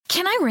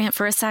Can I rant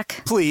for a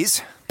sec?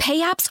 Please. Pay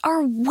apps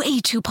are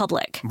way too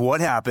public. What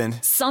happened?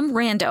 Some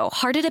rando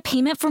hearted a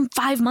payment from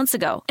 5 months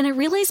ago, and I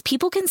realized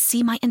people can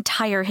see my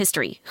entire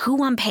history,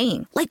 who I'm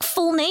paying, like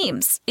full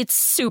names. It's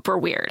super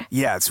weird.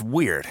 Yeah, it's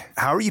weird.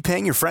 How are you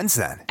paying your friends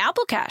then?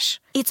 Apple Cash.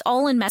 It's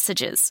all in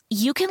messages.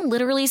 You can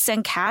literally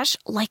send cash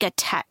like a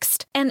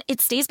text, and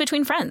it stays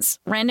between friends.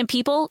 Random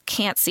people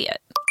can't see it.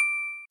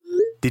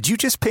 Did you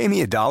just pay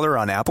me $1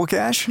 on Apple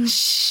Cash?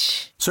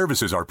 Shh.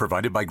 Services are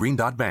provided by Green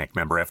Dot Bank.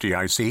 Member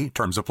FDIC.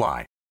 Terms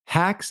apply.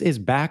 Hacks is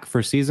back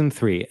for season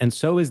 3, and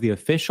so is the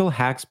official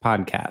Hacks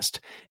podcast.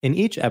 In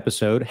each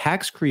episode,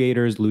 Hacks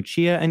creators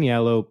Lucia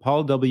Aniello,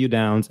 Paul W.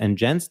 Downs, and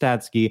Jen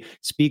Statsky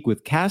speak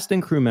with cast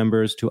and crew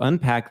members to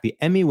unpack the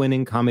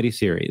Emmy-winning comedy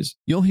series.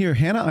 You'll hear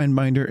Hannah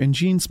Einbinder and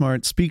Gene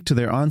Smart speak to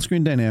their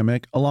on-screen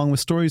dynamic, along with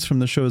stories from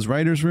the show's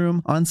writer's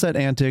room, on-set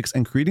antics,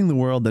 and creating the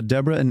world that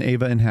Deborah and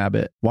Ava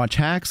inhabit. Watch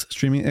Hacks,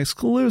 streaming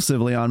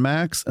exclusively on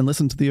Max, and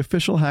listen to the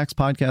official Hacks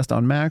podcast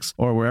on Max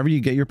or wherever you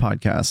get your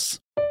podcasts.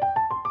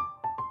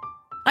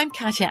 I'm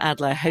Katya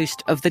Adler,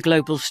 host of The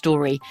Global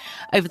Story.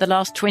 Over the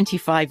last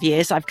 25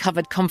 years, I've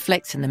covered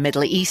conflicts in the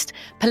Middle East,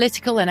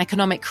 political and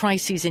economic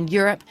crises in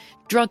Europe,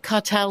 drug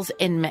cartels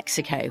in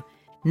Mexico.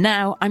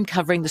 Now I'm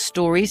covering the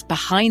stories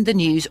behind the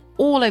news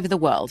all over the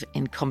world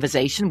in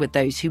conversation with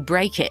those who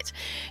break it.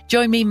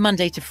 Join me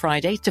Monday to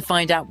Friday to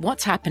find out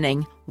what's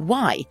happening,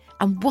 why,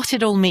 and what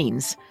it all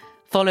means.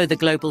 Follow The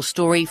Global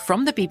Story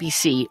from the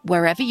BBC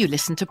wherever you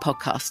listen to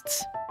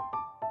podcasts.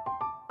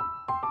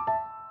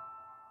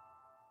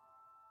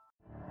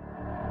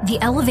 The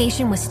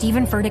Elevation with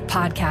Stephen Furtick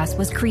podcast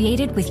was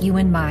created with you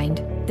in mind.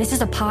 This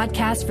is a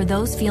podcast for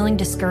those feeling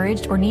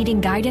discouraged or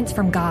needing guidance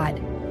from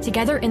God.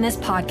 Together in this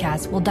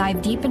podcast, we'll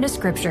dive deep into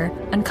Scripture,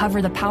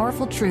 uncover the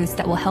powerful truths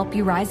that will help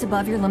you rise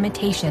above your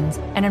limitations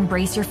and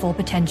embrace your full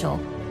potential.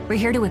 We're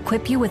here to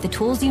equip you with the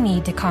tools you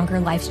need to conquer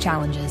life's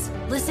challenges.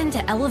 Listen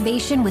to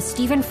Elevation with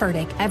Stephen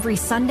Furtick every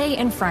Sunday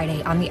and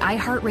Friday on the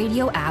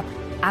iHeartRadio app,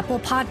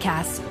 Apple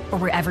Podcasts, or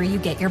wherever you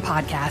get your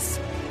podcasts.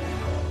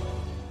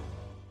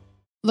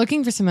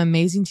 Looking for some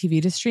amazing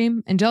TV to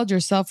stream? Indulge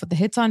yourself with the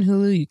hits on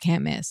Hulu you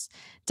can't miss.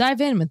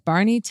 Dive in with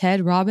Barney,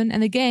 Ted, Robin,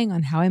 and the gang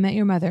on How I Met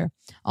Your Mother.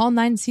 All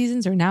 9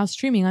 seasons are now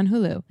streaming on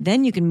Hulu.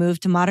 Then you can move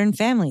to Modern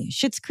Family,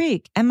 Schitt's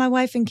Creek, and My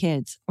Wife and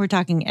Kids. We're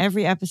talking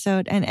every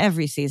episode and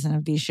every season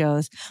of these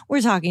shows.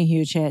 We're talking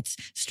huge hits,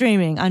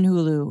 streaming on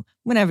Hulu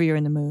whenever you're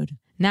in the mood.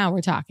 Now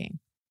we're talking.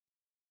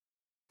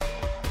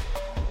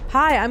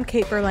 Hi, I'm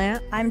Kate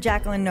Berlant. I'm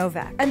Jacqueline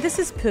Novak. And this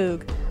is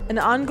Poog, an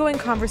ongoing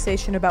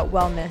conversation about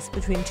wellness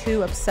between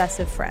 2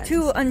 obsessive friends.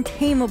 2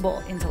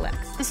 untamable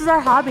intellects. This is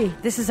our hobby.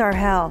 This is our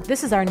hell.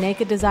 This is our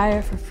naked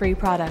desire for free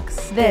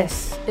products.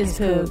 This is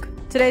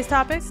Poog. Today's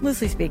topics?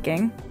 Loosely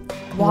speaking.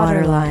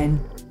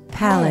 Waterline.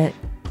 Palette.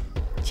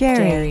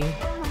 Jerry.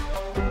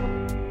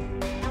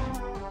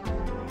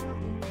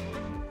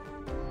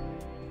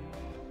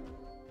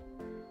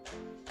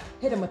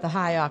 Hit him with the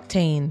high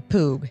octane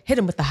Poog. Hit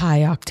him with the high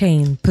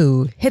octane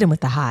Poog. Hit him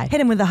with the high. Hit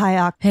him with the high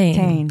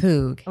octane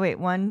Poog. Oh, wait,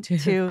 1, 2,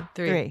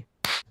 3.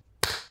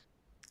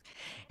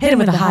 Hit him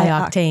with the high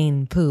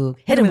octane Poog.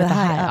 Hit him with the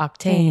high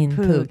octane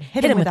Poog.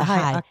 Hit him with the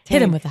high.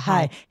 Hit him with the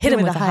high. Hit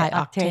him with the high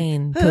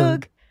octane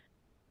Poog.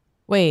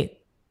 Wait,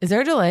 is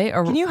there a delay?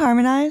 Or can you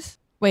harmonize?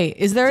 Wait,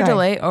 is there a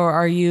delay, or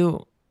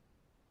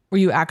were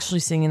you actually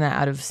singing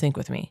that out of sync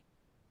with me?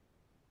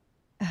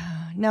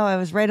 No, I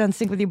was right on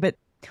sync with you, but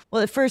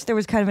well, at first there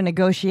was kind of a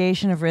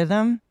negotiation of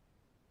rhythm.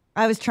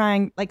 I was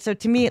trying, so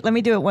to me, let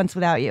me do it once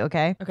without you,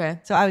 okay? Okay.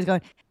 So I was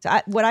going,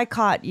 what I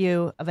caught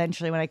you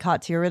eventually when I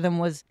caught to your rhythm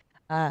was,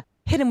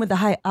 hit him with the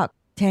high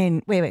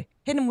octane, wait,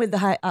 hit him with the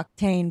high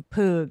octane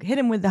Poog, hit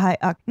him with the high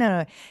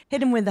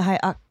hit him with the high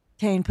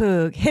octane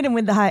Poog, hit him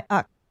with the high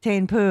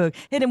octane Poog,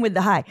 hit him with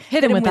the high,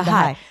 hit him with the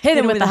high, hit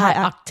him with the high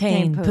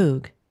octane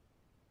Poog.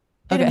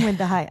 Hit him with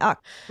the high,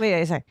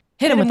 wait, sorry.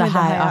 Hit him with the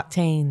high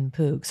octane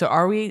Poog. So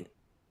are we?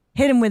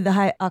 Hit him with the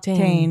high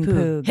octane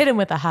Poog. Hit him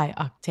with the high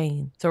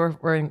octane. So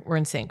we're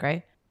in sync,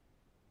 right?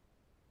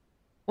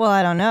 Well,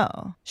 I don't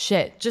know.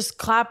 Shit, just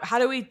clap. How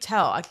do we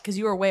tell? Because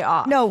you were way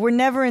off. No, we're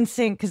never in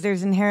sync because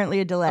there's inherently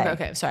a delay.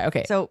 Okay, sorry.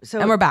 Okay, so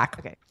and we're back.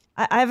 Okay,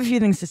 I have a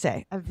few things to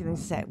say.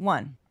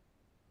 One,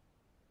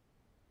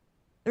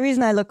 the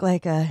reason I look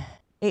like a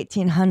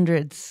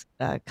 1800s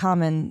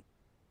common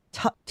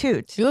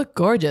toot. You look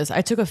gorgeous.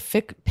 I took a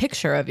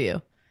picture of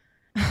you.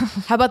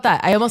 How about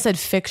that? I almost said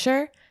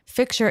ficture.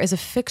 Ficture is a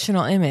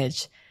fictional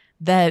image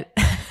that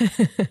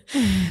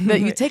that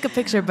you take a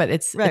picture, but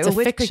it's right. It's a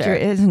which picture. Picture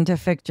isn't a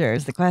picture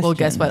is the question. Well,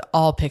 guess what?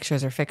 All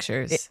pictures are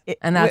pictures,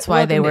 and that's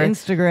why they were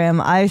Instagram.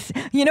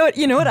 You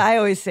know what I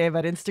always say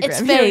about Instagram.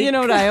 It's fake. You know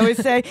what I always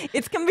say?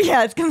 It's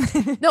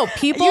No,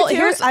 people.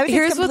 Here's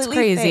what's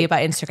crazy fake.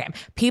 about Instagram.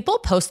 People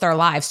post their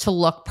lives to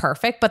look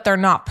perfect, but they're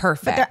not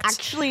perfect. But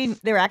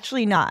they're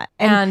actually not.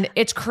 And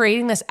it's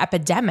creating this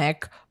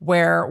epidemic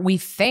where we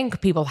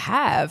think people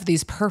have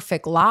these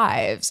perfect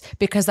lives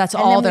because that's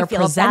all they're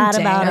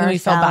presenting, and we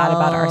feel bad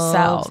about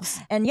ourselves.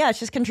 And yeah, it's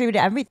just contribute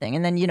to everything.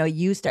 And then,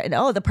 you start,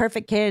 the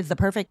perfect kids, the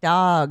perfect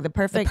dog, the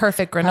perfect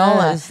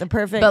granola, the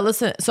perfect. But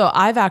listen, so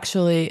I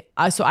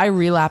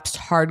relapsed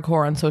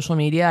hardcore on social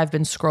media. I've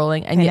been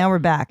scrolling, and now we're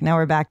back. Now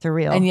we're back to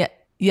real. And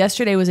yet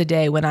yesterday was a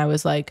day when I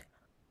was like,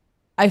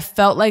 I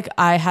felt like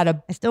I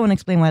still want to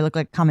explain why I look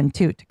like common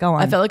toot. Go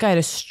on. I felt like I had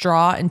a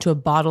straw into a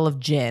bottle of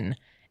gin,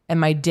 and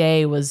my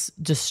day was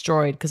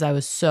destroyed because I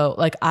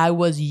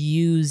was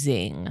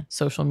using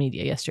social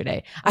media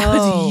yesterday. I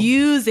was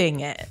using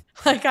it.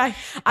 Like I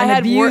was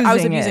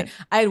abusing it.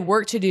 I had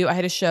work to do. I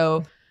had a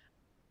show,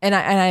 and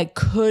I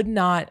could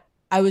not.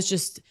 I was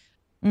just.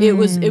 It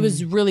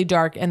was really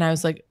dark, and I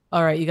was like,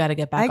 all right, you got to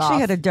get back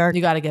off.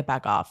 You got to get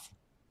back off.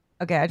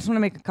 Okay, I just want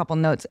to make a couple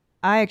notes.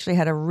 I actually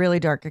had a really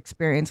dark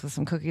experience with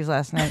some cookies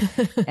last night,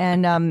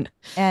 and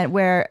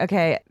where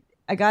I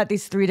got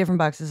these 3 different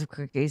boxes of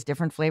cookies,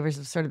 different flavors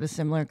of sort of a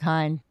similar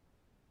kind,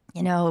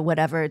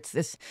 whatever. It's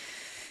this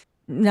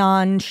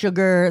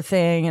non-sugar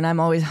thing, and I'm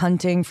always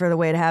hunting for the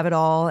way to have it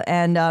all,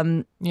 and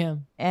and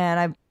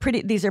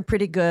these are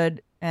pretty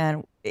good.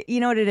 And you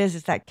know what it is?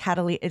 It's that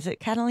Catalina. Is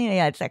it Catalina?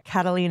 Yeah, it's that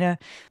Catalina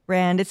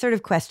brand. It's sort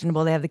of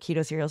questionable. They have the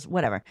keto cereals,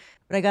 whatever.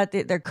 But I got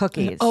their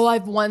cookies. Oh,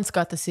 I've once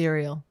got the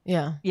cereal.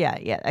 Yeah.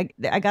 Yeah.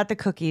 I got the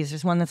cookies.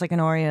 There's one that's like an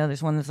Oreo.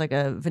 There's one that's like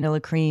a vanilla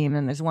cream.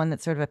 And there's one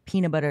that's sort of a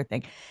peanut butter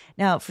thing.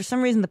 Now, for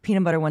some reason, the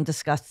peanut butter one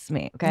disgusts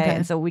me. Okay.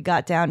 And so we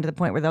got down to the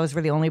point where those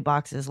were the only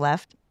boxes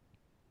left.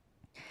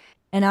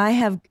 And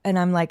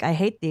I'm like, I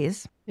hate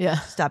these. Yeah.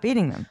 Stop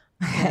eating them.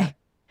 Okay.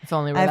 If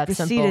only we're I've that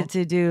simple. proceeded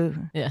to do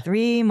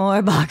 3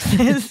 more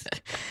boxes.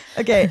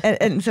 Okay,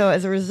 and so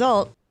as a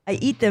result, I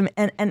eat them,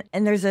 and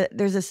there's a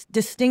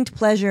distinct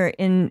pleasure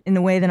in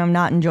the way that I'm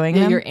not enjoying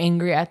them. You're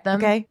angry at them.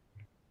 Okay.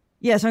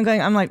 Yeah, so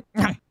I'm like,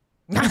 okay,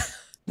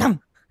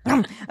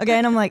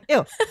 and I'm like,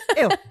 ew.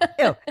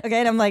 Okay,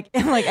 and I'm like,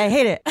 I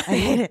hate it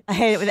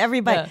with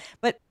every bite. Yeah.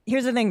 But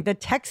here's the thing: the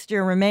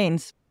texture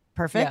remains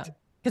perfect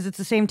because it's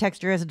the same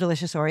texture as a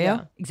delicious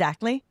Oreo,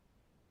 exactly.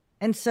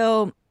 And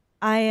so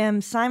I am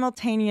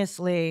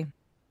simultaneously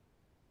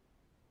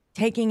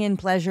taking in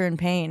pleasure and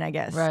pain, I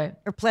guess, right,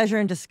 or pleasure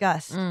and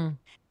disgust in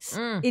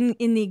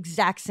the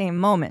exact same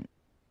moment.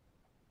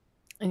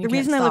 And the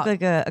reason I look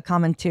like a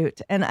common toot,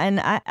 and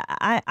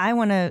I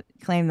want to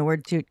claim the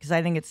word toot because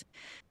I think it's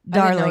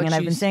darling, and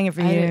I've been saying it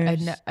for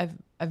years.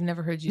 I've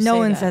never heard you say that. No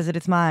one says it.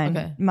 It's mine.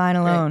 Okay. Mine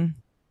alone.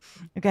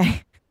 Great.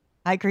 Okay.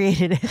 I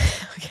created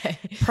it. Okay.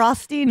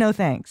 Prosty, no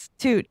thanks.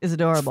 Toot is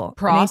adorable.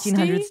 Prosty?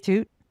 1800s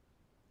toot.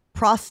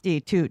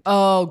 Prostitute.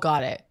 Oh,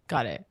 got it.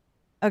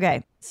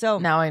 Okay, so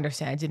now I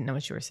understand. I didn't know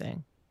what you were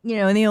saying.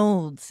 In the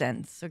old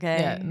sense,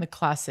 okay? Yeah, in the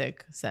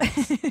classic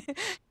sense.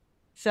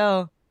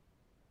 So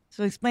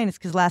explain it's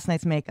because last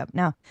night's makeup.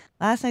 Now,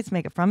 last night's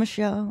makeup from a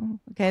show.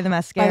 Okay, the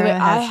mascara. By the way,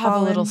 has I have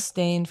fallen. a little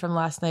stain from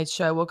last night's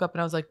show. I woke up and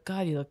I was like,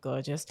 God, you look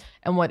gorgeous.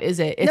 And what is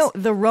it? It's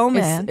the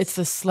romance. It's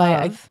the slight.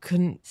 I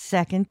couldn't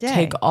second day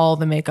take all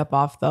the makeup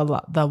off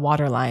the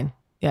waterline.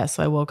 Yeah,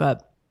 so I woke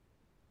up.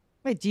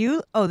 Wait,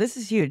 this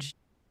is huge.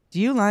 Do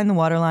you line the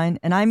waterline?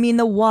 And I mean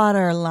the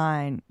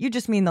waterline. You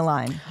just mean the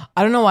line.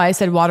 I don't know why I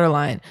said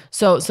waterline.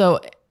 So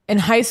in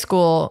high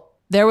school,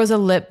 there was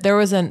an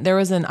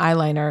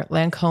eyeliner.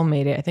 Lancome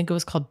made it. I think it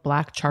was called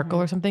black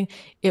charcoal or something.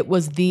 It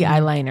was the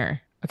eyeliner.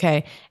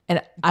 Okay.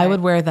 And I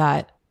would wear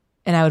that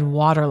and I would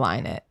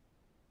waterline it.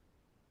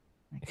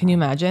 Can you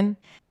imagine?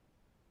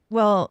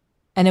 Well,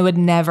 and it would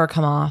never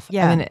come off.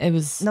 Yeah. I mean, it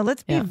was. Now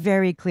let's be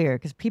very clear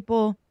because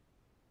people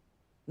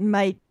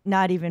might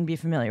not even be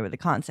familiar with the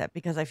concept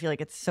because I feel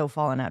like it's so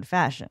fallen out of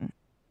fashion.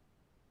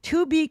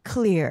 To be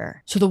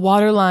clear. So the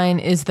waterline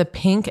is the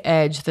pink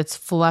edge that's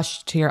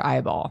flushed to your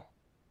eyeball.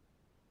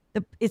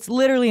 It's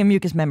literally a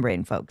mucous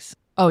membrane, folks.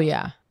 Oh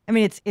yeah. I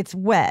mean, it's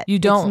wet.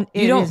 It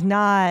is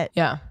not.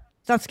 Yeah.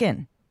 It's not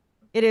skin.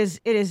 It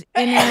is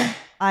inner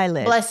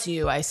eyelid. Bless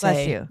you, I say.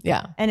 Bless you.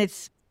 Yeah. And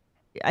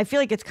I feel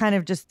like it's kind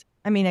of just,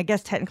 I mean, I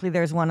guess technically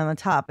there's one on the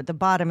top, but the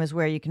bottom is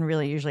where you can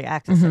really usually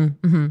access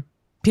it. Mm-hmm.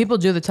 People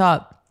do the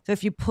top. So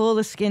if you pull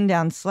the skin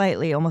down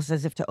slightly, almost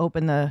as if to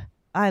open the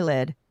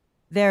eyelid,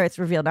 there it's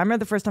revealed. I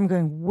remember the first time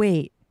going,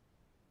 wait,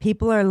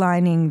 people are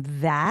lining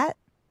that?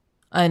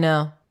 I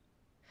know.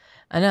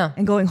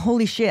 And going,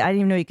 holy shit, I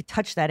didn't even know you could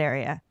touch that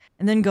area.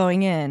 And then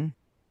going in,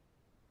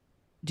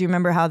 do you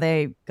remember how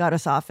they got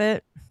us off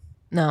it?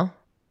 No.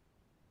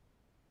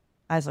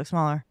 Eyes look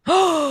smaller.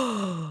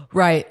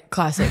 Right.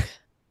 Classic.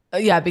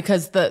 Yeah,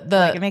 because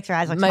it makes her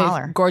eyes look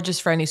smaller. My gorgeous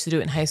friend used to do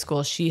it in high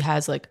school. She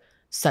has like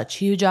such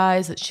huge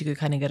eyes that she could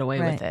kind of get away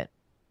with it.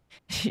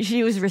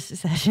 She was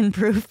recession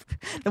proof.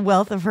 The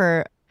wealth of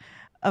her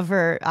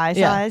eye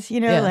size,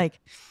 like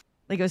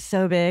it was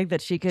so big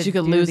that she could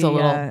lose a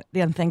little. The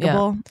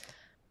unthinkable. Yeah.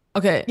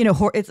 Okay.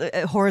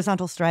 It's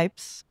horizontal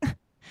stripes.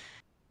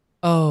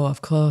 Oh,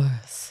 of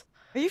course.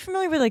 Are you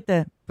familiar with like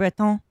the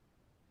Breton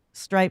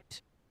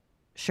striped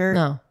shirt?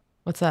 No.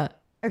 What's that?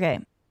 Okay.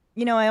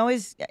 I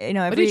always, what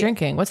are you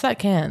drinking? What's that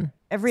can?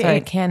 A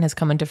can has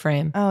come into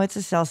frame. Oh, it's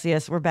a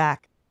Celsius. We're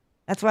back.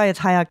 That's why it's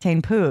high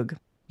octane Poog.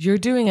 You're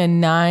doing a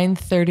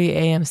 9:30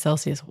 a.m.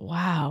 Celsius.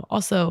 Wow.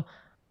 Also,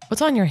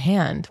 What's on your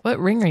hand? What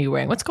ring are you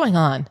wearing? What's going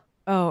on?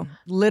 Oh,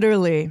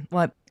 literally.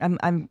 What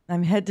I'm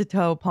head to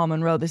toe Paul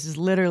Monroe. This is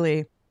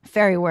literally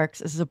Fairy Works.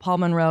 This is a Paul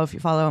Monroe. If you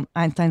follow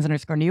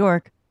Einsteins_New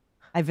York,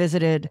 I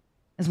visited,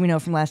 as we know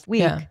from last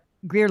week,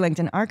 Greer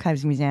Langton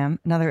Archives Museum,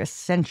 another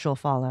essential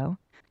follow,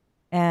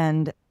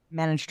 and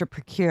managed to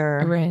procure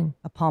a ring,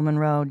 a Paul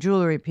Monroe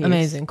jewelry piece.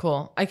 Amazing,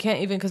 cool. I can't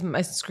even because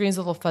my screen's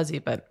a little fuzzy,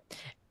 but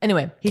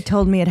anyway. He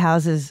told me it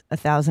houses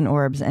 1,000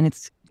 orbs, and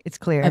it's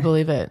clear. I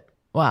believe it.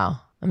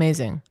 Wow,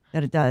 amazing.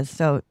 That it does.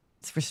 So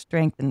it's for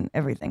strength and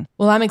everything.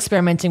 Well, I'm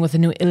experimenting with a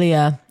new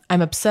Ilia.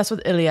 I'm obsessed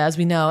with Ilia, as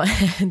we know,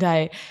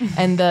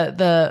 and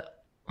the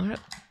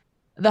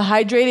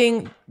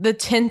hydrating, the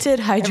tinted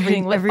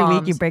hydrating lip every balms.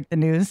 week you break the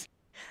news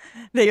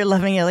that you're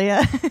loving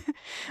Ilia.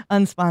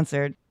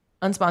 Unsponsored.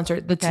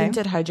 The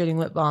tinted hydrating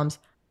lip balms.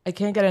 I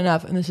can't get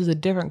enough, and this is a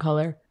different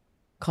color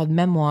called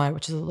Memoir,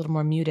 which is a little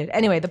more muted.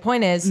 Anyway, the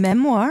point is,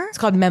 Memoir. It's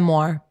called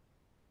Memoir.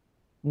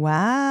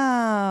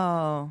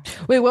 Wow.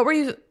 Wait, what were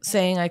you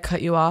saying? I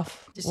cut you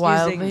off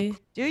wildly.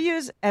 Do you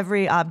use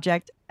every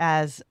object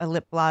as a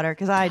lip blotter?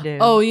 Because I do.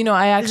 Oh,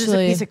 I actually... This is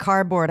a piece of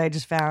cardboard I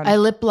just found. I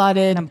lip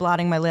blotted. And I'm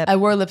blotting my lip. I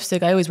wore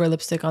lipstick. I always wear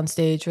lipstick on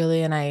stage,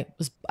 really. And I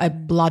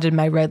blotted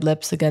my red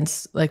lips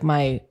against like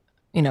my,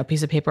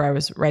 piece of paper. I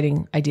was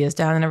writing ideas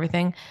down and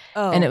everything.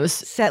 Oh, and it was...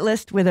 set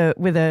list with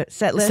a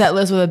set list? Set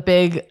list with a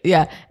big...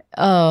 Yeah.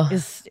 Oh.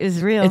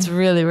 Is real. It's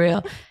really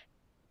real.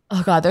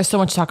 Oh God, there's so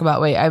much to talk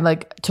about. Wait, I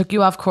took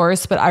you off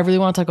course, but I really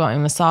want to talk about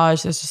my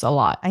massage. There's just a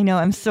lot. I know,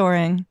 I'm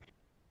soaring.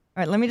 All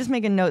right, let me just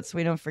make a note so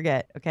we don't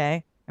forget,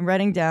 okay? I'm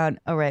writing down,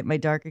 my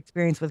dark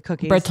experience with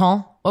cookies.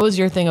 Breton, what was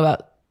your thing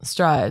about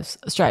stripes?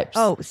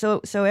 Oh, so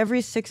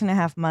every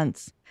 6.5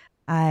 months,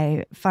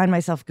 I find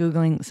myself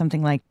Googling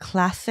something like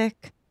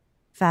classic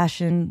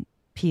fashion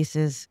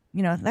pieces,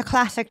 the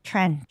classic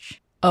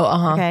trench. Oh,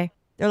 uh-huh. Okay?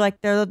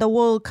 They're the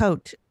wool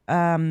coat.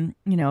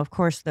 Of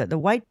course, the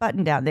white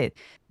button down.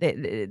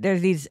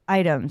 There's these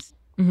items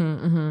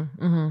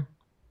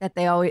that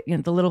they always,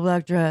 the little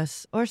black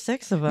dress or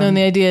 6 of them. No, and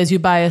the idea is you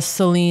buy a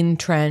Celine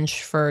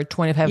trench for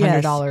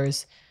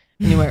 $2,500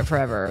 and you wear it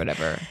forever or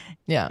whatever.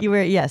 Yeah, you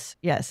wear yes,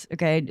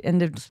 okay,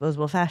 end of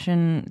disposable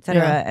fashion,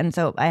 etc. Yeah. And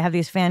so I have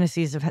these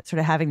fantasies of sort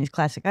of having these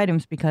classic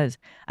items because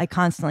I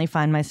constantly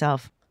find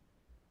myself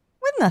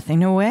with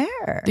nothing to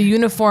wear. The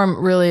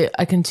uniform really,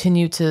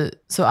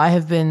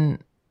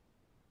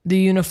 the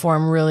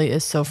uniform really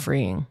is so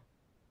freeing.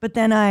 But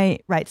then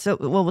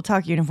we'll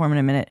talk uniform in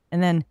a minute.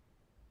 And then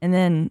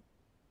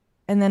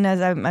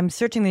as I'm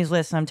searching these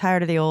lists and I'm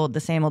tired of the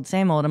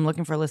same old, I'm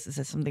looking for a list that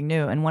says something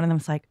new. And one of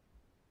them's like,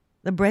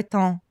 the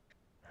Breton.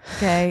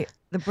 Okay.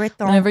 The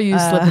Breton. Whenever you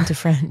slip into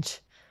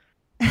French.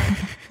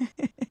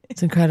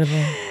 It's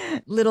incredible.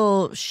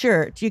 Little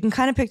shirt. You can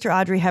kind of picture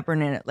Audrey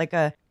Hepburn in it, like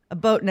a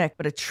boat neck,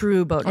 but a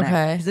true boat neck.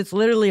 Okay. Because it's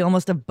literally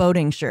almost a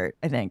boating shirt,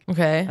 I think.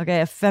 Okay.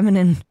 Okay, a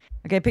feminine.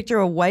 Okay, picture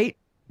a white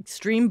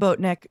extreme boat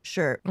neck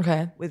shirt.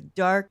 Okay. With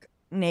dark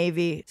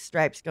navy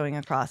stripes going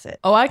across it.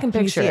 Oh, I can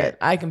picture it.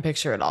 I can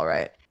picture it all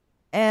right.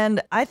 And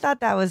I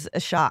thought that was a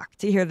shock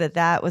to hear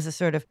that was a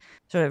sort of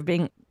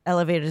being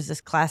elevated as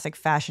this classic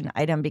fashion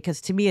item,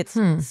 because to me it's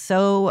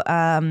so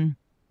I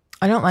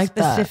don't like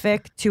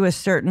specific to a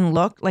certain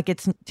look. Like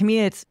to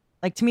me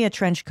a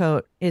trench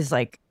coat is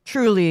like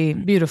truly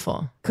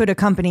beautiful. Could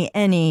accompany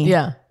any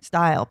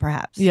style,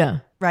 perhaps.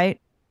 Yeah.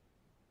 Right?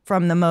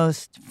 From the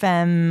most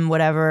femme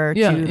whatever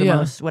to the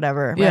most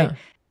whatever, right?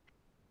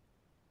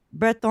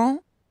 Breton,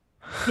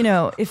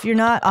 if you're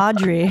not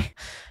Audrey,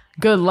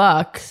 good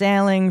luck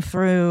sailing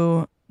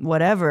through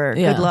whatever.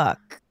 Good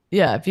luck.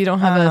 Yeah, if you don't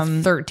have a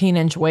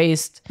 13-inch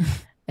waist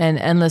and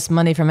endless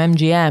money from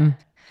MGM,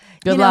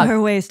 good luck.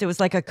 Her waist, it was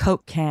like a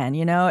Coke can.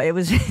 It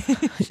was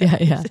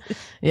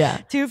yeah.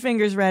 2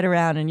 fingers right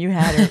around, and you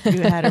had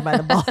her by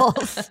the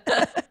balls.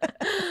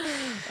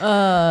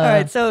 All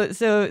right,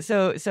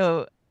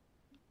 so.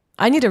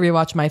 I need to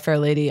rewatch My Fair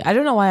Lady. I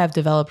don't know why I've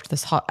developed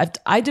this.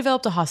 I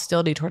developed a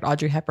hostility toward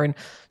Audrey Hepburn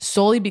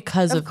solely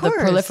because of the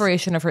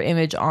proliferation of her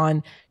image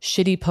on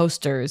shitty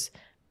posters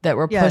that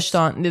were pushed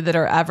on, that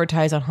are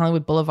advertised on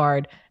Hollywood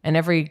Boulevard and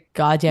every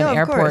goddamn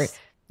airport. Course.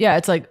 Yeah,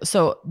 it's like,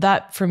 so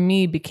that for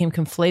me became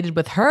conflated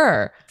with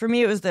her. For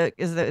me, it was 2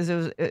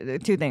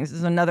 things. This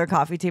is another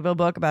coffee table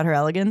book about her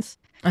elegance.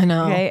 I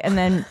know. Okay, and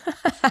then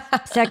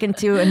second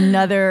to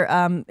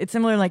another, it's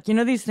similar, like,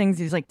 these things,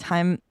 these like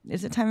Time,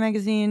 is it Time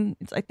Magazine?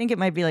 I think it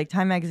might be like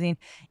Time Magazine.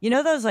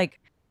 Those like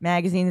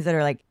magazines that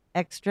are like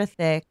extra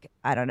thick.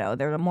 I don't know.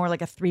 They're more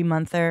like a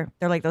 3-monther.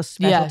 They're like those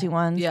specialty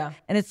ones. Yeah.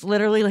 And it's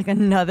literally like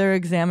another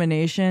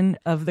examination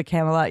of the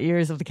Camelot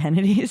years of the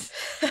Kennedys.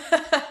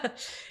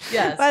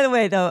 Yes. By the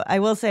way, though, I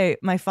will say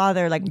my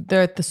father, like,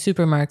 they're at the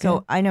supermarket.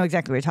 So I know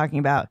exactly what you're talking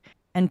about.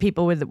 And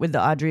people with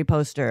the Audrey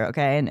poster,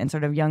 okay, and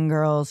sort of young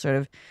girls, sort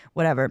of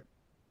whatever.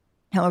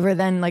 However,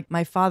 then like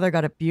my father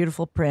got a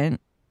beautiful print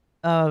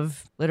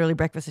of literally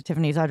Breakfast at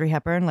Tiffany's Audrey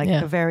Hepburn, like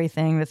the very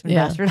thing that's been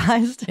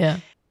bastardized. Yeah.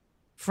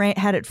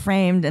 Had it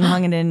framed and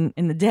hung it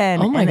in the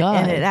den. Oh my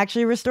God. And it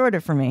actually restored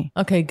it for me.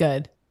 Okay,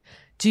 good.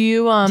 Do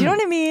you know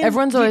what I mean?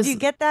 Everyone's always. Do you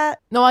get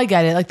that? No, I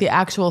get it. Like the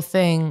actual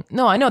thing.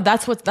 No, I know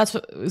that's what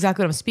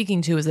exactly what I'm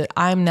speaking to is that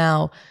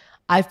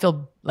I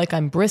feel like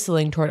I'm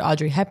bristling toward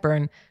Audrey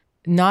Hepburn,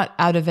 not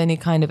out of any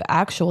kind of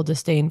actual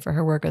disdain for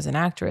her work as an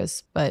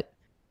actress, but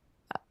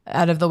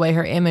out of the way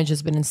her image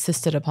has been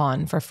insisted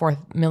upon for 4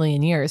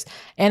 million years.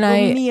 And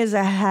me as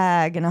a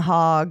hag and a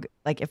hog,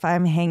 like if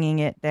I'm hanging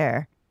it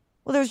there,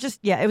 well, there was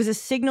just, it was a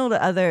signal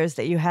to others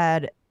that you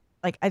had,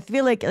 like, I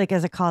feel like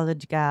as a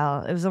college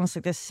gal, it was almost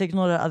like this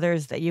signal to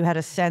others that you had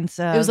a sense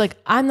of. It was like,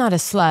 I'm not a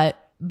slut,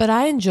 but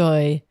I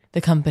enjoy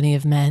the company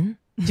of men.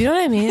 Do you know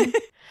what I mean?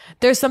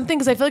 There's something,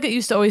 because I feel like it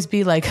used to always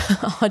be like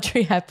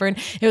Audrey Hepburn.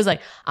 It was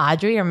like,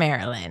 Audrey or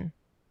Marilyn?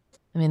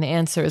 I mean, the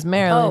answer is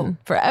Marilyn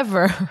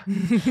forever.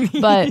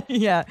 But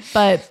yeah.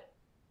 But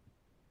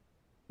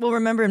well,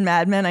 remember in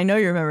Mad Men? I know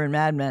you remember in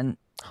Mad Men.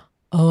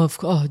 Oh, of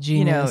course. Oh, genius.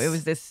 You know, it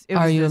was this.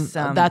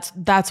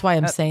 That's why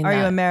I'm saying are that.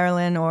 Are you a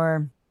Marilyn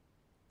or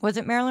was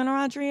it Marilyn or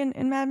Audrey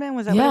in Mad Men?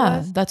 Was that what it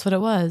was? Yeah, that's what it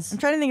was. I'm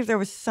trying to think if there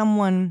was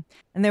someone,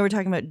 and they were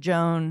talking about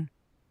Joan.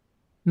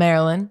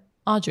 Marilyn,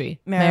 Audrey.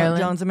 Marilyn.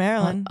 Jones and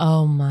Marilyn.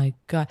 Oh my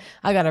God.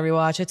 I got to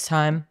rewatch. It's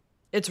time.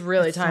 It's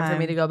really time for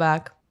me to go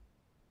back.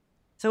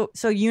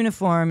 So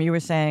uniform, you were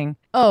saying.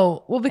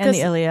 Oh, well, because. And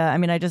the Ilia. I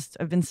mean,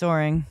 I've been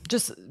soaring.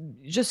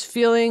 Just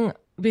feeling,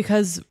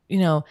 because, you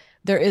know,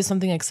 there is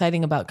something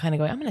exciting about kind of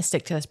going, I'm going to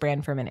stick to this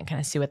brand for a minute and kind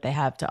of see what they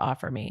have to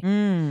offer me.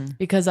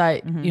 Because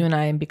you and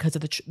I, and because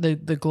of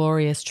the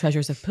glorious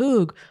treasures of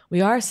Poog,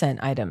 we are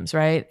sent items,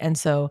 right? And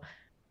so,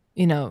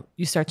 you know,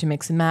 you start to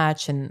mix and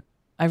match, and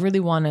I really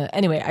want to,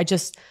 anyway,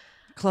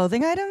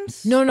 Clothing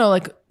items? No,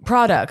 like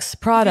products.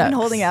 You've been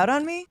holding out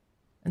on me?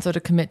 And so to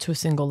commit to a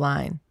single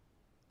line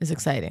is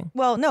exciting.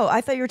 Well, no,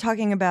 I thought you were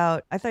talking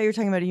about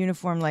a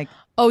uniform like.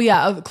 Oh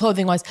yeah,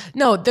 clothing wise.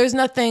 No, there's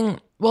nothing.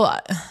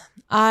 Well,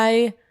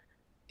 I,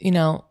 you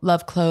know,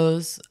 love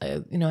clothes.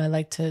 I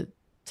like to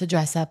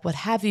dress up, what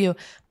have you.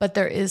 But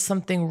there is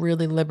something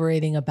really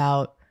liberating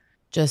about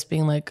just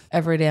being like,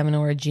 every day I'm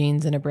gonna wear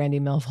jeans and a Brandy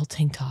Melville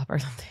tank top or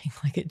something.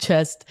 Like it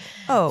just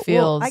feels.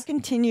 Well, I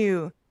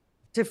continue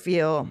to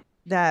feel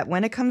that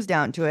when it comes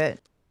down to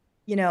it,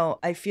 you know,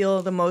 I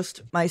feel the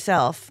most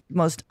myself,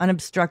 most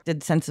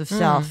unobstructed sense of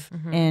self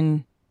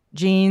in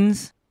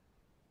jeans.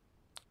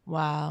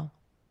 Wow.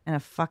 And a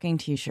fucking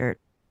t-shirt.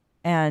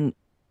 And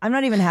I'm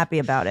not even happy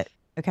about it.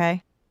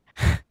 Okay.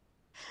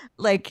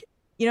 Like,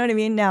 you know what I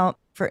mean? Now,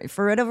 for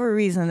whatever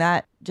reason,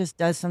 that just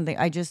does something.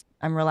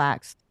 I'm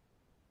relaxed.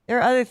 There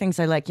are other things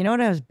I like. You know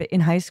what?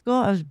 In high school,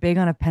 I was big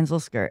on a pencil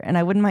skirt, and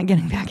I wouldn't mind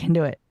getting back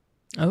into it.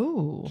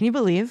 Oh. Can you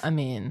believe? I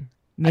mean,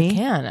 me? I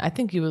can. I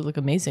think you would look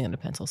amazing in a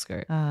pencil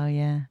skirt. Oh,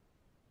 yeah.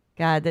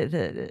 God,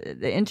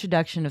 the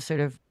introduction of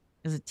sort of,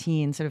 as a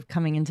teen, sort of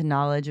coming into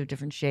knowledge of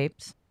different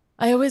shapes.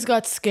 I always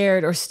got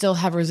scared or still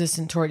have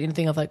resistance toward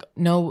anything of like,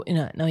 no,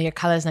 your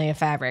colors, no, your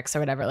fabrics or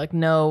whatever. Like,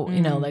 no,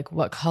 like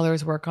what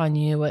colors work on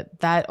you.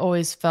 That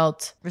always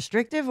felt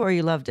restrictive, or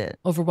you loved it?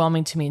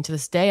 Overwhelming to me. And to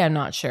this day, I'm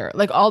not sure.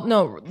 Like felt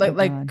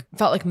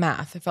like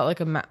math. It felt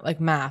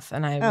like math,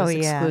 and I was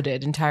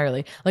excluded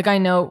entirely. Like I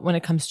know when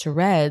it comes to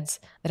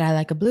reds that I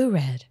like a blue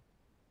red,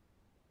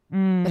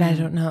 but I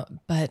don't know.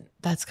 But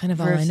that's kind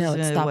of all I know.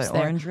 It stops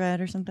there. Orange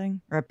red or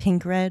something, or a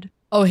pink red.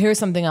 Oh, here's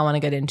something I want to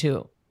get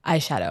into: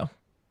 eyeshadow.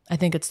 I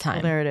think it's time.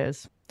 Well, there it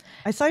is.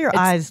 I saw your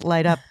eyes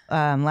light up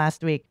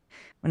last week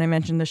when I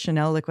mentioned the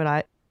Chanel liquid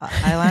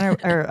eyeliner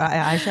or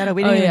eyeshadow.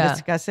 We didn't even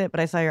discuss it, but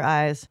I saw your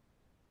eyes.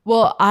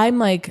 Well, I'm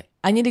like,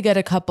 I need to get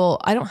a couple.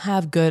 I don't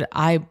have good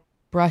eye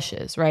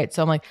brushes, right?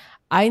 So I'm like,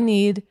 I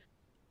need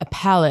a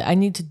palette. I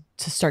need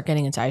to start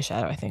getting into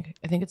eyeshadow. I think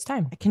it's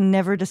time. I can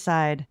never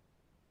decide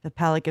if the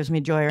palette gives me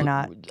joy or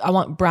not. I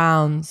want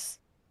browns.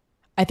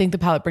 I think the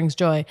palette brings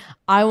joy.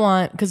 I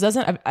want, because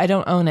I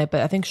don't own it,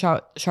 but I think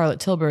Charlotte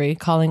Tilbury,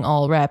 calling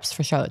all reps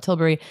for Charlotte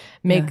Tilbury,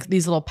 make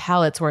these little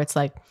palettes where it's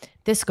like,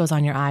 this goes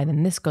on your eye,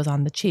 then this goes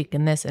on the cheek,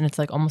 and it's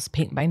like almost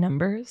paint by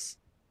numbers.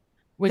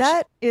 Which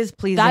that is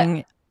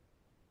pleasing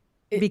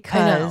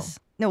because,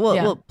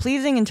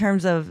 pleasing in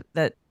terms of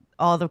that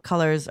all the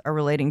colors are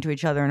relating to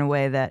each other in a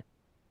way that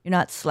you're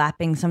not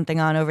slapping something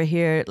on over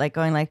here, like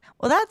going like,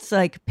 well, that's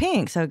like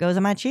pink, so it goes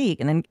on my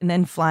cheek, and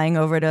then flying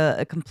over to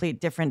a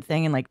complete different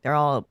thing, and like they're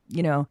all,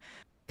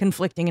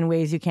 conflicting in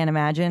ways you can't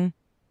imagine.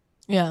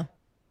 Yeah.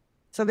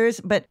 So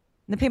but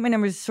the paint by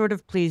numbers is sort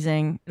of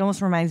pleasing. It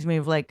almost reminds me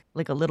of like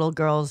a little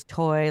girl's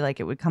toy, like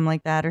it would come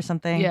like that or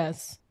something.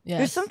 Yes.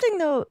 There's something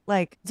though,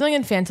 like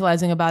something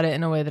infantilizing about it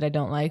in a way that I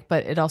don't like,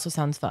 but it also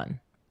sounds fun.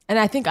 And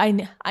I think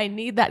I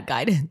need that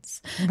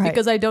guidance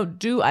because I don't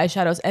do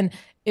eyeshadows, and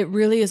it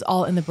really is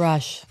all in the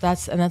brush.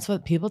 That's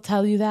what people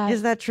tell you. That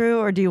is that true,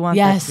 or do you want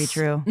that to be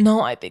true?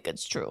 No, I think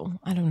it's true.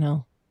 I don't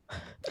know.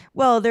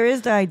 Well, there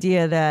is the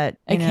idea that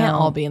it can't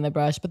all be in the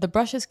brush, but the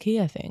brush is key,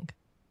 I think.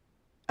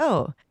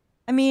 Oh,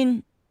 I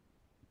mean,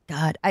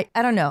 God, I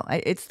don't know.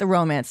 It's the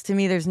romance. To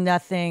me, there's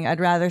nothing. I'd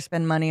rather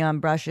spend money on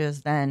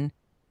brushes than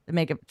the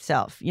makeup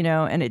itself,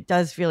 and it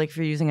does feel like if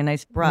you're using a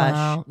nice brush.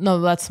 Wow. No,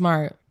 that's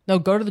smart. No,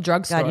 go to the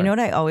drugstore. God, you know what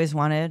I always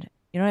wanted?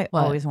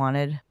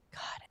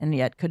 God, and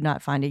yet could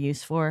not find a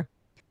use for?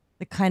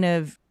 the kind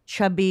of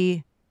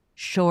chubby,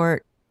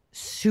 short,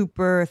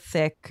 super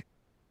thick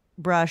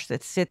brush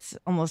that sits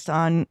almost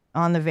on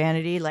the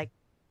vanity. Like,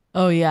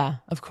 Oh yeah,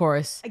 of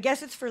course. I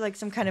guess it's for like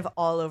some kind of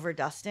all over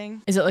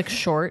dusting. Is it like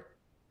short?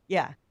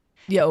 Yeah.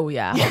 Yeah. Oh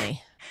yeah,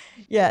 honey.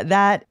 Yeah,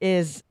 that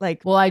is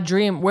like. Well, I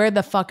dream. Where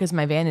the fuck is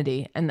my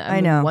vanity? And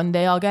I know. One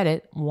day I'll get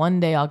it. One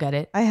day I'll get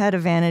it. I had a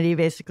vanity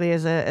basically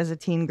as a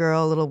teen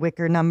girl, a little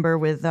wicker number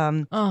with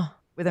a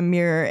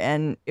mirror,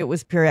 and it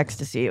was pure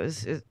ecstasy.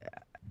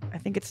 I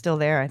think it's still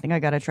there. I think I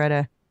gotta try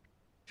to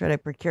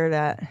procure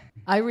that.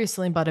 I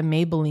recently bought a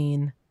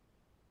Maybelline.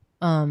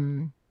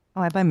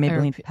 I buy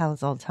Maybelline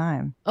palettes all the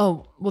time.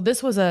 Oh well,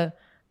 this was a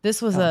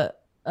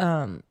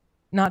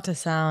not to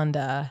sound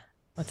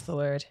what's the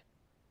word,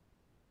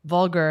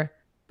 vulgar,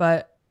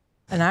 but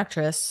an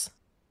actress,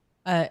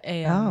 quite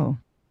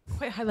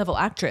high level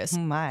actress. Oh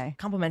my.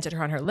 Complimented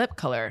her on her lip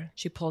color.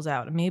 She pulls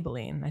out a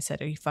Maybelline. I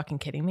said, "Are you fucking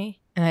kidding me?"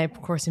 And I,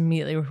 of course,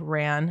 immediately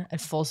ran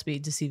at full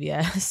speed to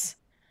CVS.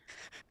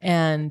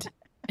 And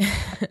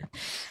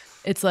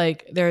it's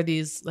like there are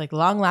these like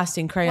long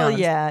lasting crayons.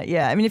 Well,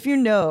 yeah. I mean, if you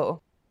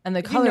know, and the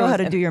if color you know how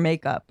to do your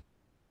makeup.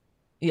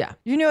 Yeah,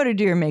 you know how to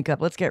do your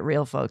makeup. Let's get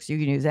real, folks. You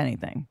can use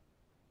anything.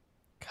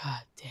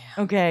 God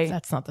damn. Okay,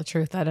 that's not the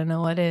truth. I don't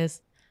know what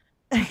is.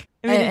 I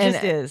mean, it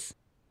just is.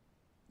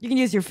 You can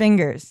use your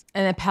fingers,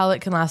 and a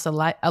palette can last a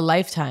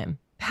lifetime.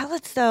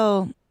 Palettes,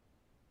 though,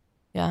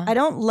 yeah, I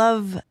don't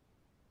love.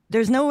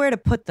 There's nowhere to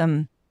put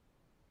them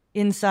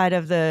inside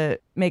of the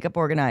makeup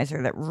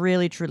organizer that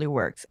really truly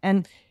works.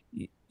 And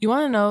you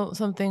want to know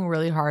something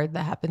really hard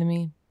that happened to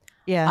me?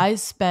 Yeah,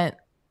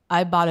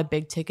 I bought a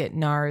big ticket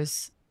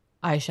NARS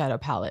eyeshadow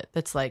palette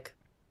that's like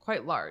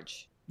quite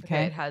large.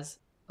 Okay, it has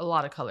a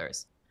lot of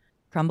colors.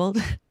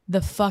 Crumbled?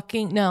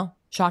 No,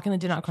 shockingly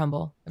did not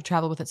crumble. I've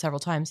traveled with it several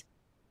times.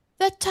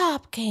 The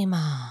top came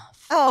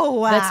off. Oh,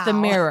 wow. That's the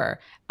mirror.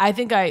 I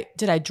think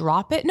did I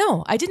drop it?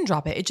 No, I didn't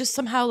drop it. It just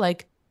somehow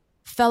like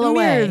fell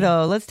away. Mirror,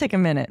 though, let's take a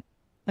minute.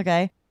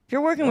 Okay. If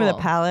you're working with a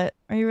palette,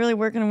 are you really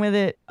working with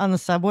it on the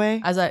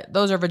subway?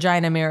 Those are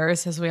vagina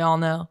mirrors, as we all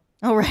know.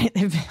 Oh, right.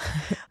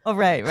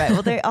 Right.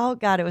 Well, they all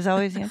got it. Was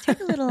always,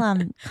 take a little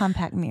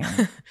compact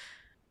mirror.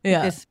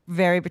 Yeah. This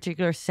very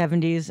particular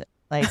 70s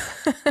like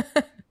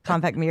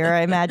compact mirror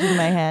I imagine in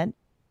my head.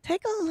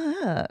 Take a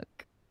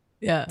look.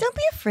 Yeah. Don't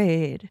be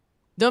afraid.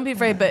 Don't be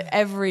afraid, but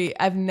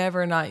I've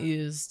never not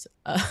used.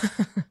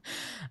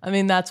 I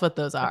mean, that's what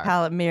those are. A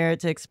palette mirror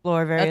to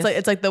explore various.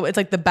 It's like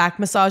the back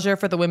massager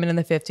for the women in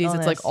the 50s.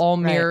 It's like all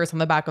mirrors right. on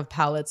the back of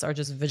palettes are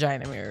just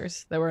vagina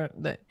mirrors that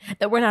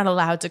we're not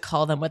allowed to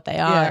call them what they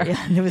are.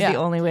 Yeah. It was the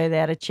only way they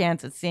had a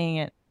chance at seeing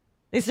it.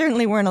 They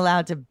certainly weren't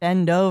allowed to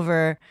bend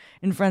over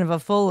in front of a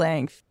full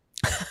length.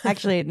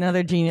 Actually,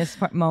 another genius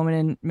moment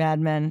in Mad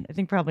Men. I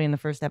think probably in the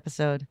first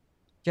episode.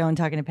 Joan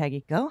talking to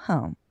Peggy, go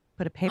home,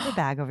 put a paper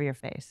bag over your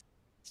face,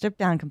 strip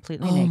down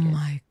completely naked. Oh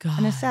my God.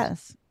 And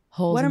assess,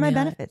 what are my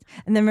benefits?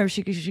 And then remember,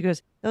 she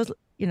goes, those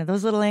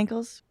little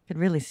ankles could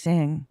really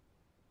sing.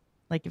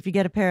 Like if you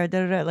get a pair of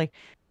like,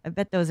 I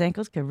bet those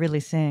ankles could really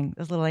sing.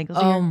 Those little ankles.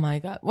 Oh my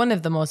God. One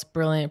of the most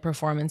brilliant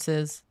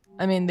performances.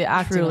 I mean, the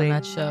acting on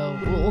that show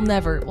will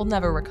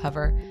never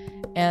recover.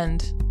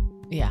 And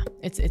yeah,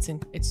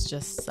 it's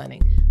just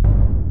stunning.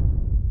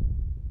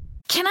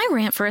 Can I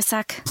rant for a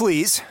sec?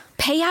 Please.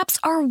 Pay apps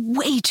are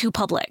way too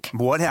public.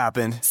 What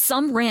happened?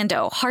 Some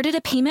rando hearted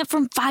a payment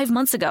from 5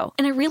 months ago,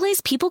 and I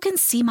realized people can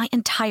see my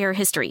entire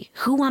history,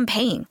 who I'm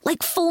paying,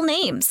 like full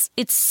names.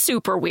 It's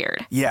super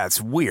weird. Yeah,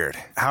 it's weird.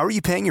 How are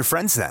you paying your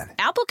friends then?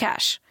 Apple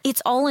Cash.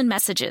 It's all in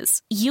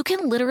messages. You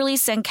can literally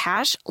send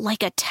cash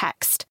like a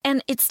text,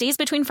 and it stays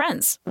between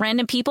friends.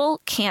 Random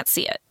people can't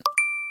see it.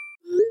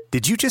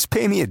 Did you just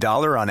pay me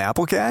 $1 on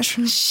Apple Cash?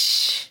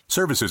 Shh.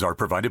 Services are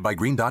provided by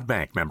Green Dot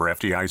Bank. Member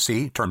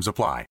FDIC. Terms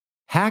apply.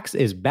 Hacks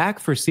is back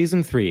for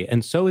season 3,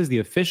 and so is the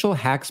official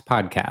Hacks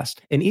podcast.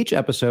 In each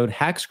episode,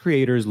 Hacks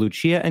creators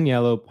Lucia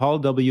Agnello, Paul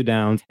W.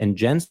 Downs, and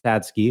Jen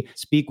Statsky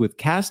speak with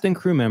cast and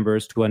crew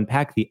members to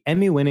unpack the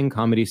Emmy-winning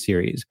comedy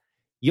series.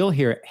 You'll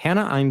hear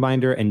Hannah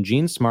Einbinder and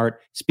Jean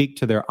Smart speak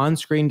to their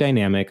on-screen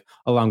dynamic,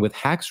 along with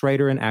Hacks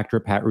writer and actor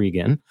Pat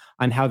Regan,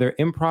 on how their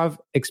improv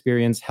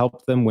experience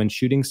helped them when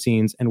shooting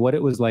scenes and what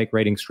it was like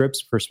writing scripts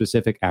for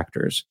specific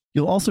actors.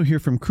 You'll also hear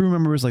from crew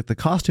members like the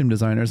costume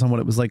designers on what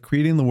it was like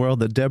creating the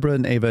world that Deborah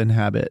and Ava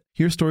inhabit.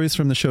 Hear stories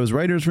from the show's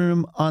writer's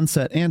room,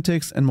 on-set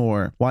antics, and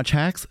more. Watch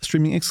Hacks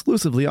streaming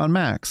exclusively on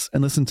Max,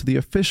 and listen to the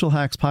official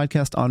Hacks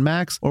podcast on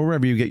Max or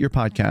wherever you get your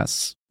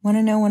podcasts. Want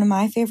to know one of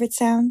my favorite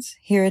sounds?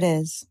 Here it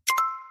is.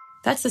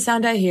 That's the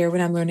sound I hear when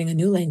I'm learning a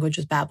new language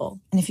with Babbel.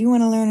 And if you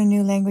want to learn a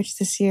new language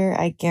this year,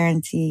 I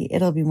guarantee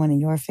it'll be one of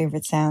your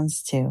favorite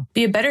sounds too.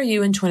 Be a better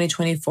you in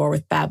 2024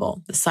 with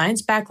Babbel, the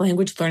science-backed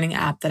language learning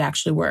app that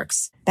actually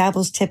works.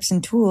 Babbel's tips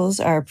and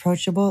tools are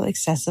approachable,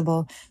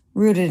 accessible,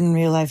 rooted in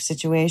real-life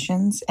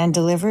situations, and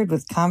delivered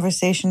with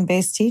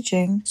conversation-based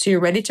teaching. So you're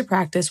ready to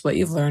practice what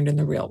you've learned in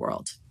the real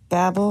world.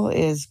 Babbel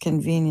is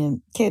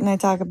convenient. Kate and I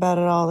talk about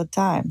it all the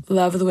time.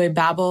 Love the way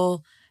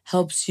Babbel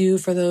helps you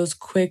for those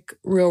quick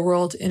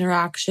real-world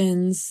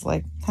interactions.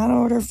 Like how to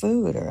order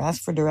food or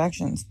ask for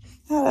directions,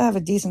 how to have a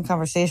decent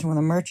conversation with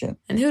a merchant.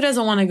 And who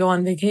doesn't want to go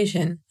on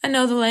vacation and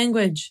know the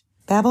language?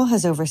 Babbel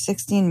has over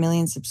 16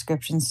 million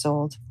subscriptions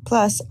sold.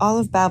 Plus, all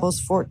of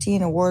Babbel's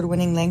 14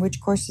 award-winning language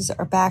courses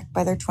are backed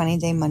by their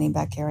 20-day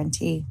money-back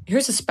guarantee.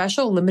 Here's a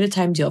special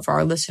limited-time deal for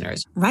our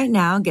listeners. Right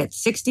now, get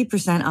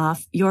 60%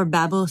 off your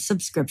Babbel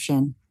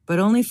subscription, but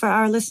only for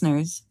our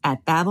listeners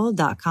at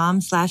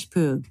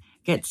babbel.com/Poog.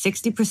 Get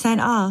 60%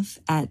 off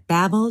at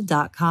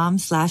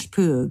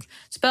babbel.com/Poog.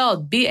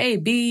 Spelled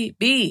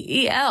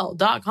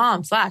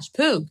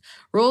BABBEL.com/Poog.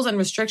 Rules and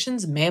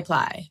restrictions may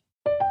apply.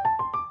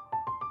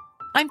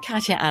 I'm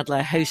Katya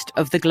Adler, host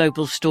of The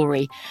Global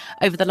Story.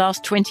 Over the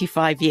last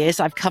 25 years,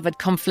 I've covered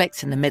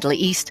conflicts in the Middle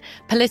East,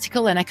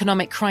 political and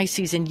economic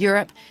crises in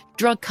Europe,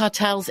 drug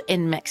cartels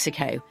in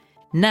Mexico.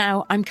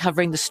 Now I'm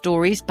covering the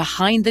stories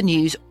behind the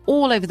news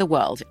all over the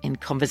world in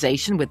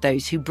conversation with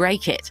those who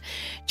break it.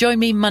 Join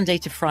me Monday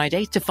to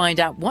Friday to find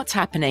out what's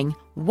happening,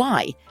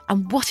 why,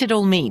 and what it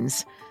all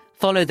means.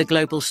 Follow The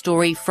Global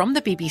Story from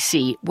the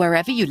BBC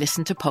wherever you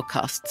listen to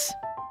podcasts.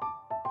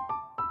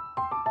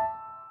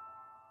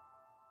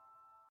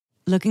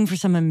 Looking for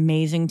some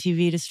amazing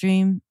TV to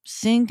stream?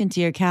 Sink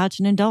into your couch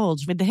and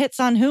indulge with the hits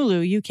on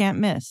Hulu you can't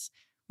miss.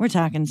 We're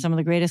talking some of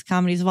the greatest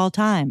comedies of all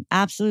time,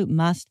 absolute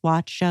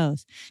must-watch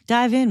shows.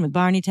 Dive in with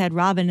Barney, Ted,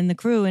 Robin, and the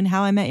crew in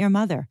How I Met Your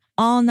Mother.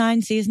 All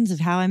 9 seasons of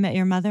How I Met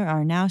Your Mother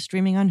are now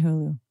streaming on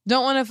Hulu.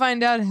 Don't want to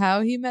find out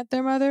how he met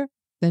their mother?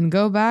 Then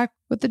go back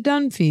with the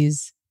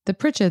Dunphys, the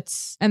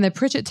Pritchetts, and the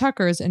Pritchett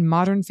Tuckers in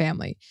Modern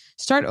Family.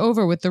 Start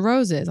over with the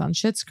Roses on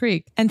Schitt's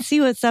Creek. And see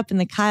what's up in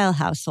the Kyle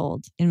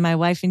household in My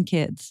Wife and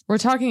Kids. We're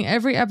talking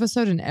every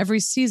episode and every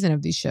season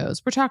of these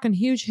shows. We're talking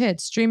huge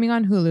hits streaming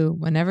on Hulu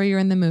whenever you're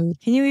in the mood.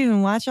 Can you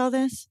even watch all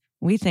this?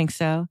 We think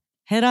so.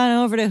 Head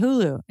on over to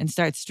Hulu and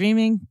start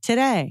streaming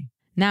today.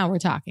 Now we're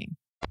talking.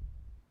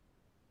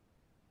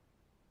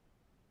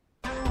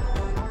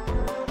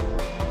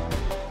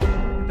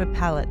 But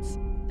palettes.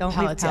 Don't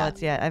leave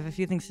palettes yet. I have a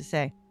few things to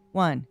say.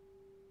 1,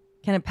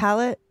 can a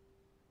palette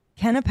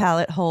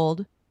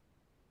hold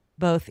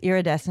both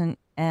iridescent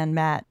and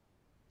matte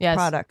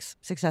products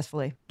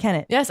successfully? Can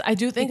it? Yes, I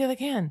do think that it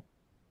can.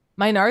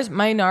 My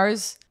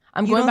NARS.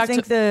 I'm you going back to... You don't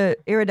think the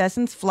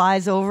iridescence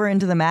flies over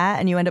into the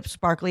matte and you end up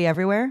sparkly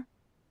everywhere?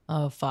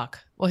 Oh, fuck.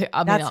 Well,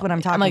 that's what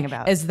I'm talking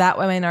about. Is that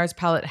why my NARS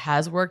palette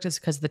has worked? Is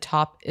because the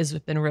top has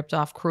been ripped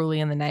off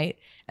cruelly in the night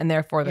and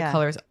therefore the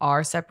colors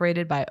are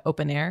separated by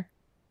open air?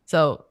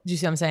 So, do you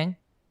see what I'm saying?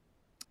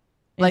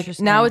 Like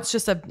now it's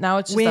just a Wind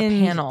a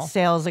panel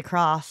sails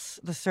across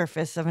the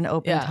surface of an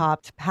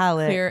open-topped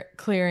palette,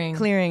 clearing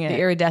it, the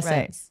iridescence.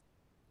 Right.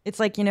 It's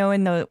like, in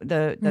the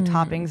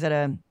toppings at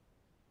a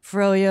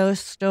froyo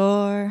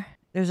store.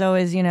 There's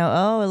always,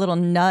 a little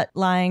nut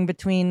lying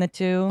between the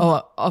two.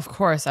 Oh, of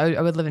course. I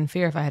would live in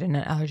fear if I had a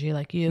nut allergy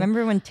like you.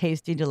 Remember when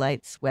Tasty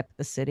Delight swept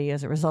the city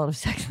as a result of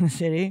Sex and the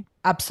City?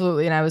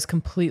 Absolutely, and I was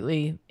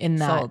completely in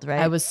that. Sold, right?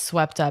 I was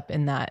swept up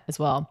in that as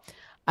well.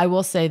 I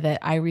will say that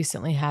I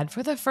recently had,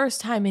 for the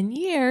first time in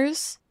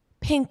years,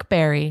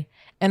 Pinkberry,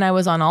 and I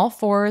was on all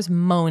fours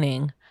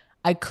moaning.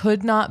 I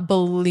could not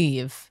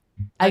believe.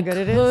 How good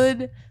it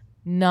is.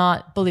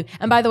 Not believe.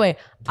 And by the way,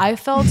 I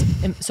felt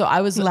so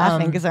I was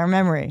laughing because our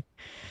memory.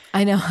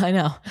 I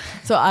know.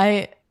 So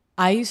I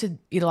used to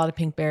eat a lot of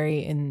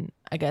Pinkberry in,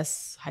 I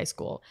guess, high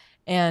school,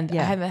 and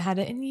I haven't had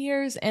it in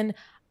years. And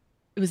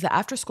it was the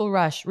after school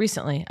rush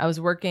recently. I was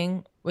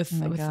working with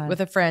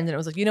a friend, and it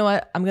was like, you know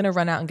what? I'm gonna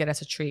run out and get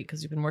us a treat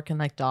because we've been working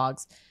like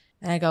dogs.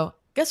 And I go,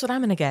 guess what I'm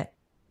gonna get?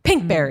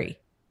 Pinkberry.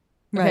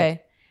 Right.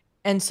 Okay.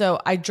 And so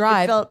I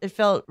drive. It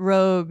felt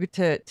rogue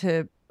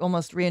to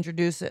almost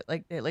reintroduce it,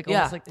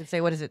 almost like they'd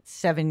say, what is it,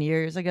 7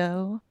 years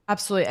ago?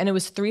 Absolutely. And it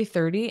was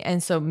 3:30,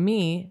 and so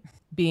me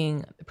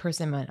being the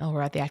person went, oh,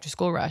 we're at the after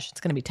school rush. It's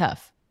gonna be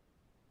tough.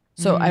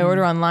 So I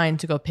order online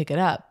to go pick it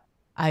up.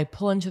 I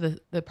pull into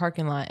the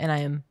parking lot, and I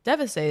am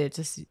devastated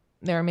to see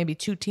there are maybe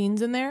 2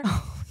 teens in there.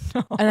 Oh,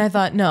 no. And I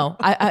thought, no,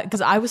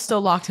 because I was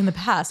still locked in the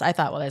past. I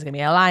thought, well, there's going to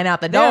be a line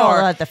out the door. They're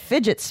all at the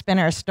fidget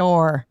spinner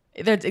store.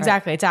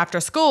 Exactly. Right. It's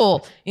after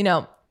school,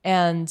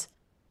 and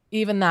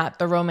even that,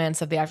 the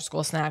romance of the after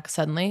school snack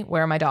suddenly,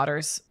 where are my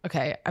daughters?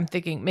 Okay, I'm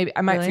thinking maybe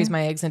I might freeze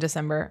my eggs in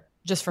December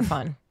just for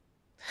fun.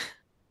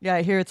 Yeah,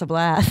 I hear it's a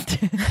blast.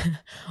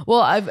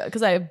 Well,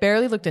 because I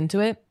barely looked into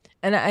it.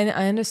 And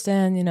I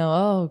understand,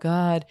 oh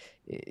God,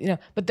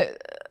 but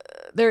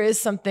there is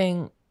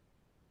something.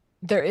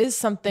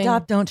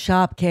 Adopt, don't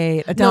shop,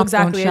 Kate. Adopt, no,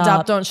 exactly. Don't shop.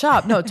 Adopt, don't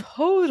shop. No,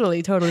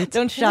 totally.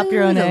 Don't shop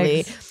your own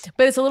eggs.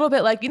 But it's a little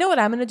bit like, you know what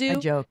I'm going to do?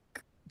 A joke.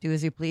 Do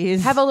as you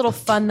please. Have a little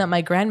fun that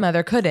my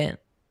grandmother couldn't.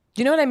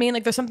 Do you know what I mean?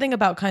 Like, there's something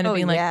about kind of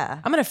being like,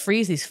 I'm going to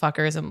freeze these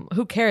fuckers, and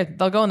who cares?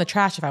 They'll go in the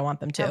trash if I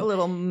want them to. Have a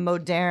little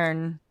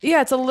modern.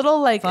 Yeah, it's a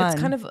little like,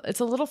 fun. It's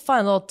a little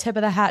fun, a little tip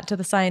of the hat to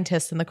the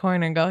scientists in the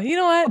corner and go, you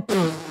know what?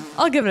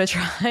 I'll give it a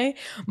try.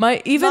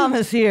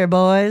 Mama's here,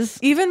 boys.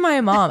 Even my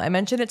mom, I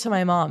mentioned it to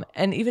my mom,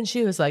 and even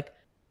she was like,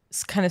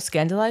 kind of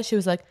scandalized. She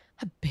was like,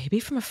 a baby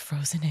from a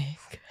frozen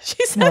egg.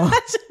 She said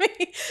that to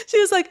me. She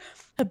was like,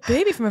 a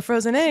baby from a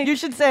frozen egg. You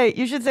should say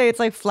it's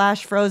like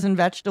flash frozen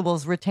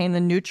vegetables retain the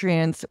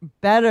nutrients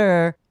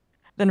better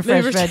than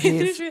fresh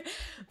veggies.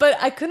 But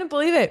I couldn't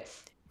believe it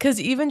because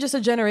even just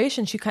a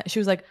generation, she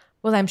was like,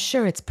 well, I'm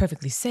sure it's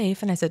perfectly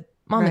safe. And I said,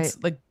 Mom,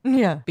 it's like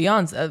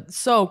beyond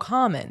so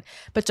common.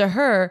 But to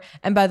her,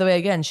 and by the way,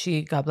 again,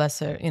 God bless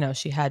her,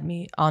 she had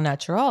me all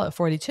natural at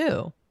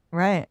 42.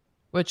 Right.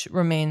 Which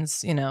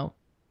remains, an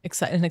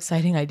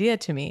exciting idea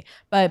to me.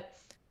 But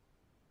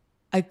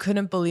I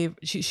couldn't believe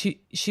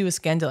she was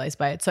scandalized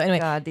by it. So anyway,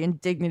 God, the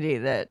indignity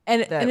that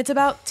it's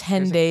about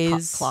 10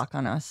 days clock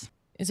on us.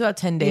 It's about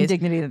 10 days. The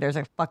indignity that there's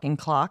a fucking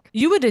clock.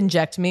 You would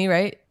inject me,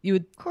 right? You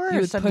would. Of course,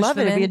 you would I'd push love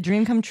it. them It'd be a in.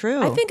 dream come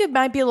true. I think it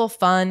might be a little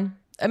fun.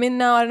 I mean,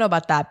 no, I don't know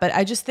about that, but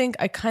I just think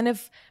I kind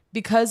of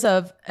because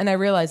of, and I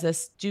realize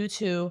this due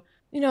to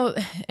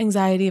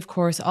anxiety, of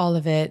course, all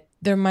of it.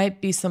 There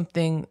might be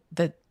something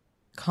that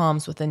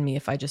calms within me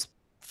if I just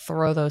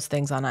throw those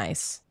things on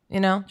ice.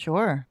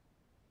 Sure.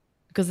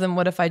 Because then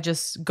what if I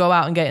just go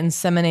out and get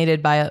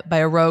inseminated by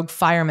a rogue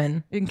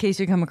fireman? In case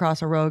you come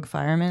across a rogue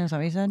fireman, is that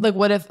what you said? Like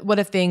what if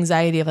the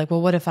anxiety of like,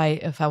 well, what if I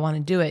want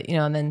to do it,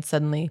 and then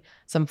suddenly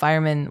some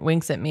fireman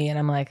winks at me and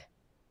I'm like,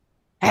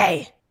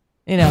 hey,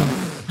 hey,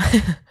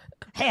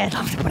 I'd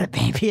love to put a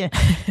baby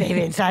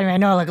inside me. I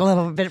know I look a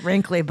little bit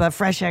wrinkly, but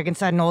fresh egg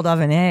inside an old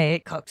oven, hey,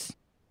 it cooks.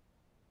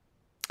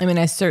 I mean,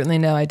 I certainly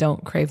know I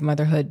don't crave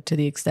motherhood to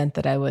the extent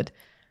that I would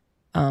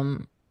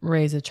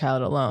raise a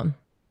child alone.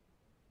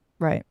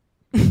 Right.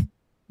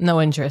 No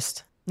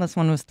interest. Unless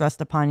one was thrust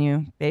upon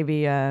you,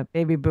 baby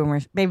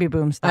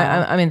boom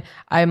style. I mean,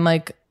 I'm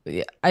like,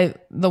 the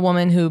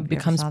woman who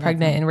becomes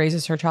pregnant and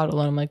raises her child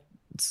alone, I'm like,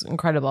 it's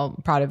incredible.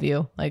 I'm proud of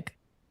you. Like,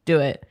 do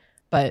it.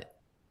 But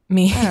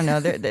me, I don't know.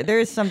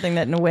 There is something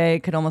that in a way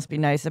could almost be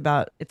nice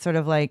about it's sort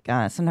of like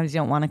sometimes you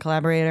don't want a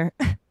collaborator.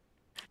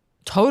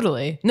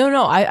 Totally.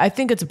 No, I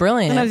think it's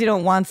brilliant. Sometimes you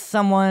don't want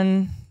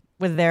someone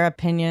with their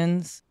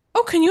opinions.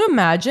 Oh, can you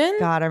imagine?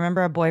 God, I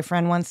remember a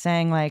boyfriend once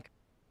saying like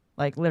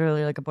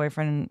literally like a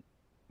boyfriend,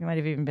 you might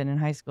have even been in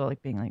high school,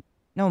 like being like,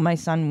 no, my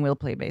son will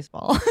play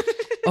baseball.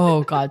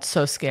 Oh God,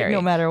 so scary.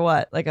 No matter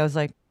what. Like I was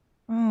like,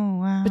 oh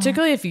wow.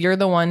 Particularly if you're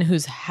the one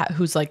who's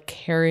like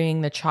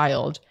carrying the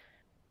child.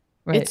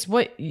 Right. It's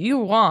what you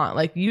want.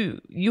 Like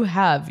you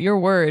have your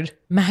word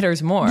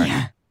matters more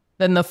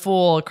than the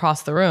fool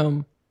across the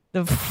room.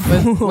 The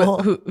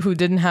fool who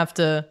didn't have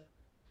to,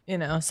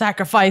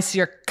 sacrifice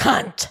your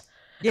cunt.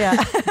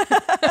 Yeah.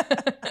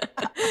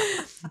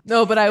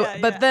 No,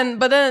 but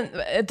then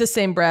at the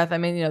same breath, I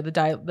mean,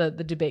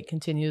 the debate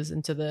continues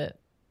into the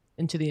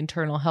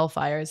internal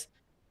hellfires.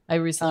 I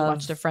recently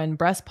watched a friend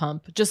breast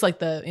pump, just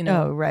like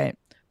Oh, right.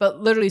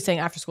 But literally saying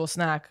after school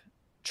snack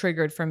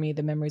triggered for me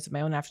the memories of my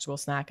own after school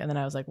snack. And then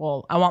I was like,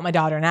 well, I want my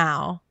daughter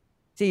now.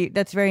 See,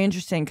 that's very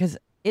interesting because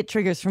it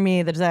triggers for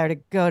me the desire to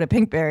go to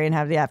Pinkberry and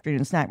have the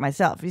afternoon snack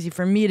myself. You see,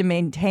 for me to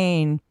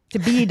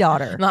be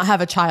daughter. Not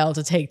have a child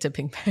to take to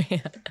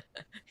Pinkberry.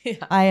 Yeah.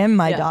 I am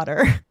my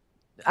daughter.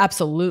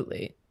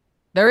 Absolutely.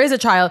 There is a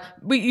child.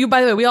 By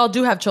the way, we all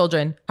do have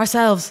children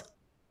ourselves.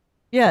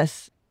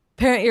 Yes.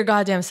 Parent your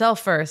goddamn self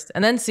first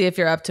and then see if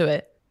you're up to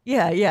it.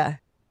 Yeah.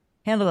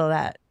 Handle all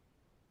that.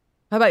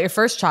 How about your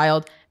first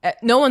child?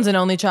 No one's an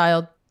only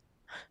child.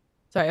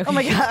 Sorry. Okay. Oh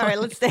my God. All right.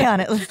 Let's stay on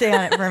it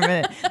for a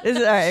minute. This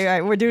is all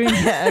right. We're doing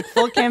a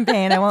full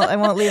campaign. I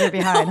won't leave it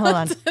behind. Hold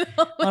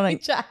on.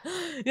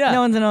 Yeah.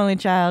 No one's an only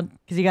child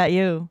because you got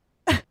you.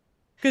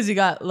 Because you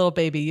got little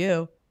baby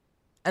you.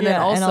 And then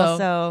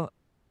also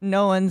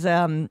no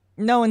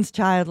one's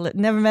childless.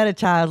 Never met a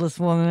childless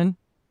woman.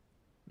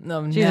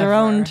 No, she's her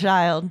own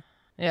child.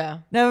 Yeah.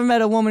 Never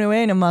met a woman who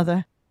ain't a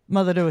mother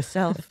to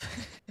herself.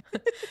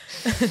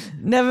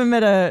 Never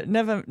met a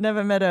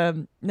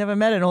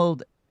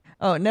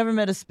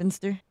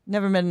spinster.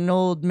 Never met an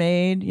old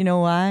maid. You know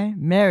why?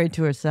 Married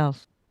to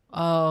herself.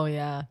 Oh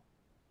yeah,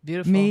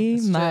 beautiful. Me,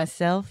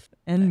 myself,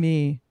 and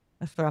me,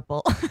 a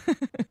throuple.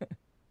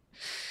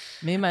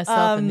 Me,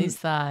 myself, and these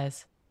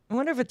thighs. I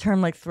wonder if a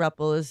term like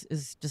throuple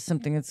is just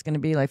something that's going to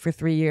be like for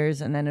 3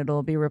 years and then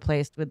it'll be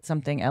replaced with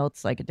something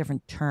else, like a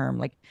different term.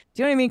 Like,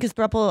 do you know what I mean? Because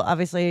throuple,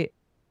 obviously,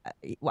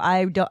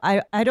 I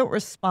don't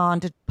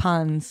respond to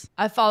puns.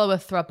 I follow a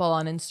throuple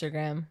on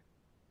Instagram.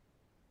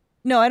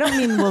 No, I don't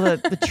mean will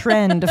the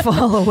trend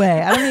fall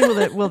away. I don't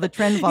mean will the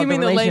trend fall away. You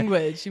mean the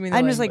language.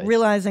 I'm just like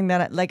realizing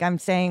that like I'm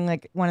saying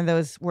like one of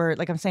those words,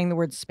 like I'm saying the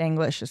word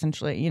Spanglish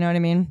essentially. You know what I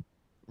mean?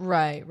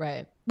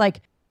 Right.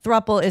 Like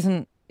throuple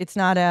isn't. It's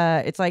not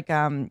it's like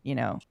I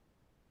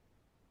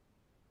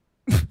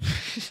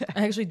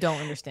actually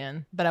don't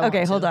understand, but I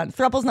okay, hold on.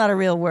 Throuple's not a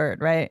real word,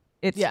 right?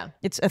 It's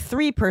a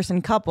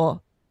 3-person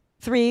couple.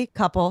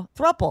 3-couple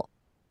throuple.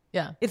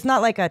 Yeah. It's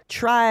not like a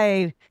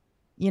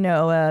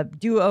a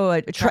duo,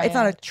 it's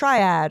not a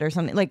triad or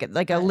something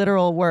like a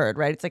literal word,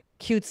 right? It's like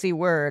a cutesy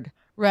word.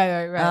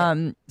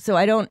 Right. So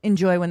I don't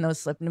enjoy when those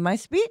slip into my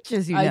speech,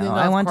 as you know.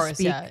 I want to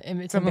speak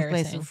it's from a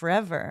place of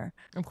forever.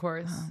 Of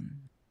course.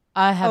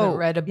 I haven't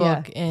read a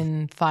book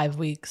in 5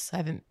 weeks.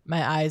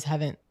 My eyes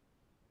haven't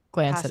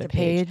glance Past at a a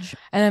page.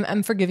 And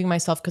I'm forgiving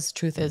myself because the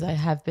truth is I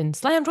have been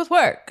slammed with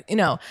work, and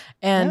No,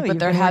 but you've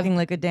they're been working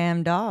like a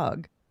damn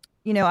dog.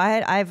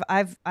 I've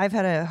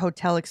had a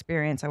hotel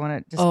experience. I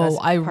want to discuss.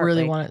 I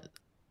really want to.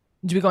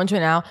 Do we go into it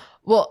now?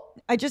 Well,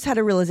 I just had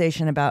a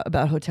realization about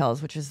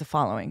hotels, which is the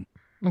following.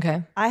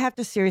 Okay. I have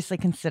to seriously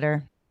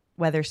consider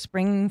whether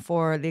springing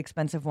for the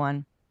expensive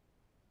one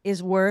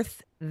is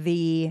worth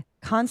the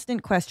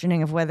constant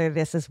questioning of whether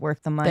this is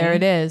worth the money. There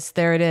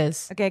it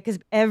is. Okay, because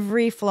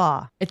every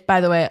flaw.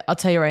 By the way, I'll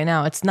tell you right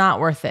now, it's not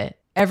worth it.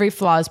 Every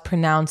flaw is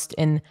pronounced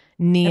in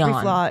neon.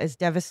 Every flaw is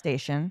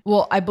devastation.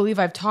 Well, I believe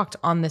I've talked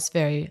on this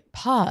very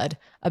pod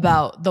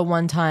about the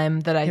one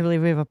time that I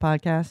believe we have a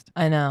podcast.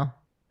 I know.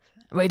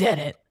 We did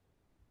it.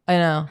 I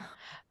know.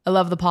 I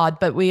love the pod,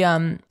 but we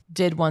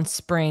did once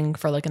spring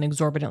for like an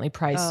exorbitantly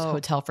priced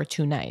hotel for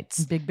 2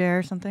 nights. Big Bear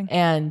or something?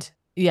 And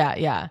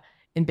yeah,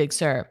 in Big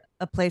Sur.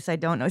 A place I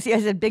don't know. See, I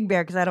said Big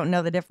Bear because I don't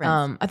know the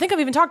difference. I think I've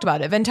even talked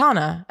about it.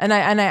 Ventana. And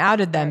I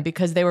outed them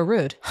because they were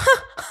rude.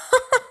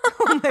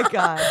 Oh my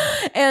God.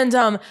 And you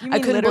mean I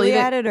couldn't literally believe it.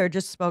 added or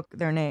just spoke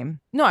their name?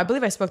 No, I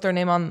believe I spoke their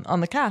name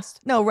on the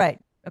cast. No, right.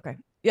 Okay.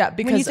 Yeah,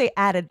 because when you say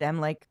added them,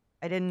 like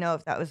I didn't know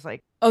if that was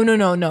like oh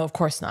no, of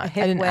course not. a I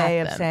hip didn't way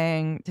add of them.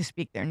 saying to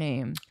speak their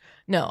name.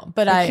 No,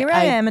 but like, here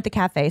I am at the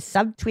cafe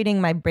subtweeting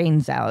my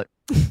brains out.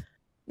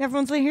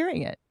 Everyone's like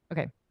hearing it.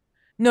 Okay.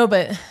 No,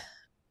 but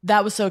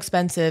that was so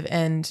expensive,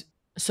 and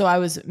so I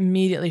was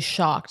immediately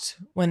shocked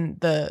when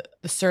the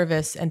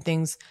service and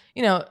things,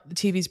 the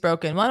TV's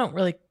broken. Well, I don't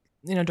really,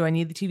 do I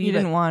need the TV? You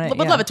didn't want it.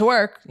 Would love it to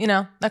work.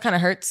 That kind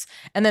of hurts.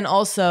 And then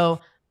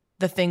also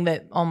the thing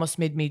that almost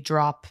made me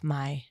drop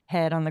my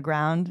head on the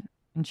ground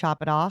and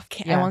chop it off.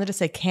 I wanted to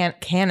say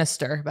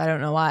canister, but I don't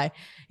know why.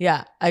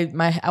 Yeah, I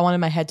wanted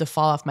my head to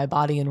fall off my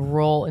body and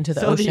roll into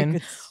the ocean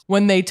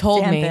when they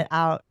told me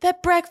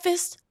that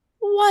breakfast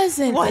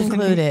wasn't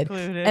included.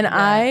 And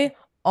yeah.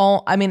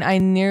 I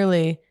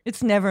nearly.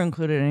 It's never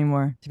included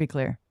anymore, to be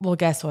clear. Well,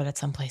 guess what? At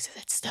some places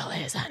it still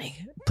is,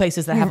 honey.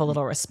 Places that have a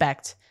little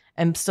respect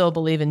and still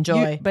believe in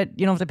joy. But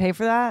you don't have to pay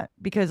for that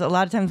because a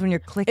lot of times when you're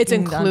clicking, it's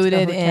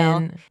included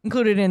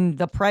in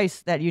the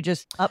price that you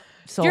just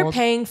upsold. You're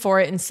paying for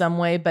it in some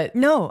way, but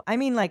no, I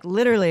mean like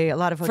literally a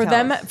lot of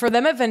hotels. For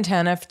them at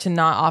Ventana to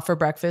not offer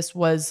breakfast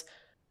was.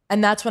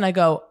 And that's when I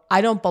go,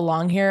 I don't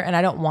belong here and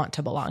I don't want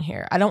to belong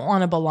here. I don't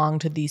want to belong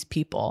to these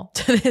people,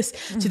 to these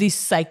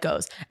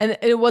psychos. And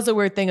it was a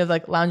weird thing of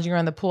like lounging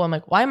around the pool. I'm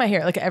like, why am I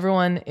here? Like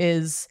everyone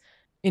is,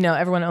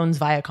 everyone owns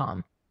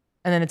Viacom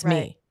and then it's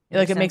me.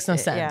 Like it makes no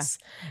sense.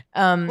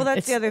 Yeah. Well,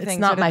 that's the other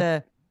thing. It's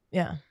not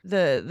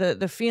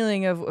the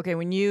feeling of, okay,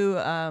 when you,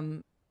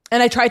 and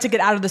I tried to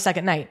get out of the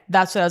second night.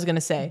 That's what I was going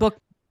to say. Book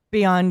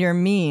beyond your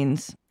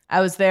means.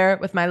 I was there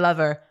with my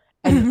lover.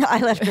 And I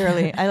left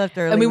early.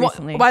 And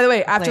recently. By the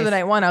way, after the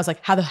night one, I was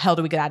like, how the hell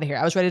do we get out of here?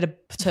 I was ready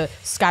to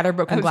scatter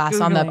broken glass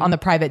on the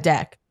private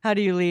deck. How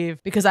do you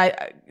leave? Because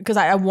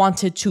I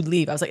wanted to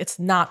leave. I was like, it's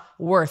not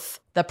worth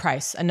the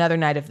price. Another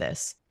night of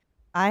this.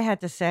 I had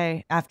to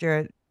say,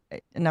 after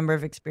a number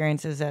of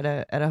experiences at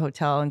a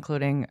hotel,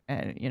 including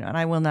and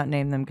I will not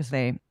name them because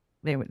they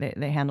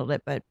handled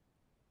it, but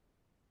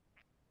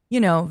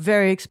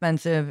very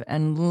expensive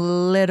and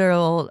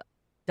literal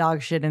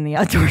dog shit in the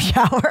outdoor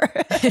shower.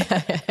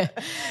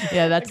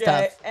 Yeah, that's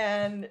tough.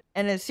 And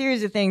a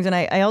series of things, and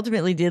I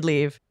ultimately did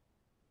leave,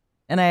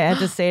 and I had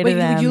to say to Wait,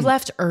 them, you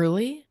left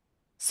early?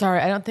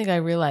 Sorry, I don't think I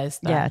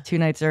realized that. Yeah, 2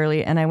 nights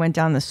early, and I went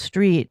down the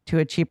street to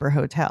a cheaper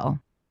hotel.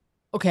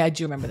 Okay, I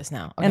do remember this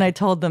now. Okay. And I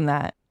told them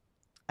that.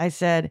 I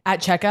said at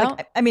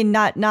checkout. Like,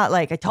 not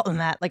like I told them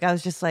that. Like I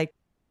was just like,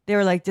 they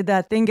were like, did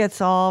that thing get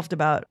solved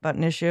about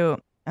an issue?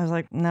 I was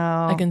like,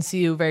 no. I can see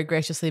you very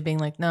graciously being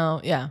like,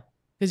 no, yeah.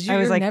 Because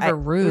you're never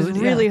rude. It was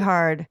really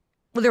hard.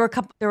 Well, there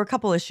were a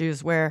couple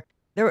issues where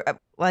there were.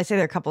 Well, I say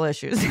there were a couple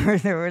issues.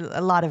 there were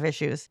a lot of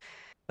issues,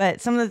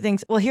 but some of the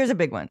things. Well, here's a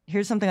big one.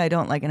 Here's something I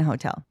don't like in a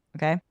hotel.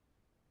 Okay,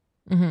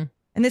 mm-hmm.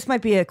 And this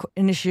might be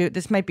an issue.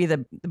 This might be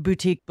the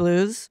boutique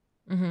blues.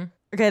 Mm-hmm.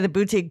 Okay, the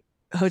boutique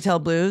hotel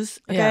blues.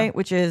 Okay,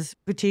 which is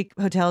boutique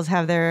hotels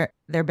have their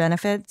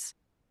benefits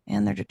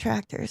and their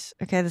detractors.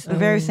 Okay, this is the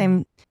very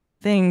same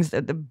things.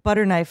 The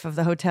butter knife of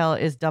the hotel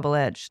is double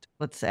edged.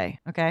 Let's say.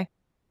 Okay.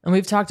 And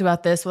we've talked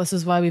about this. This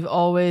is why we've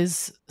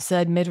always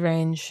said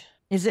mid-range.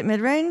 Is it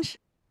mid-range?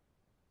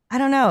 I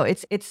don't know.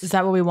 It's. Is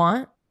that what we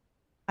want?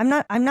 I'm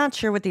not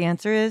sure what the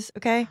answer is.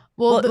 Okay.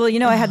 Well,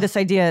 I had this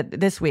idea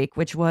this week,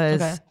 which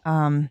was,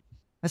 I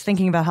was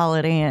thinking about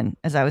Holiday Inn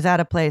as I was at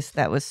a place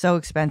that was so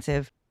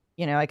expensive.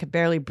 I could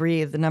barely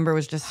breathe. The number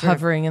was just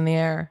hovering in the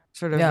air,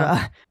 sort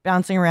of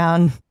bouncing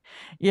around.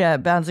 Yeah,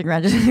 bouncing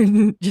around,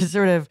 just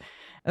sort of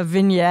a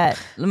vignette.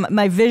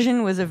 My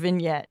vision was a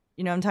vignette.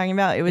 You know what I'm talking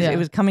about? It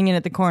was coming in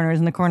at the corners,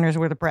 and the corners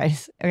were the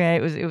price. Okay,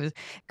 it was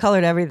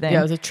colored everything. Yeah,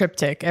 it was a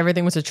triptych.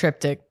 Everything was a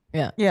triptych.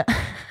 Yeah. Yeah.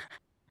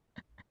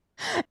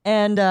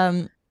 And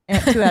 2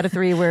 out of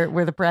 3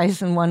 were the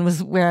price, and 1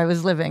 was where I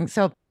was living.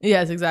 So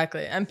yes,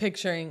 exactly. I'm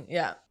picturing.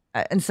 Yeah.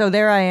 And so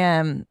there I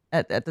am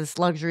at this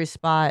luxury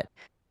spot,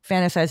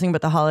 fantasizing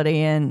about the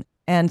Holiday Inn,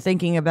 and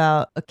thinking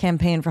about a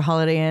campaign for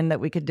Holiday Inn that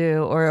we could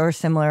do, or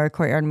similar,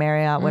 Courtyard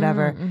Marriott,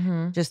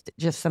 whatever.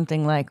 Just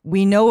something like,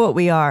 we know what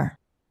we are.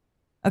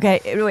 Okay,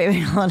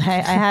 wait, hold on.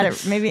 I had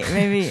it. Maybe.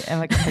 I'm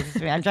like,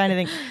 I'm trying to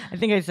think. I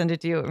think I sent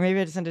it to you. Or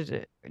maybe I just sent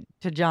it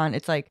to John.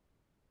 It's like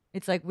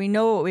we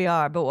know what we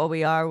are, but what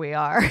we are, we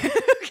are.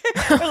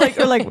 or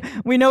like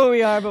we know what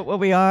we are, but what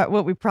we are,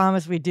 what we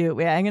promise we do.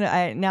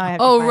 Now I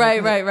have. Oh,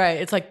 right.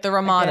 It's like the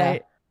Ramada.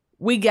 Okay.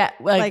 We get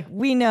like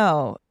we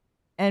know,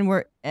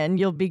 and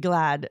you'll be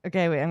glad.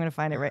 Okay, wait, I'm gonna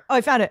find it right. Oh,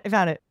 I found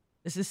it.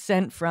 This is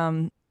sent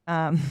from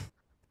the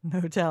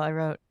hotel I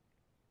wrote.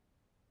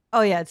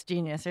 Oh yeah, it's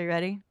genius. Are you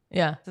ready?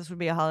 Yeah. This would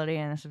be a Holiday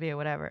Inn. This would be a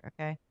whatever.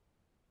 Okay.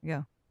 You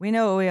go. We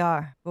know what we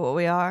are, but what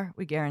we are,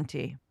 we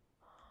guarantee.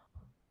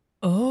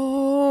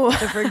 Oh.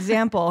 So, for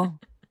example,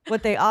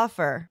 what they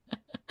offer,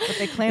 what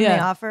they claim they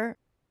offer,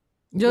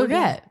 you'll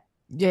get.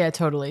 Yeah,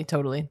 totally.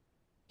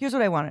 Here's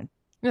what I wanted.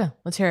 Yeah,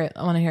 let's hear it.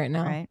 I want to hear it now.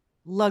 All right.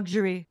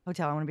 Luxury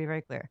hotel. I want to be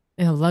very clear.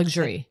 Yeah,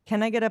 luxury.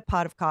 Can I get a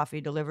pot of coffee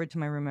delivered to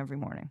my room every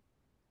morning?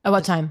 At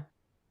what time?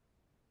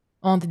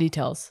 I want the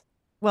details.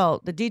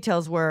 Well, the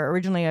details were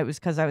originally it was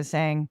because I was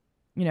saying,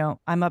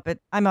 I'm up at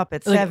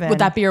 7. Would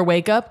that be your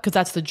wake up? Because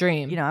that's the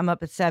dream. I'm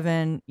up at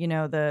 7.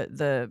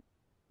 The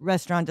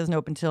restaurant doesn't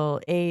open till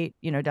 8.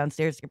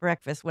 Downstairs to get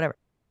breakfast, whatever.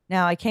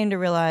 Now I came to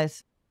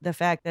realize the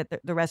fact that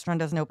the restaurant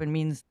doesn't open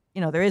means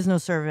there is no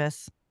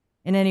service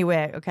in any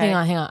way. Okay,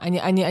 hang on.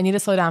 I need to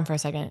slow down for a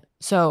second.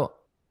 So,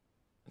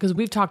 because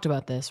we've talked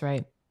about this,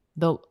 right?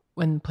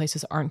 When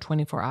places aren't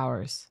 24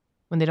 hours,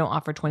 when they don't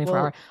offer 24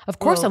 hours, of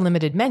course, a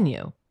limited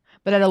menu,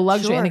 but at a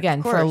luxury, and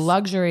again, for a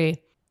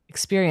luxury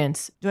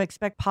experience. Do I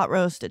expect pot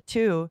roast at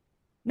 2?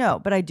 No,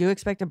 but I do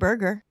expect a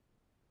burger.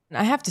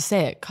 I have to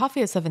say it,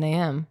 coffee at 7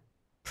 a.m.,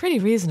 pretty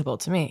reasonable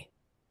to me.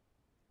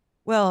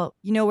 Well,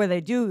 where they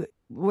do,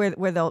 where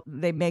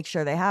they make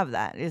sure they have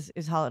that is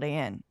Holiday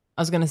Inn.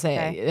 I was going to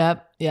say,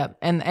 yep.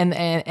 And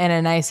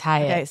a nice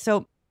Hyatt. Okay,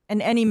 so, and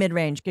any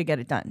mid-range could get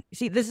it done.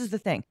 See, this is the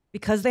thing.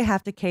 Because they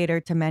have to cater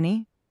to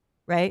many,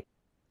 right?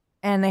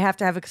 And they have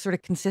to have a sort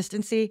of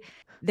consistency.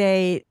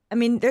 They're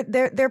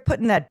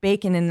putting that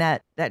bacon in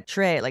that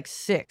tray like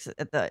 6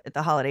 at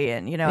the Holiday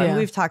Inn, and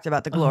we've talked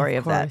about the glory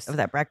of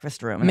that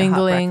breakfast room and the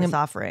hot breakfast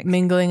offering.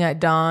 Mingling at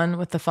dawn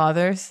with the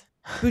fathers.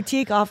 A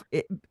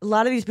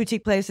lot of these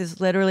boutique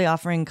places literally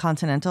offering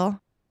continental.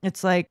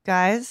 It's like,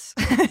 guys,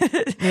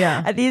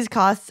 at these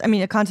costs,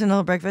 a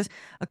continental breakfast,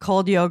 a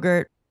cold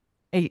yogurt,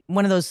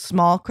 one of those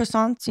small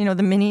croissants,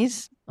 the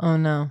minis. Oh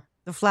no.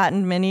 The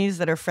flattened minis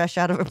that are fresh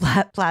out of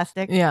a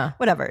plastic. Yeah.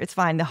 Whatever. It's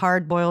fine. The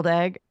hard boiled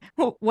egg.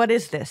 What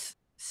is this?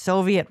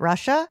 Soviet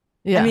Russia?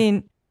 Yeah.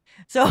 And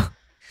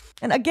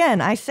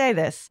again, I say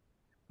this,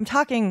 I'm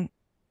talking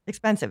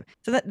expensive.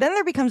 So then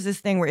there becomes this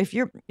thing where if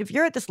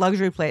you're at this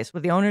luxury place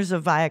with the owners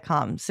of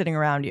Viacom sitting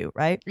around you,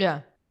 right?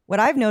 Yeah. What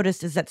I've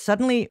noticed is that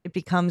suddenly it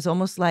becomes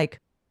almost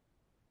like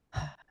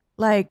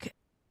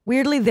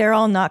weirdly, they're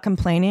all not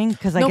complaining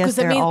because I guess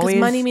they're always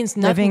money means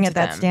nothing living to at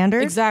that them.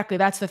 standard. Exactly,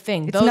 that's the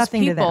thing. It's Those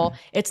nothing people, to them.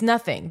 It's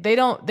nothing. It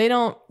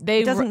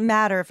doesn't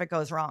matter if it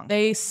goes wrong.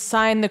 They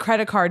sign the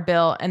credit card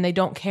bill and they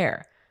don't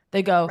care.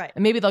 They go,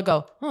 and maybe they'll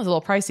go, oh, it's a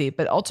little pricey,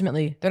 but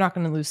ultimately they're not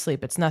going to lose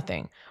sleep. It's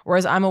nothing.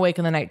 Whereas I'm awake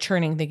in the night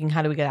churning, thinking,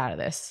 how do we get out of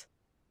this?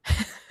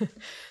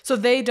 So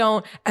they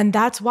don't, and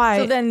that's why.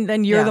 So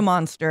then you're the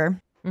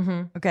monster.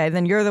 Mm-hmm. Okay,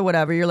 then you're the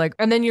whatever. You're like,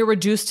 and then you're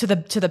reduced to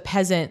the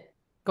peasant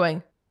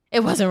going, it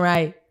wasn't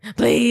right.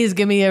 Please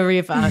give me a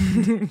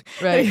refund.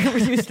 Right. You're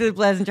reduced to the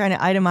peasant trying to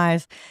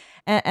itemize.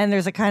 And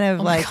there's a kind of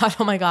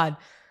oh my God.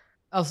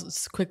 I'll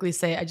just quickly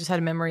say, I just had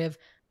a memory of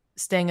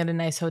staying at a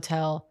nice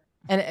hotel.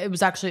 And it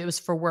was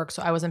for work.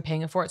 So I wasn't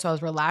paying for it. So I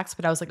was relaxed,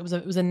 but I was like,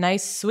 it was a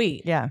nice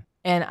suite. Yeah.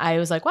 And I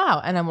was like,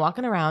 wow. And I'm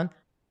walking around.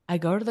 I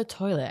go to the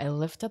toilet. I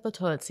lift up the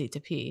toilet seat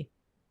to pee.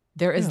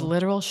 There is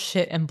literal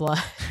shit and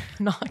blood.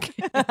 I'm not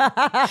kidding.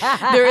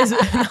 There is.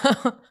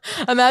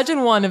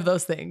 Imagine one of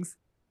those things.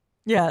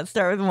 Yeah,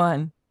 start with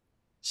one.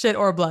 Shit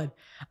or blood.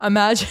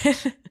 Imagine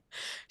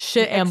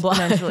shit and blood.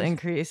 Exponential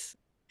increase.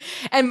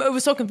 And it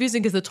was so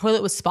confusing because the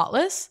toilet was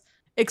spotless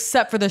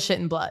except for the shit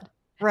and blood.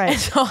 Right. And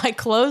so I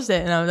closed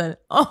it and I was like,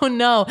 oh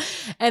no.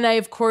 And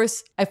I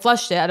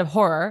flushed it out of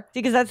horror.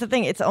 Because that's the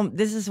thing. It's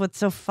this is what's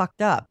so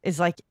fucked up. Is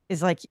like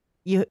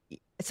you.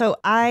 So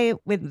I,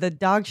 with the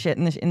dog shit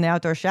in the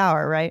outdoor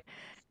shower, right?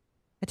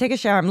 I take a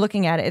shower. I'm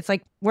looking at it. It's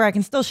like where I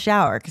can still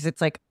shower because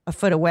it's like a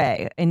foot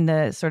away in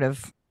the sort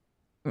of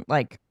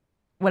like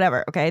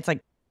whatever. Okay. It's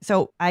like,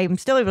 so I'm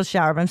still able to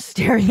shower, but I'm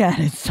staring at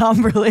it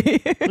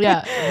somberly.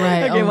 Yeah.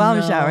 Right. Okay. While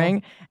I'm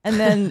showering. And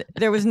then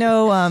there was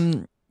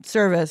no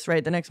service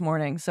right the next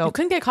morning. So you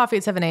couldn't get coffee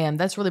at 7 a.m.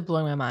 That's really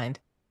blowing my mind.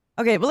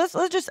 Okay. Well,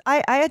 let's just,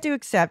 I had to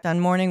accept on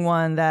morning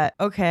one that,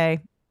 okay,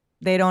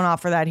 they don't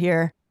offer that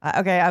here.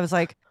 Okay. I was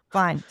like,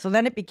 fine. So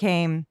then it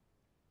became,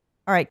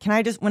 all right, can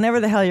I just,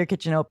 whenever the hell your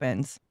kitchen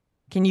opens,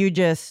 can you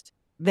just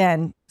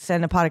then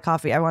send a pot of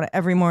coffee? I want it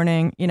every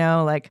morning,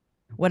 like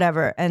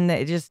whatever. And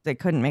they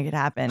couldn't make it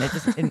happen.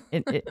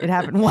 It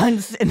happened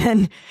once, and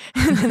then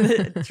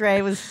the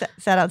tray was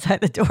set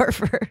outside the door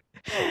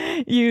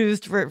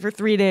used for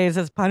 3 days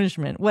as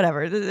punishment.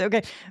 Whatever.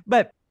 Okay,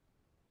 but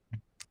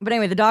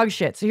anyway, the dog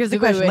shit. So here's the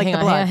question: wait,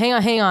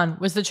 hang on.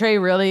 Was the tray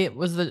really?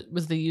 Was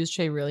the used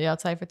tray really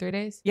outside for 3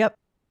 days? Yep.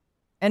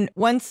 And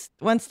once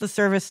the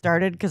service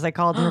started, because I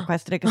called and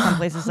requested it, because some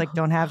places like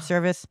don't have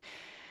service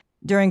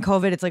during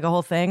COVID, it's like a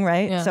whole thing,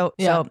 right? Yeah. So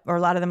or a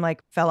lot of them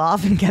like fell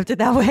off and kept it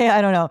that way. I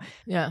don't know.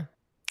 Yeah,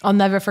 I'll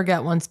never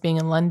forget once being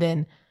in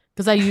London,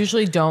 because I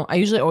usually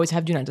always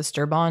have do not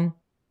disturb on.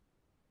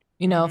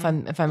 You know, if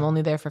I'm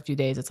only there for a few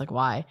days, it's like,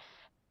 why?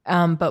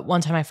 But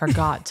one time I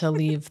forgot to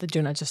leave the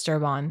do not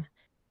disturb on.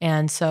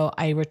 And so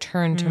I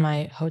returned to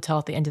my hotel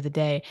at the end of the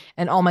day,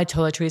 and all my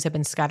toiletries had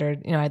been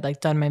scattered. You know, I'd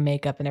like done my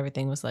makeup and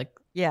everything was like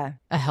a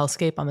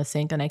hellscape on the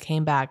sink. And I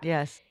came back.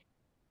 Yes.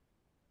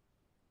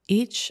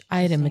 Each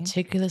item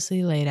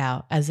meticulously laid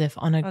out as if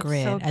on a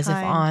grid, as if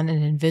on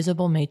an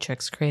invisible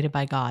matrix created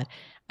by God.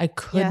 I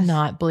could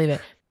not believe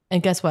it.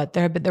 And guess what?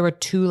 There were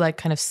 2 like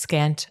kind of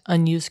scant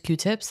unused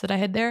Q-tips that I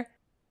had there,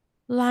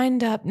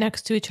 lined up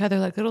next to each other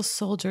like little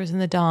soldiers in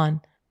the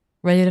dawn,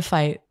 ready to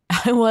fight.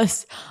 I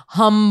was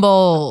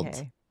humbled.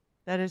 Okay.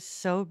 That is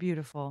so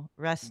beautiful.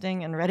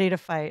 Resting and ready to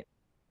fight.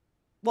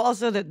 Well,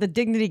 also the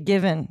dignity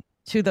given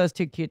to those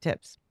 2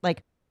 Q-tips.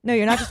 Like, no,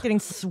 you're not just getting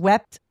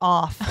swept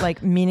off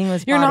like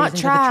meaningless you're bodies not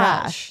into trash.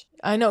 the trash.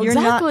 I know, you're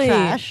exactly. Not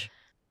trash.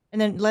 And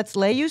then let's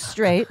lay you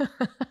straight.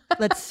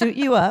 Let's suit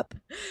you up.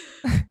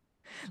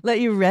 Let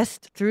you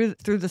rest through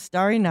the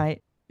starry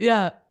night.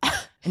 Yeah.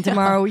 And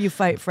tomorrow you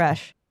fight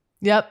fresh.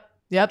 Yep.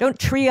 Don't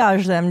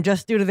triage them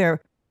just due to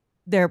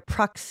their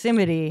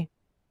proximity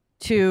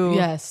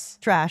to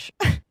trash.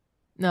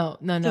 No.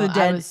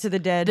 To the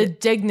dead.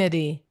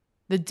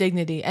 The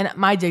dignity. And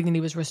my dignity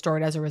was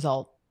restored as a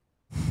result.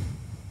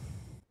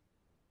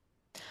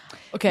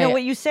 Okay. No,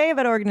 what you say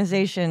about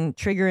organization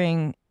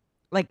triggering,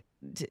 like,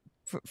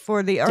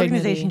 for the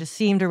organization to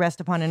seem to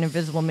rest upon an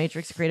invisible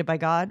matrix created by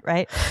God,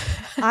 right?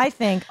 I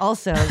think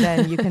also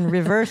then you can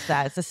reverse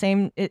that. It's the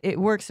same. It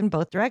works in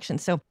both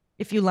directions. So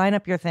if you line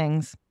up your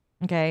things,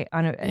 okay,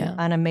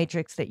 on a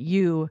matrix that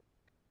you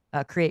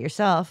create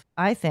yourself,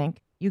 I think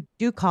you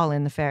do call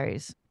in the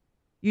fairies.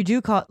 You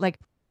do call, like,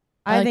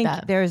 I think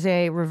that. There's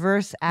a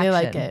reverse action.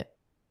 They like it.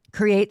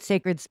 Create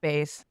sacred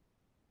space,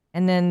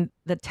 and then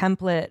the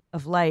template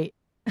of light.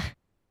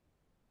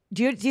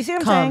 Do you see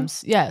what I'm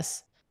saying?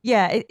 Yes.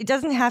 Yeah, it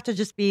doesn't have to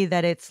just be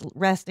that it's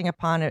resting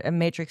upon a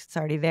matrix that's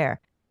already there.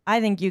 I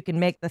think you can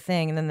make the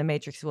thing, and then the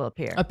matrix will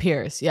appear.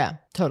 Appears, yeah,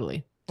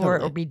 totally.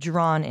 Or be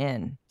drawn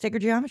in.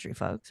 Sacred geometry,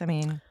 folks. I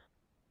mean,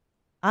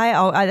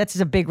 I that's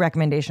just a big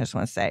recommendation. I just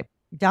want to say,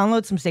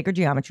 download some sacred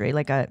geometry,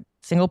 like a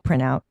single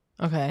printout.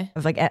 Okay.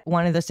 Of like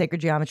one of the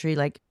sacred geometry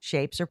like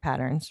shapes or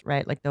patterns,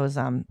 right? Like those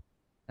what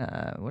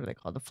are they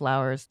called? The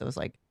flowers, those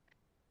like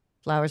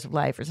flowers of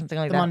life or something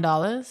like that. The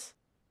mandalas?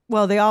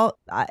 Well, they all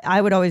I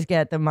would always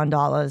get the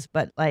mandalas,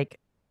 but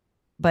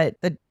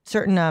the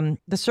certain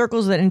the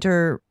circles that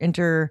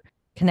interconnect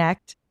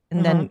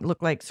and then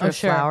look like sort of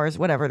flowers,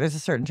 whatever. There's a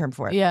certain term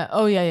for it. Yeah.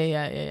 Oh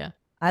yeah.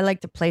 I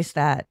like to place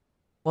that.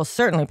 Well,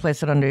 certainly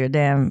place it under your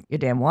damn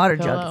water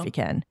jug if you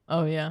can.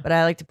 Oh yeah. But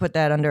I like to put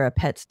that under a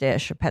pet's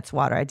dish, a pet's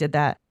water. I did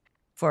that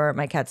for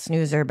my cat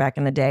Snoozer back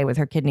in the day with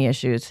her kidney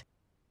issues.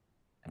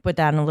 I put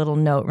that in a little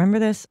note. Remember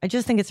this? I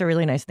just think it's a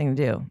really nice thing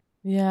to do.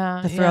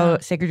 Yeah. To throw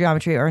sacred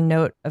geometry or a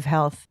note of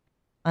health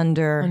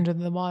under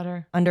the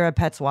water, under a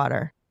pet's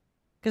water,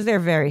 because they're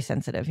very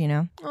sensitive, you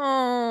know.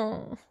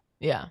 Oh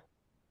yeah,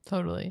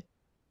 totally.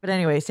 But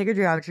anyway, sacred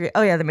geometry.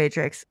 Oh yeah, the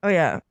matrix. Oh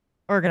yeah,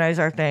 organize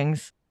our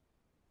things.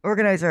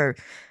 Organize our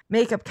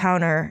makeup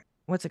counter.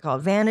 What's it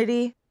called?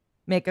 Vanity,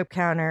 makeup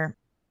counter,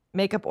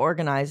 makeup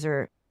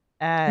organizer.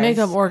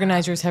 Makeup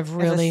organizers have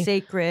really a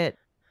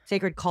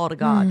sacred call to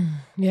God.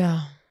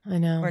 Yeah, I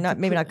know. Or not,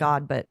 maybe not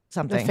God, but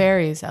something. The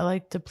fairies. I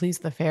like to please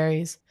the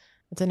fairies.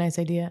 That's a nice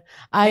idea.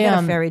 I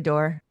got a fairy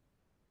door.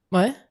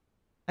 What?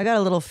 I got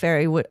a little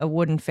a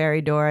wooden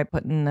fairy door I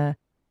put in the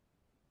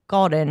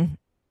garden.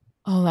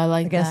 Oh, I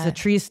like against the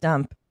tree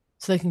stump,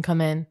 so they can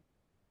come in.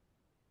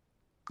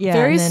 Yeah,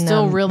 fairies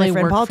still really my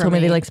friend work Paul for told me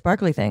me. they like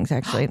sparkly things,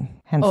 actually.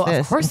 Hence Oh, this.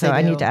 of course And so they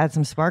I do. need to add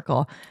some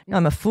sparkle. No,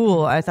 I'm a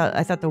fool. I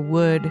thought the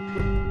wood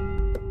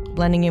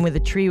blending in with the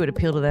tree would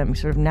appeal to them,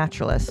 sort of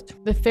naturalist.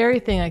 The fairy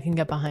thing I can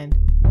get behind.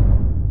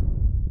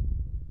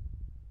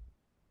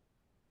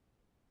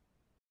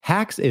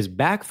 Hacks is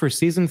back for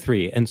season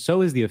 3, and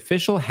so is the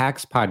official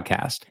Hacks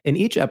podcast. In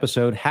each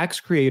episode, Hacks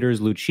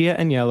creators Lucia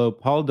Agnello,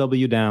 Paul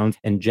W. Downs,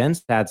 and Jen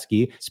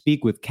Statsky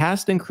speak with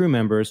cast and crew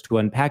members to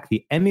unpack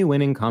the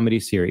Emmy-winning comedy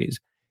series.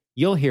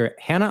 you'll hear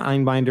Hannah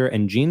Einbinder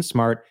and Jean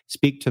Smart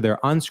speak to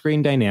their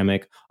on-screen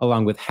dynamic,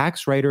 along with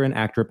Hacks writer and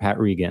actor Pat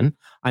Regan,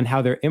 on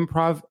how their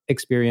improv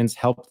experience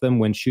helped them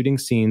when shooting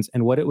scenes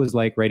and what it was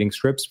like writing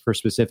scripts for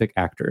specific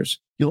actors.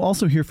 You'll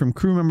also hear from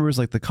crew members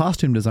like the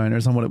costume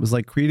designers on what it was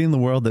like creating the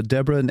world that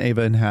Deborah and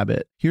Ava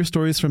inhabit. Hear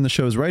stories from the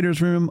show's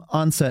writer's room,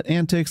 on-set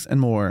antics, and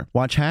more.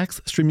 Watch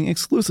Hacks streaming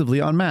exclusively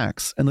on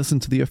Max, and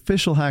listen to the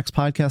official Hacks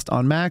podcast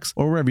on Max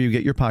or wherever you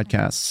get your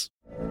podcasts.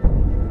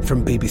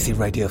 From BBC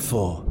Radio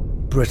 4,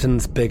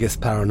 Britain's biggest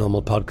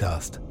paranormal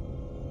podcast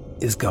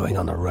is going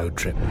on a road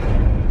trip.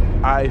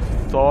 I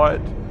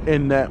thought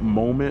in that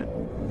moment,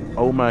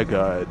 oh my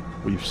God,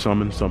 we've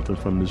summoned something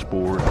from this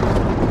board.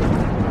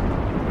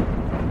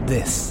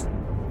 This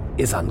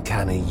is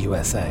Uncanny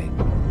USA.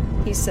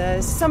 He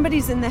says,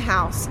 somebody's in the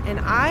house,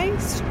 and I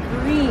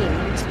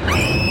screamed.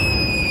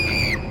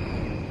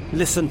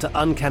 Listen to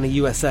Uncanny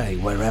USA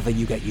wherever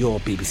you get your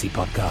BBC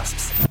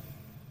podcasts,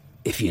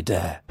 if you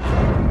dare.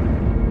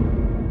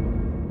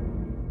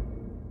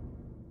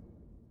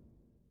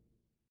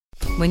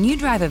 When you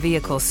drive a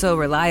vehicle so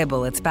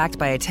reliable it's backed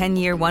by a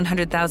 10-year,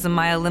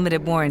 100,000-mile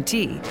limited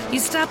warranty, you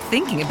stop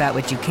thinking about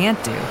what you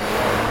can't do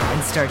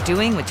and start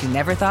doing what you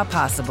never thought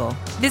possible.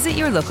 Visit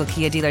your local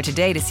Kia dealer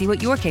today to see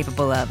what you're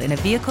capable of in a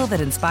vehicle that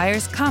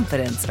inspires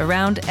confidence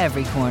around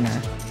every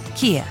corner.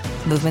 Kia,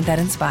 movement that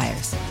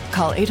inspires.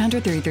 Call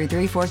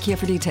 800-333-4KIA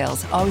for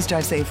details. Always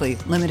drive safely.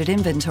 Limited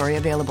inventory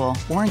available.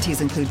 Warranties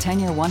include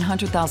 10-year,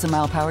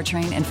 100,000-mile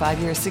powertrain and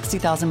 5-year,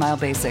 60,000-mile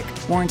basic.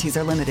 Warranties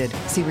are limited.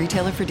 See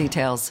retailer for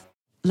details.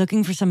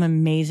 Looking for some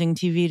amazing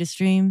TV to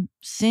stream?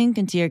 Sink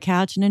into your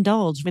couch and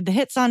indulge with the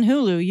hits on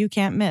Hulu you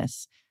can't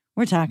miss.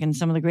 We're talking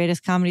some of the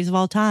greatest comedies of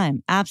all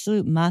time,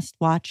 absolute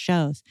must-watch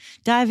shows.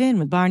 Dive in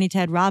with Barney,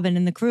 Ted, Robin,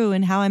 and the crew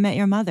in How I Met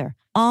Your Mother.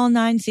 All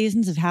 9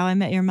 seasons of How I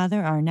Met Your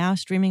Mother are now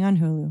streaming on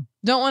Hulu.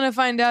 Don't want to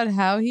find out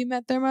how he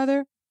met their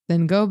mother?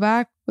 Then go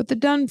back with the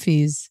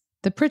Dunphys,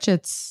 the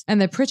Pritchetts, and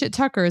the Pritchett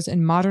Tuckers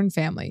in Modern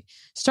Family.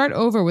 Start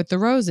over with the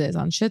Roses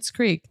on Schitt's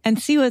Creek. And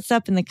see what's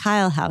up in the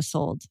Kyle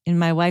household in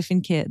My Wife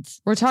and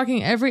Kids. We're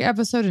talking every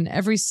episode and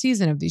every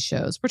season of these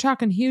shows. We're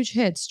talking huge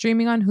hits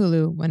streaming on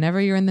Hulu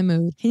whenever you're in the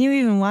mood. Can you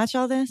even watch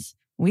all this?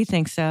 We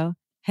think so.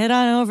 Head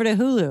on over to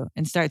Hulu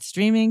and start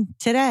streaming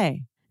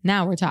today.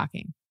 Now we're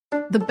talking.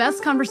 The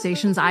best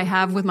conversations I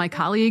have with my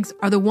colleagues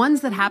are the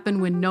ones that happen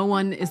when no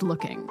one is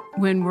looking,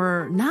 when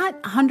we're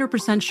not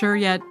 100% sure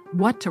yet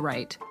what to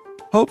write.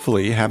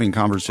 Hopefully, having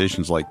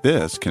conversations like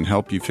this can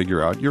help you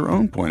figure out your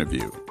own point of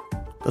view.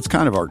 That's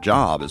kind of our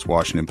job as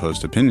Washington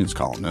Post opinions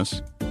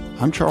columnists.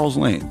 I'm Charles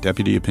Lane,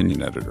 Deputy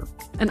Opinion Editor.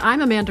 And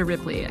I'm Amanda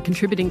Ripley, a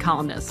contributing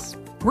columnist.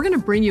 We're going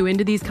to bring you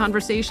into these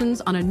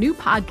conversations on a new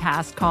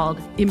podcast called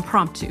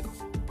Impromptu.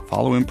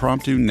 Follow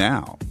Impromptu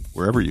now,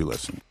 wherever you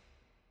listen.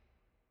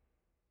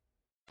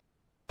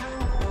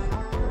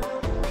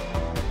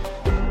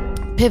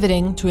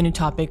 Pivoting to a new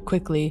topic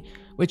quickly,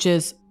 which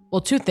is,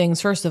 well, 2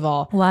 things. First of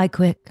all, why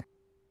quick?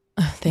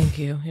 Thank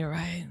you. You're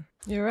right.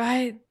 You're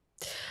right.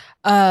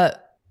 So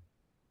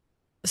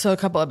a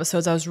couple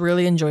episodes, I was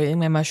really enjoying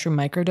my mushroom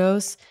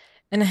microdose,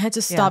 and I had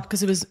to stop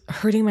because it was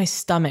hurting my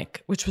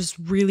stomach, which was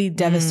really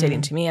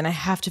devastating to me. And I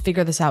have to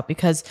figure this out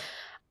because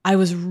I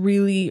was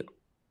really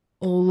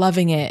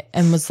loving it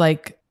and was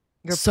like,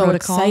 your so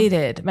protocol?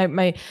 Excited. And I'm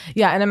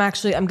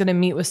going to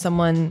meet with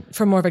someone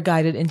for more of a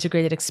guided,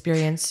 integrated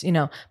experience, you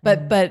know,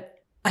 but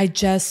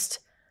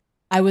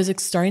I was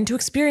starting to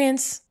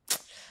experience,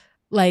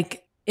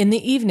 like, in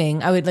the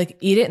evening, I would like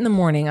eat it in the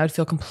morning. I would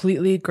feel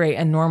completely great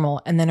and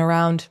normal. And then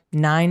around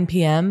 9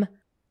 p.m.,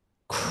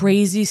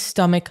 crazy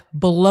stomach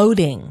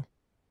bloating,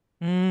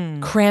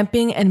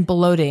 cramping and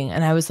bloating.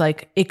 And I was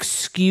like,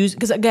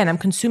 because again, I'm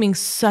consuming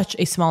such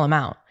a small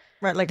amount.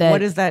 Right. Like,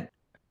 what is that?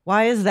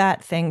 Why is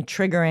that thing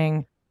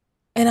triggering?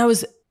 And I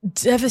was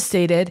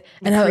devastated.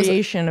 And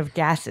creation of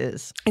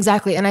gases.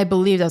 Exactly. And I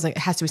believed, I was like, it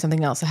has to be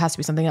something else. It has to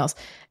be something else.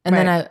 And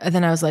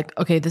then I was like,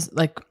 okay, this,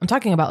 like, I'm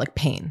talking about like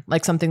pain,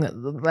 like something that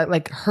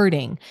like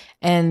hurting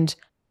and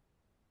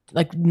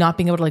like not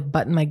being able to like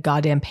button my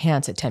goddamn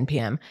pants at 10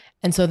 p.m.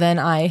 And so then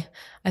I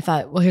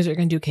thought, well, here's what you're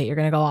going to do, Kate. You're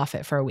going to go off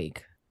it for a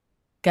week.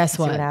 Guess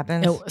what? See what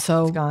happens? It's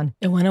gone.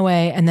 It went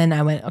away. And then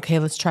I went, okay,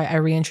 let's try. I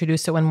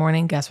reintroduced it one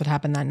morning. Guess what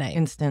happened that night?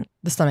 Instant.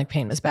 The stomach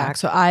pain was back.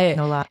 So and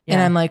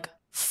I'm like,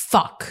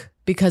 fuck.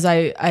 Because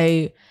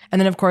and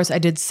then of course I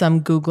did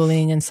some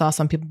Googling and saw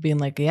some people being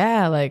like,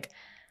 yeah,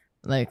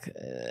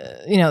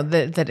 you know,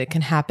 that it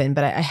can happen,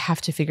 but I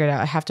have to figure it out.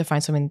 I have to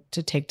find something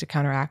to take to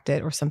counteract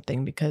it or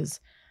something, because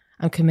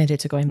I'm committed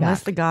to going back.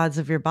 Unless the gods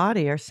of your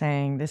body are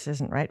saying this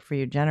isn't right for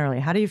you generally.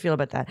 How do you feel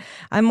about that?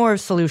 I'm more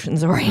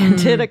solutions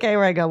oriented, okay,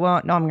 where I go,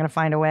 well, no, I'm going to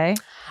find a way.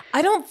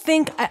 I don't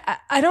think,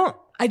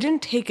 I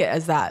didn't take it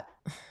as that.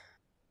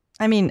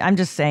 I mean, I'm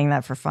just saying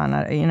that for fun,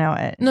 you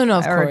know. No,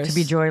 of or course. to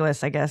be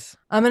joyless, I guess.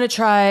 I'm going to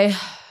try.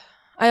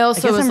 I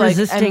guess I'm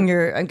resisting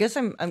I guess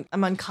I'm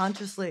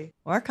unconsciously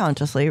or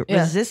consciously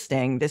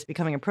resisting this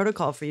becoming a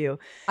protocol for you.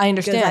 I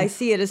understand. Because I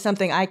see it as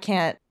something I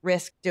can't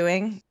risk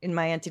doing in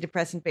my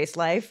antidepressant-based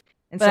life.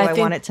 And But so I I think-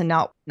 want it to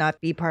not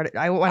be part of,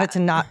 I want it to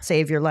not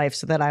save your life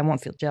so that I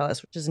won't feel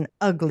jealous, which is an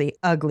ugly,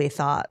 ugly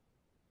thought.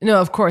 No,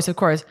 of course.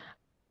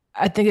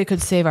 I think it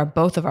could save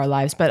both of our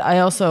lives, but I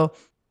also,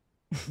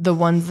 the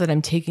ones that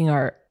I'm taking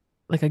are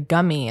like a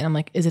gummy, and I'm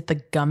like, is it the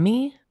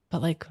gummy?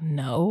 But like,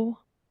 no.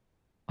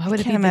 Why would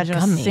I it can't be imagine the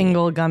gummy? a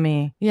single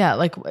gummy. Yeah,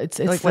 like it's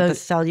like what, the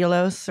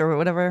cellulose or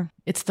whatever.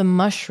 It's the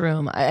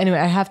mushroom. Anyway,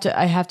 I have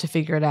to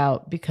figure it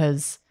out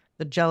because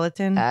the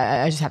gelatin.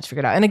 I just have to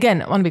figure it out. And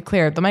again, I want to be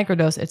clear: the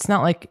microdose. It's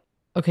not like,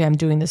 okay, I'm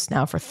doing this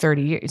now for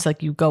 30 years. It's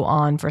like you go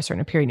on for a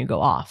certain period and you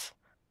go off.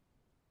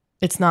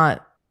 It's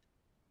not.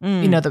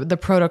 The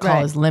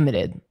protocol is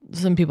limited.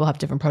 Some people have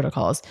different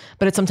protocols,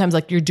 but it's sometimes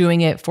like you're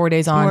doing it 4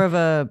 days on, More of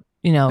a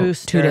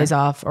booster. 2 days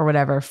off or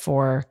whatever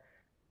for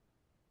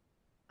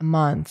a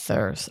month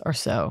or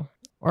so.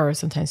 Or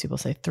sometimes people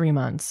say 3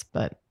 months,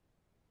 but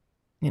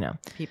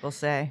people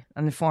say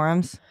on the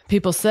forums.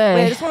 People say.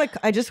 Wait,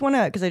 I just want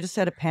to, because I just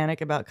had a panic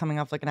about coming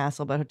off like an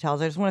asshole about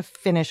hotels. I just want to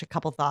finish a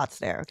couple thoughts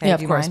there. Okay. Yeah,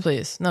 of course,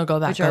 please. No, go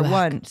back. Which are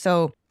one.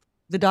 So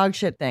the dog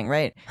shit thing,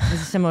 right?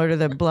 This is similar to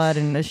the blood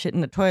and the shit in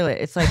the toilet.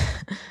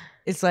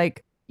 It's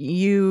like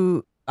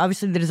you,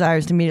 obviously the desire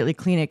is to immediately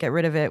clean it, get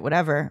rid of it,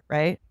 whatever,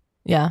 right?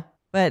 Yeah.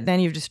 But then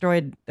you've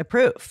destroyed the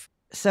proof.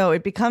 So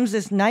it becomes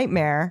this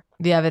nightmare.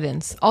 The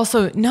evidence.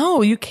 Also,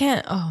 no, you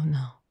can't. Oh,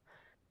 no.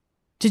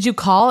 Did you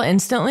call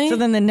instantly? So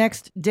then the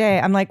next day,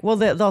 I'm like, well,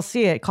 they'll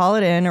see it, call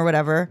it in or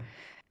whatever.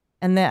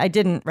 And then I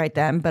didn't right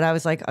then, but I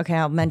was like, okay,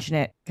 I'll mention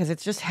it because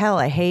it's just hell.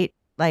 I hate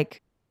like,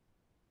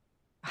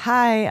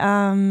 hi,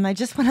 I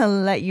just want to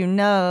let you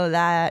know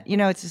that,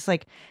 it's just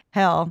like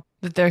hell.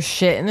 That there's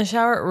shit in the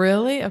shower?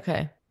 Really?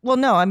 Okay. Well,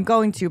 no, I'm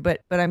going to, but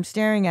I'm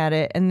staring at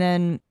it, and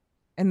then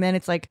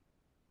it's like,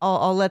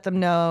 I'll let them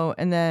know,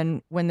 and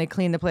then when they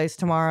clean the place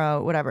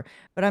tomorrow, whatever.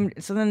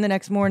 But so then the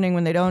next morning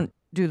when they don't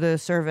do the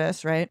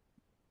service, right?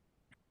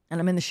 And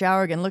I'm in the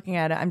shower again looking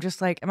at it, I'm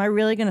just like, am I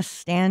really gonna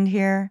stand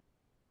here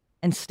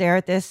and stare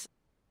at this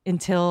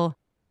until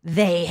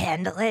they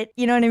handle it?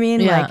 You know what I mean?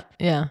 Yeah.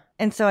 Yeah.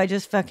 And so I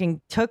just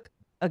fucking took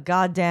a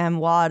goddamn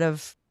wad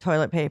of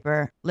toilet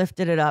paper,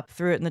 lifted it up,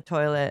 threw it in the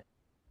toilet,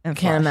 and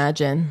Can't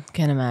flushed.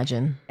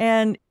 imagine.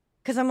 And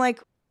because I'm like,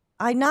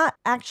 I'm not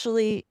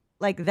actually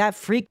like that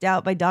freaked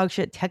out by dog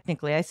shit.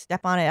 Technically, I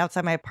step on it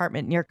outside my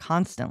apartment near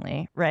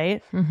constantly,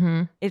 right?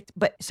 Mm-hmm.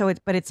 But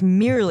it's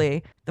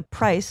merely the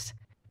price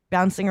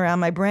bouncing around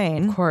my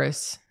brain. Of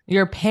course,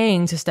 you're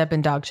paying to step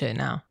in dog shit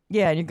now.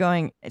 Yeah, and you're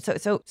going so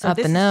up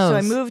this, the nose. So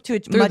I moved to a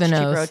Through much the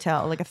cheaper nose.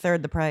 hotel, like a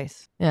third the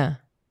price. Yeah.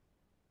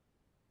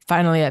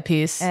 Finally at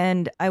peace.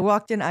 And I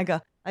walked in. I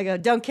go,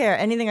 don't care.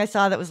 Anything I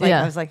saw that was like,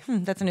 Yeah. I was like,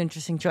 that's an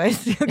interesting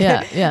choice.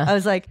 Okay. Yeah. I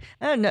was like,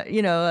 oh, no,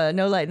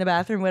 no light in the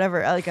bathroom,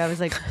 whatever. I was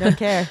like, don't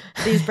care.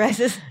 These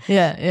prices.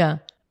 Yeah.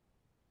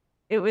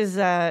 It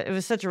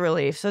was such a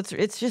relief. So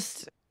it's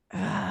just,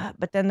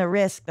 but then the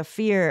risk, the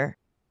fear.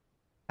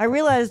 I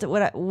realized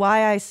that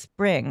why I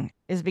spring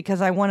is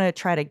because I want to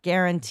try to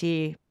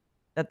guarantee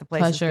that the place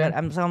Pleasure. is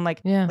good. So I'm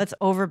like, let's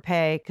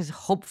overpay because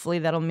hopefully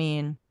that'll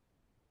mean.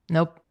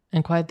 Nope.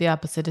 And quite the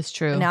opposite is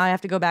true. Now I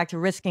have to go back to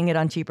risking it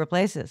on cheaper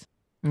places.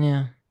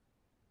 Yeah.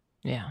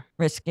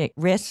 Risk,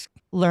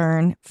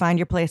 learn, find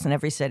your place in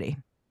every city.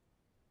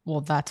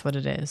 Well, that's what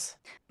it is.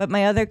 But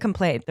my other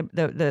complaint,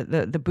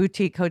 the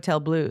boutique hotel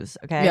blues,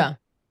 okay? Yeah.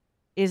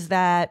 Is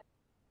that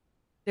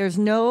there's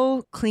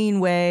no clean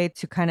way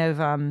to kind of,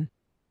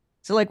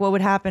 so like what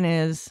would happen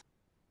is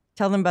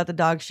tell them about the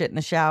dog shit in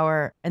the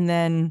shower. And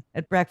then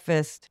at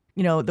breakfast,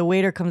 the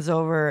waiter comes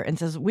over and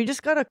says, we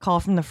just got a call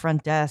from the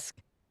front desk.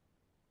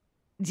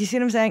 Do you see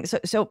what I'm saying?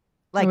 So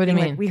like, What do you being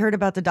mean? like, we heard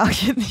about the dog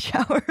shit in the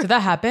shower. Did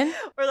that happen?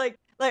 Or like,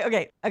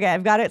 okay,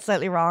 I've got it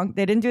slightly wrong.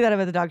 They didn't do that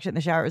about the dog shit in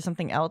the shower. It was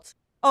something else.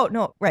 Oh,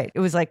 no, right. It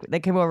was like,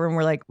 they came over and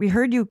were like, we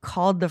heard you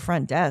called the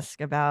front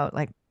desk about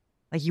like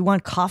you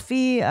want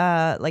coffee?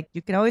 Like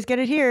you can always get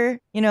it here,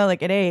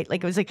 like at 8.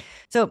 Like it was like,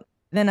 so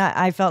then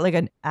I felt like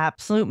an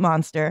absolute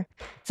monster.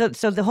 So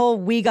the whole,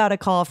 we got a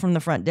call from the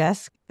front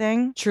desk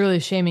thing. Truly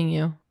shaming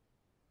you.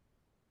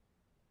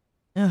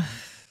 Ugh.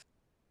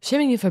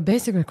 Shaming you for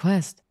basic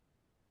request.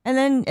 And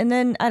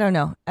then I don't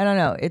know.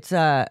 It's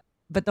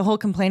but the whole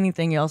complaining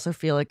thing, you also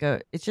feel like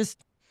it's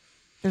just,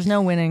 there's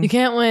no winning. You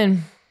can't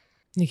win.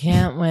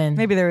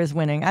 Maybe there is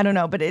winning. I don't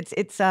know, but it's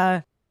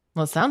well,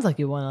 it sounds like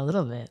you won a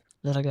little bit,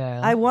 little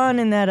girl. I won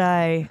in that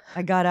I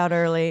got out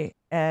early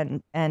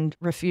and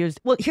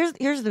refused. Well, here's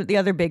the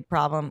other big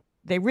problem.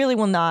 They really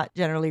will not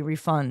generally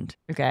refund.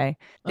 Okay,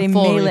 they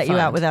may let you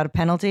out without a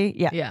penalty.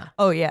 Yeah. Yeah.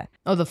 Oh yeah.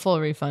 Oh, the full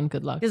refund.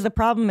 Good luck. Because the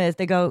problem is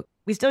they go,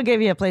 we still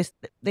gave you a place.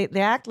 They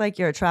act like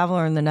you're a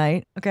traveler in the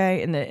night.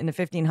 Okay, in the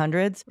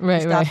 1500s. Right.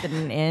 You stopped at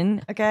an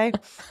inn. Okay,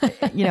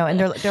 and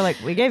they're like,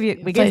 we gave you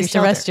Place to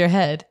shelter. rest your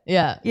head.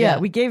 Yeah.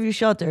 We gave you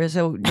shelter,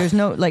 so there's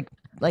no like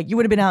you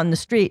would have been out in the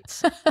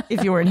streets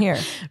if you weren't here.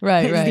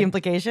 Right. Is the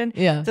implication.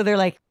 Yeah. So they're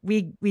like,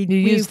 we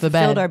used the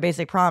fulfilled bed. our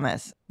basic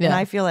promise. Yeah. And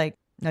I feel like,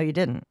 no, you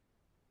didn't.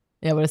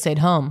 Yeah, would have stayed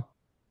home.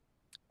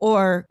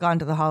 Or gone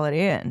to the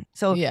Holiday Inn.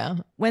 So Yeah.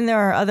 when there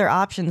are other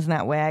options in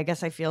that way, I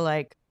guess I feel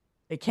like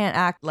they can't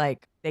act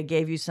like they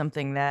gave you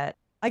something that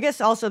I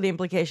guess also the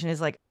implication is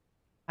like,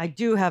 I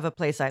do have a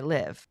place I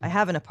live. I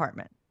have an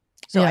apartment.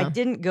 So I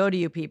didn't go to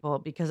you people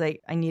because I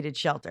needed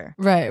shelter.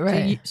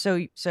 Right.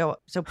 So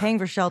paying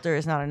for shelter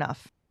is not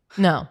enough.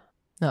 No.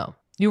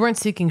 You weren't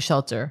seeking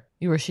shelter.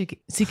 You were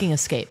seeking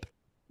escape.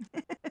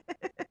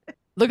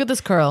 Look at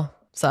this curl.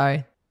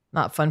 Sorry.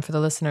 Not fun for the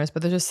listeners,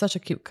 but they're just such a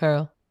cute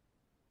curl.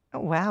 Oh,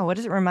 wow. What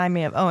does it remind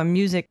me of? Oh, a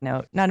music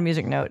note. Not a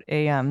music note.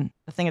 A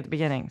thing at the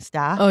beginning.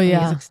 Staff? Oh,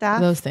 yeah. Music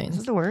staff? Those things.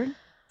 Is that the word?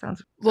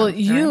 Sounds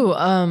you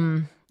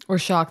were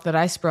shocked that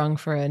I sprung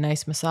for a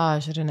nice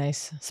massage at a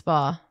nice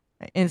spa.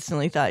 I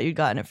instantly thought you'd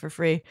gotten it for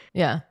free.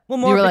 Yeah. Well,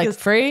 more you were because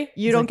like, free?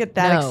 You don't get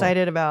that no.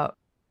 excited about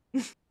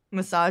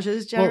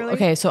massages generally. Well,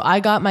 okay, so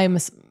I got my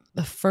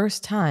the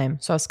first time.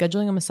 So I was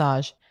scheduling a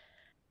massage,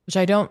 which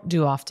I don't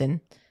do often,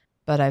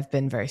 but I've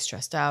been very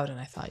stressed out, and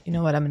I thought, you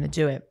know what, I'm going to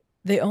do it.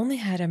 They only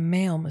had a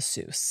male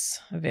masseuse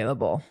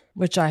available,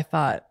 which I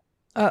thought,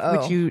 I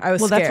was scared.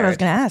 That's what I was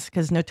going to ask,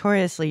 because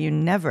notoriously I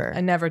never do.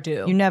 I never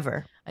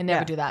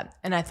do that.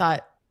 And I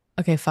thought,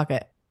 okay, fuck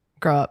it.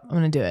 Grow up. I'm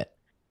going to do it.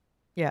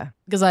 Yeah.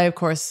 Because I, of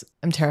course,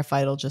 am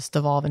terrified it'll just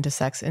devolve into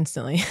sex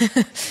instantly.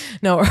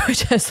 No, or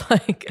just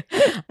like...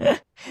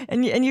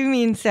 And you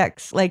mean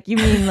sex. Like, you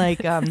mean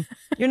like,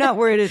 you're not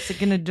worried it's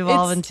going to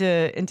devolve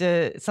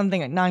into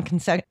something like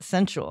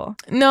non-consensual.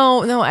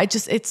 No,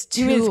 it's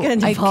too... You mean it's going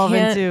to devolve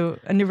into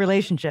a new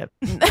relationship.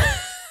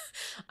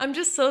 I'm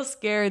just so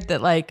scared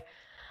that like,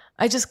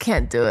 I just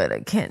can't do it. I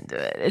can't do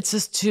it. It's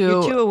just too...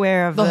 You're too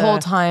aware of the whole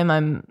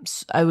time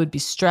I would be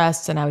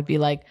stressed, and I would be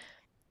like,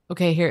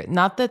 okay, here,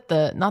 not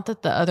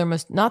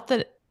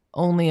that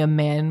only a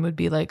man would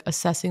be like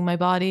assessing my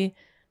body,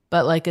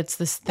 but like it's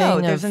this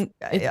thing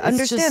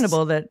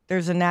understandable that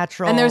there's a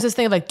natural, and there's this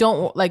thing of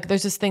like,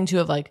 there's this thing too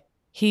of like,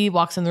 he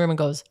walks in the room and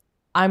goes,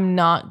 I'm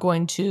not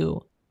going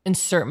to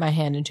insert my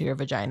hand into your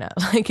vagina.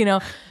 Like, you know,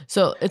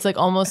 so it's like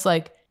almost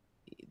like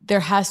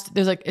there's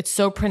like, it's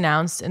so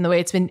pronounced in the way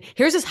it's been.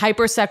 Here's this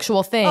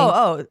hypersexual thing.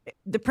 Oh,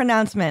 the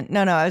pronouncement.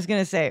 No, I was going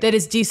to say that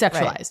is desexualized.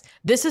 Right.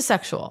 This is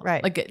sexual.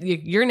 Right. Like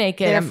you're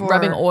naked. Therefore,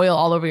 I'm rubbing oil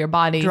all over your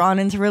body. Drawn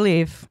into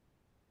relief.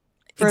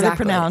 Further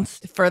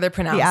pronounced.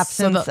 The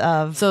absence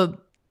of. So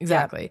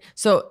exactly. Yeah.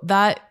 So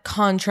that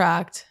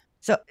contract.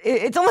 So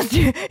it's almost,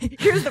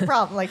 here's the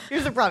problem.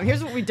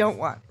 Here's what we don't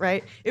want,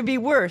 right? It'd be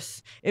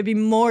worse. It'd be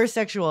more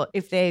sexual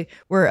if they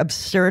were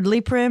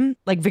absurdly prim,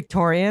 like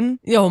Victorian.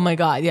 Oh my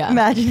God, yeah.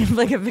 Imagine if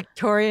like a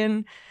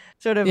Victorian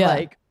sort of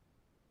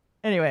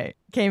anyway,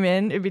 came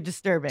in, it'd be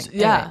disturbing.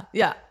 Yeah.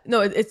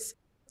 No, it's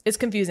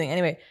confusing.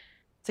 Anyway.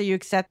 So you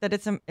accept that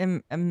it's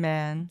a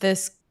man.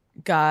 This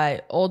guy,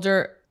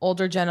 older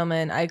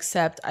gentleman, I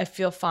accept. I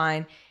feel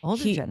fine.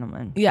 Older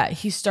gentleman. Yeah,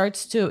 he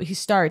starts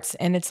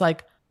and it's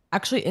like,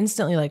 actually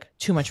instantly like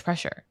too much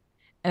pressure.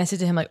 And I said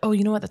to him like, oh,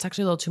 you know what? That's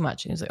actually a little too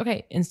much. And he was like,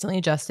 okay, instantly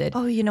adjusted.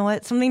 Oh, you know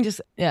what? Something just,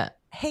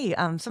 hey,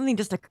 something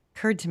just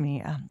occurred to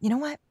me. You know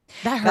what?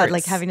 That hurts.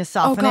 Like having to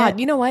soften it. Oh God,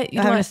 you know what?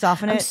 Having to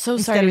soften it. I'm so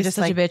sorry to be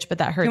such a bitch, but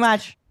that hurts. Too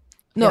much.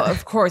 No,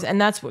 of course. And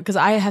that's because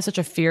I have such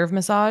a fear of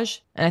massage.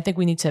 And I think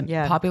we need to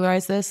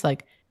popularize this.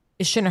 Like,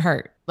 it shouldn't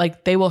hurt.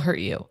 Like, they will hurt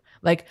you.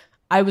 Like,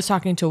 I was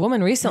talking to a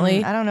woman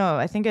recently. I don't know.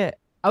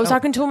 I was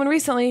talking to a woman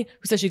recently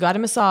who said she got a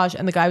massage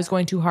and the guy was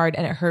going too hard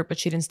and it hurt, but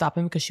she didn't stop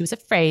him because she was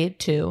afraid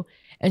to.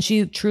 And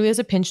she truly has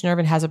a pinched nerve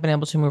and hasn't been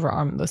able to move her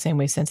arm the same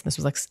way since. And this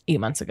was like 8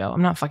 months ago.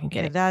 I'm not fucking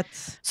kidding.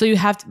 So you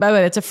have to, by the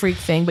way, that's a freak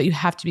thing, but you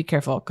have to be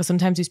careful because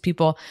sometimes these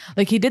people,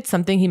 like he did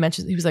something, he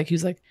mentioned, he was like,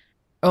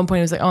 at one point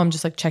he was like, oh, I'm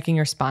just like checking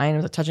your spine. I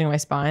was like touching my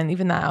spine.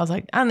 Even that, I was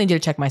like, I don't need you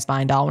to check my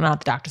spine, doll. We're not at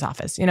the doctor's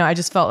office. You know, I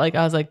just felt like,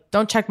 I was like,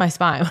 don't check my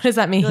spine. What does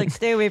that mean? Like,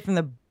 stay away from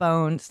the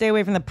bone. Stay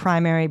away from the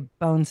primary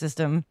bone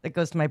system that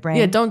goes to my brain.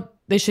 Yeah,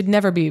 they should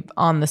never be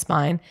on the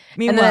spine.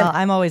 Meanwhile,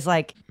 I'm always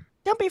like,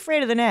 don't be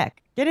afraid of the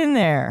neck. Get in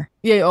there.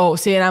 Yeah. Oh,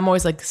 see, and I'm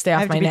always like, stay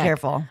off my neck. Be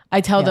careful.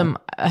 I tell them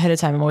ahead of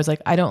time. I'm always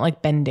like, I don't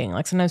like bending.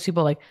 Like sometimes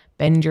people like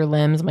bend your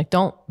limbs. I'm like,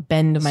 don't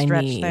bend my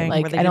knee. Thing,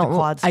 like I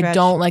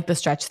don't like the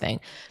stretch thing.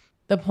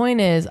 The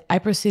point is, I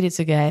proceeded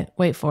to get,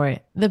 wait for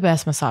it, the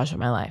best massage of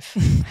my life.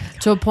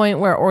 To a point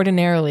where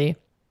ordinarily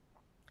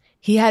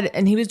he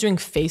was doing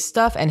face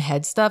stuff and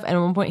head stuff. And at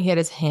one point he had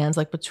his hands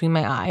like between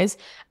my eyes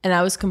and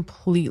I was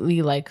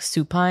completely like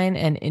supine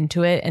and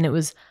into it. And it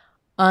was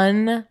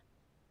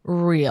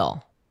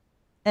unreal.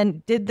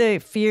 And did the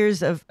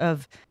fears of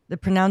the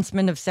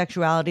pronouncement of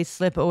sexuality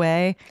slip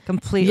away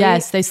completely?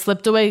 Yes, they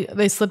slipped away.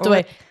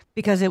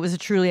 Because it was a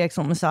truly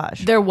excellent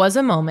massage. There was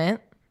a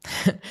moment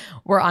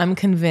where I'm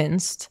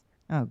convinced.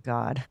 Oh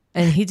God.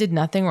 And he did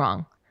nothing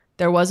wrong.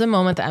 There was a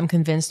moment that I'm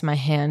convinced my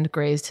hand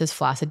grazed his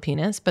flaccid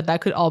penis, but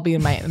that could all be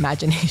in my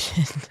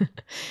imagination.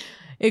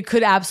 It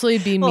could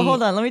absolutely be me. Well,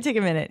 hold on. Let me take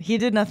a minute. He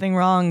did nothing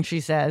wrong,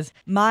 she says.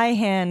 My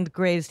hand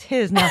grazed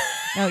his. Now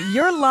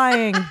you're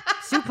lying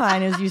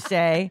supine, as you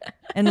say,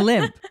 and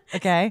limp,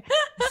 okay?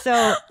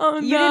 So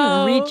you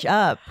didn't reach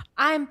up.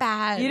 I'm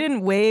bad. You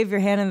didn't wave your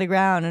hand on the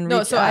ground and reach up.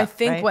 No, so I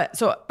think right?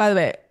 So by the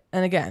way,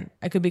 and again,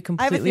 I could be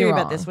completely I have a theory wrong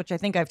about this, which I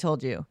think I've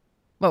told you.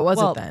 What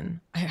was it then?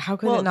 How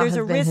could it not there's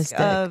have a been risk his dick?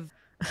 of,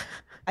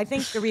 I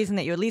think the reason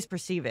that you at least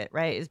perceive it,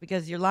 right, is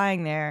because you're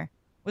lying there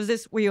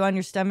Were you on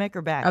your stomach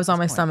or back? I was on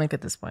my stomach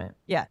at this point.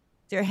 Yeah.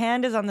 So your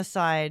hand is on the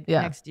side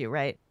next to you,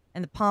 right?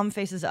 And the palm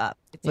faces up.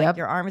 It's like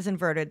your arm is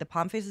inverted. The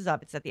palm faces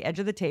up. It's at the edge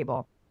of the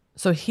table.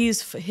 So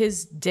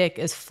his dick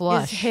is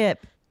flush. His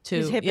hip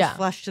is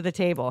flush to the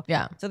table.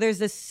 Yeah. So there's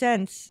this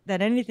sense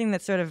that anything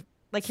that's sort of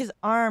like his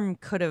arm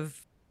could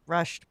have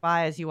brushed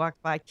by as you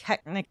walked by.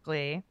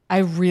 Technically,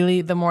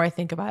 the more I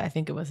think about it, I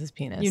think it was his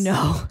penis. You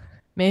know,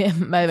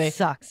 maybe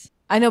sucks.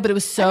 I know, but it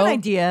was so. I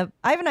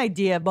have an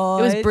idea,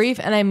 boys. It was brief,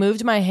 and I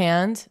moved my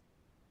hand.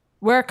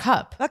 Wear a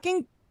cup.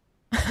 Fucking.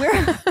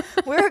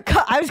 Wear a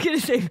cup. I was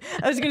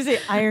gonna say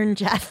iron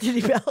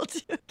chastity belt.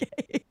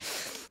 Okay.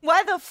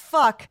 Why the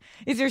fuck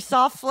is your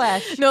soft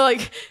flesh? No,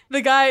 like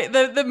the guy,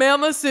 the male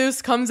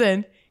masseuse comes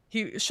in.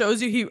 He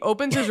shows you. He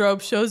opens his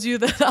robe, shows you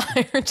the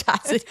iron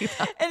chastity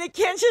belt. And it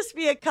can't just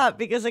be a cup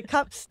because a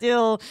cup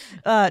still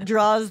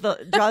draws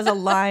a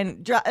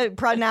line,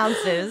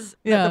 pronounces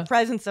the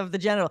presence of the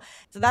genital.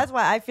 So that's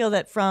why I feel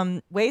that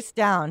from waist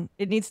down,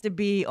 it needs to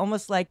be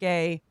almost like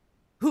a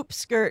hoop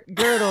skirt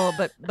girdle,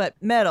 but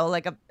metal,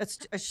 like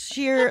a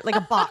sheer, like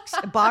a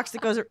box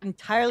that goes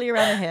entirely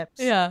around the hips.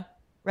 Yeah.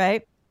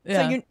 Right.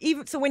 Yeah.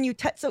 So when you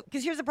touch,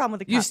 because here's the problem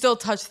with the cup. You still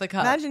touch the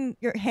cup. Imagine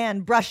your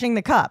hand brushing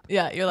the cup.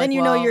 Yeah. You're like, then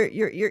you know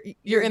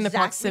you're in the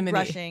proximity.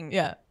 Brushing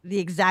the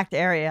exact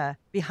area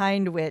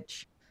behind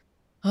which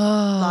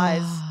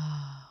lies.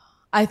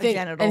 I think,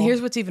 genital. and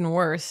here's what's even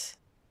worse.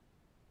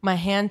 My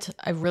hand,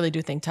 I really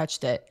do think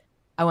touched it.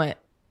 I went,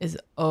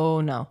 oh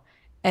no.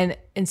 And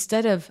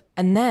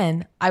and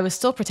then I was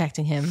still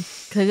protecting him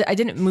because I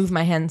didn't move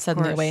my hand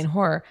suddenly away in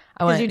horror.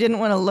 Because you didn't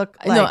want to look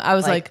like. No, I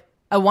was like,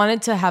 I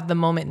wanted to have the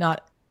moment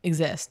not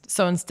exist.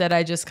 So instead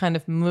I just kind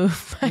of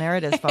moved. There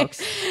it is,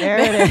 folks. There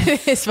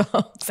it is,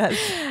 folks.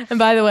 And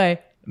by the way,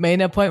 made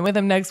an appointment with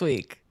him next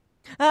week.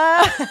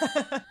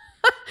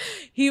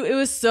 It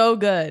was so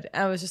good.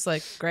 I was just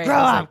like, great. Grow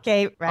up,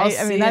 Kate, right?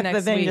 I mean, that's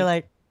the thing. Week. You're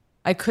like,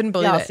 I couldn't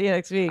believe it. I'll see you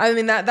next week. I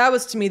mean, that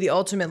was to me the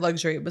ultimate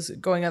luxury. It was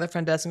going at the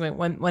front desk and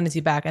going, when is he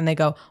back? And they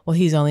go, well,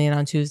 he's only in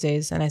on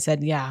Tuesdays. And I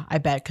said, yeah, I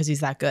bet, because he's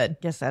that good.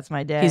 Guess that's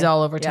my day. He's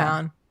all over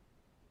town.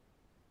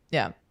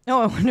 Yeah.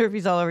 No, I wonder if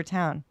he's all over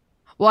town.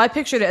 Well, I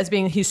pictured it as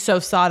being he's so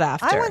sought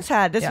after. I once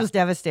had, this was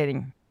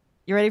devastating.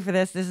 You ready for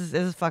this? This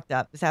is fucked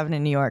up. This happened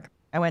in New York.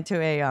 I went to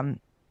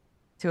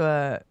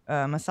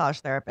a massage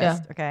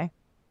therapist. Okay.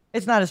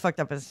 It's not as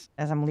fucked up as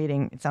I'm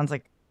leading. It sounds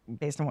like,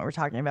 based on what we're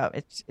talking about,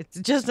 it's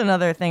just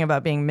another thing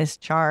about being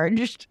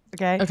mischarged.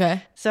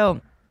 Okay.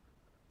 So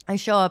I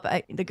show up.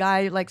 The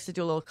guy likes to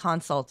do a little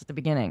consult at the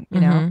beginning.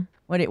 You know,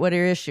 what are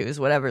your issues?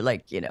 Whatever.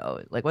 Like, you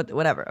know, like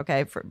whatever.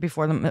 Okay,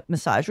 before the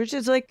massage, which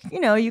is like, you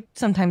know, you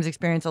sometimes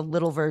experience a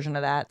little version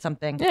of that.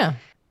 Something. Yeah.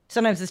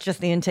 Sometimes it's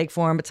just the intake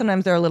form, but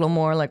sometimes they're a little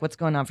more like, what's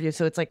going on for you?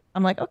 So it's like,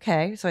 I'm like,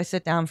 okay. So I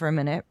sit down for a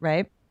minute,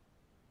 right?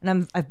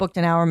 And I've booked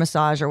an hour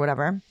massage or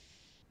whatever.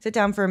 Sit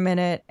down for a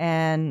minute,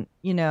 and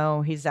you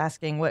know, he's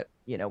asking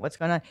what's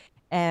going on,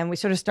 and we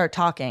sort of start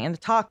talking, and the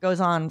talk goes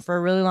on for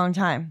a really long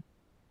time.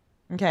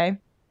 Okay,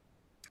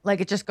 like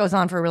it just goes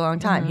on for a really long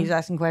time. He's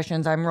asking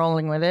questions, I'm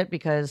rolling with it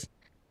because,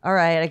 all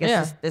right, I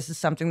guess this is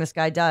something this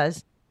guy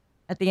does.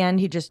 At the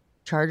end, he just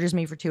charges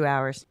me for 2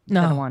 hours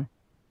instead of 1.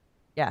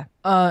 Yeah,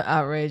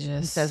 outrageous.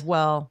 He says,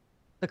 "Well,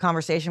 the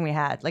conversation we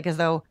had, like as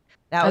though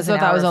that was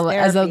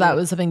as though that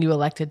was something you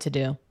elected to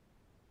do."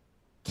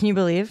 Can you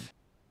believe?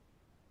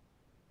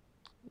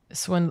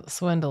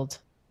 Swindled.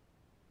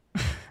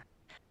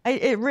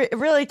 It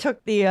really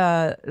took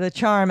the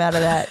charm out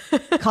of that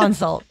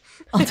consult.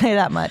 I'll tell you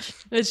that much.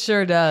 It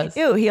sure does.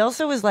 Ew. He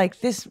also was like,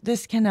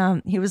 this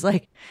can he was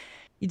like,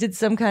 he did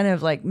some kind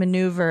of like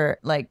maneuver,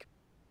 like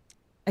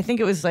I think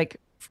it was like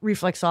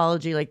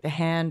reflexology, like the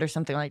hand or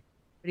something like.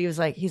 But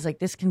he's like,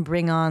 this can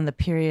bring on the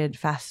period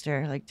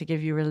faster, like to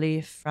give you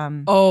relief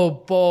from. Oh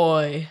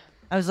boy.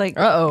 I was like,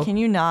 uh-oh. Can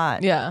you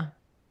not? Yeah.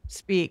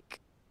 Speak.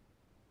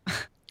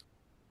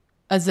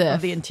 As if.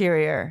 Of the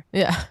interior.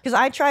 Yeah. Because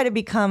I try to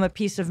become a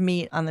piece of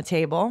meat on the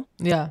table.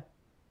 Yeah.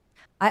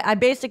 I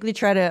basically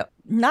try to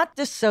not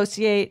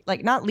dissociate,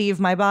 like not leave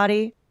my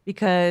body,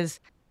 because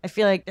I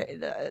feel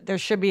like there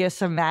should be a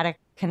somatic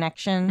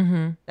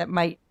connection that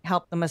might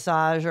help the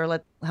massage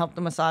or help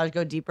the massage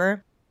go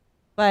deeper.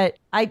 But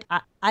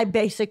I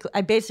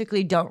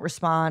basically don't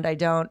respond. I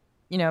don't,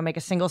 make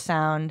a single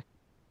sound.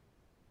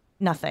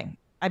 Nothing.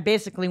 I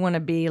basically want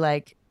to be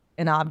like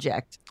an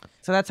object.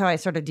 So that's how I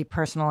sort of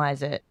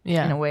depersonalize it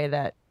in a way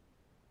that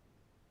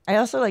I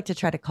also like to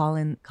try to call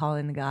in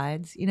the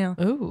guides,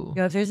 Ooh.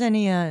 If there's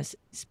any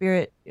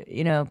spirit,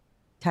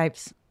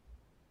 types,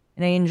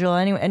 an angel,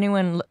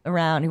 anyone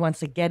around who wants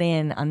to get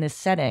in on this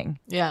setting.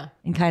 Yeah.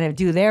 And kind of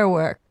do their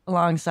work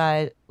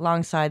alongside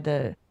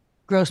the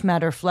gross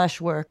matter flesh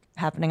work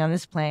happening on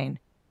this plane.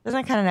 Isn't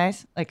that kind of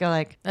nice?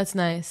 That's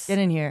nice. Get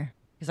in here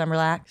because I'm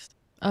relaxed.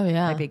 Oh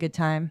yeah. Might be a good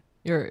time.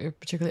 You're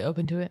particularly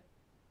open to it.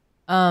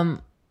 I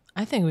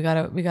think we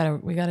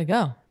gotta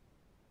go.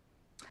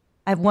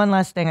 I have one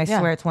last thing. I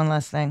swear it's one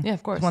last thing. Yeah,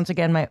 of course. Once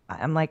again,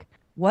 I'm like,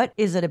 what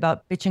is it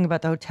about bitching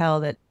about the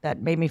hotel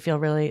that made me feel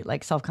really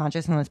like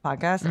self-conscious in this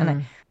podcast?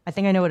 And I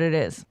think I know what it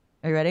is.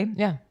 Are you ready?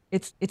 Yeah.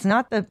 it's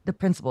not the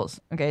principles,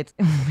 okay, it's,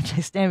 which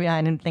I stand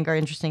behind and think are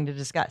interesting to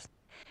discuss.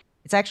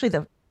 It's actually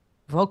the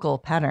vocal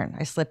pattern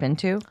I slip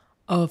into.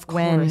 Oh, of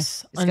when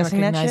course. discussing that shit.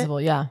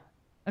 Unrecognizable, yeah.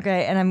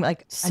 Okay, and I'm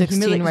like,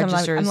 16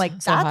 registers. I'm like,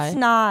 so that's high.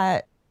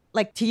 not,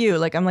 like, to you,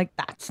 like, I'm like,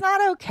 that's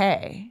not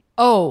okay.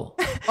 Oh,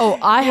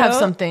 I You have know?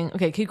 something.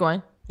 Okay, keep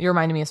going. You're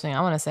reminding me of something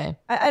I want to say.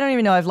 I don't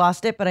even know I've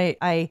lost it, but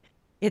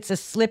it's a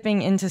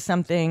slipping into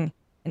something,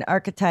 an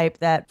archetype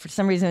that for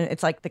some reason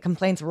it's like the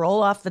complaints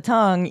roll off the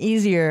tongue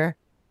easier.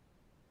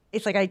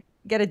 It's like I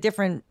get a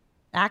different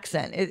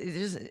accent.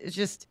 It's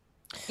just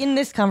in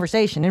this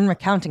conversation, in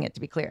recounting it,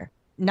 to be clear,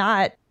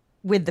 not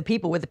with the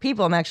people. With the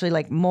people, I'm actually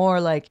like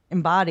more like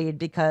embodied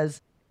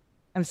because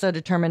I'm so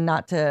determined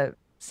not to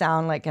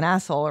sound like an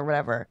asshole or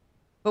whatever.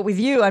 But with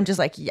you, I'm just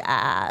like,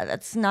 yeah,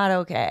 that's not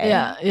okay.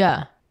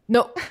 Yeah.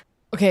 No.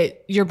 Okay,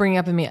 you're bringing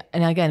up in me.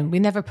 And again, we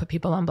never put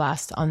people on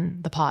blast on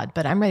the pod,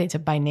 but I'm ready to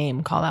by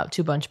name call out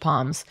Two Bunch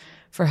Palms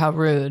for how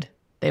rude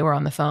they were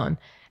on the phone.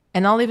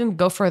 And I'll even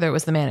go further. It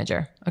was the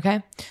manager.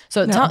 Okay.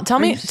 So tell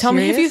me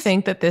if you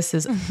think that this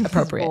is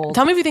appropriate.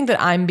 Tell me if you think that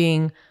I'm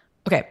being,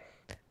 okay.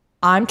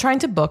 I'm trying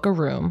to book a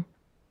room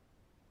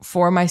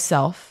for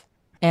myself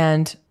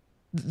and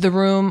the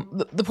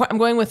room, the point I'm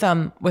going with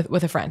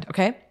a friend.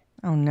 Okay.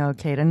 Oh no,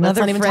 Kate, another Let's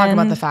not even friend. talk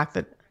about the fact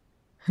that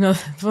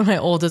it's one of my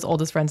oldest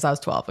friends since I was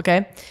 12.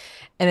 Okay.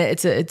 And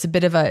it's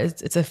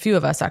a few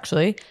of us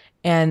actually.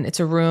 And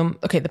it's a room.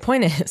 Okay. The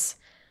point is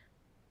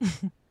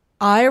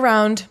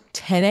around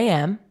 10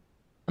 a.m.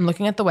 I'm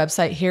looking at the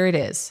website. Here it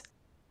is.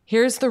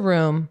 Here's the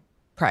room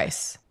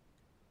price.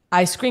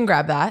 I screen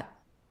grab that.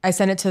 I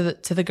send it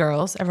to the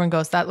girls. Everyone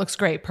goes, that looks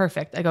great.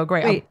 Perfect. I go,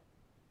 great. Wait,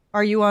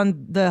 are you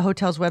on the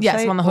hotel's website?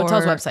 Yes, I'm on the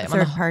hotel's website.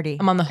 Third party.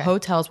 I'm on the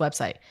hotel's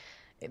website.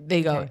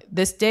 They go,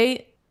 this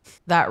date,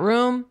 that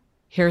room,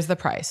 here's the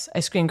price.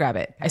 I screen grab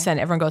it. I send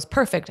it. Everyone goes,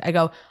 perfect. I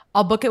go,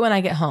 I'll book it when I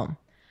get home.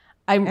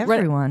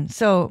 Everyone.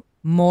 So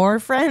more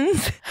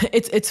friends?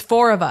 It's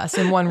 4 of us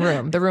in one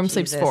room. The room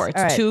sleeps Jesus. 4. It's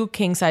All right. 2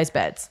 king size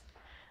beds.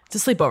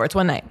 It's a sleepover. It's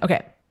one night.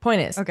 Okay.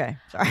 Point is. Okay.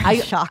 Sorry.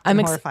 I'm shocked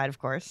and horrified, of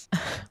course.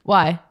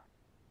 Why?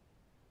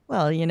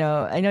 Well,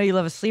 I know you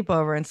love a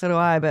sleepover, and so do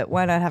I, but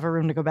why not have a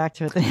room to go back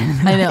to at the end of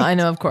the night? I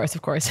know, of course.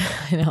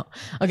 I know.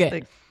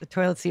 Okay. The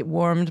toilet seat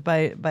warmed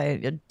by a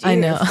dear I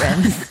know.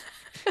 friend's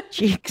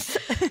cheeks.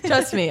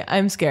 Trust me,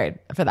 I'm scared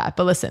for that.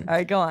 But listen. All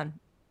right, go on.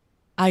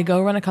 I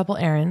go run a couple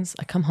errands.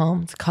 I come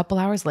home. It's a couple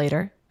hours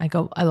later.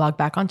 I log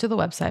back onto the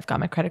website. I've got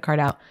my credit card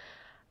out.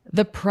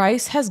 The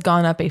price has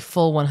gone up a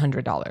full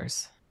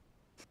 $100.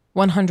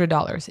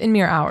 $100 in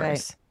mere hours.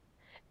 Right.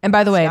 And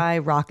by the way,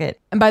 skyrocket.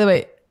 And by the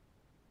way,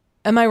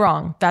 am I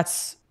wrong?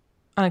 That's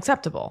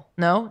unacceptable.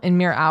 No, in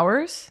mere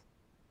hours.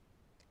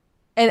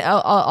 And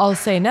I'll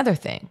say another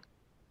thing.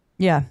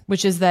 Yeah,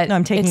 which is that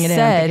I'm taking it in.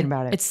 I'm thinking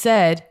about it. It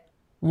said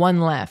 1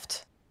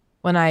 left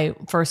when I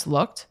first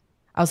looked.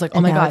 I was like,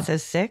 oh my God. It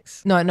says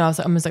 6? No, I was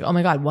like, oh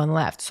my God, 1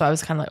 left. So I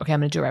was kind of like, okay, I'm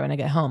going to do it right when I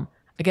get home.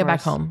 I get back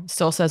home,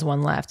 still says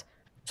 1 left.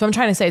 So I'm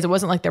trying to say is it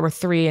wasn't like there were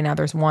 3 and now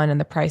there's 1 and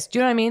the price. Do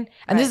you know what I mean?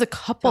 And this is a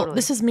couple,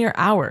 this is mere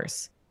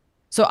hours.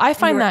 So I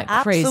find that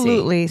crazy.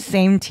 Absolutely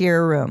same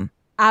tier room.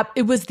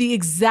 It was the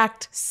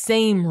exact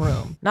same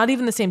room, not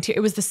even the same tier.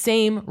 It was the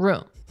same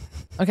room.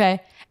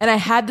 Okay. And I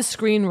had the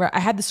screen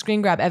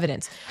grab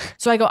evidence.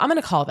 So I go, I'm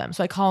going to call them.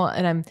 So I call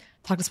and I'm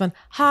talking to someone.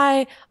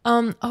 Hi.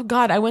 Oh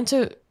God, I went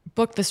to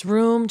book this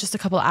room just a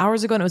couple of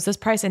hours ago and it was this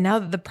price. And now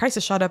that the price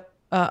has shot up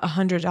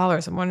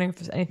 $100. I'm wondering if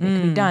there's anything that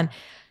can be done.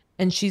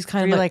 And she's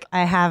kind of like,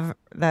 I have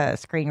the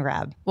screen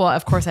grab. Well,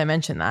 of course I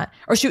mentioned that.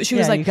 Or she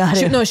was like,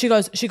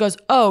 she goes,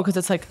 oh, because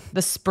it's like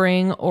the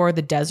spring or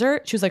the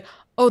desert. She was like,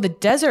 oh, the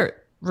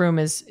desert room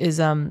is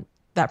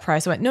that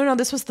price. I went, no,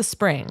 this was the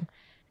spring.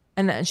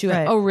 And then she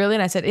went, oh, really?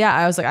 And I said, yeah.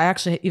 I was like, I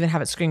actually even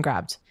have it screen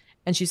grabbed.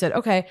 And she said,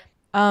 okay,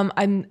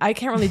 I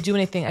can't really do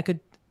anything. I could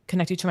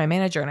connect you to my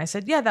manager. And I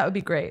said, yeah, that would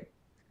be great.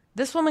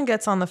 This woman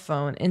gets on the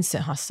phone,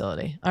 instant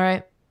hostility. All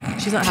right.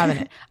 She's not having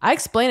it. I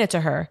explain it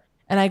to her.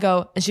 And I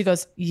go, and she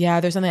goes, yeah,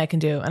 there's something I can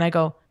do. And I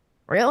go,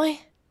 really?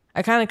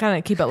 I kind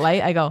of keep it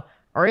light. I go,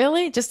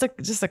 really? Just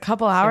a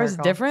couple hours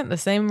different, the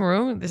same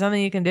room, there's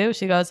something you can do?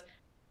 She goes,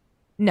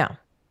 no.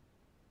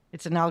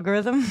 It's an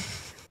algorithm?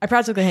 I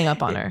practically hang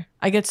up on her.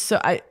 I get so,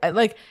 I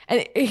like,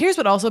 and here's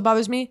what also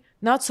bothers me.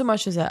 Not so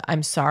much as that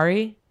I'm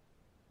sorry.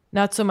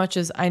 Not so much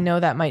as I know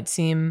that might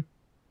seem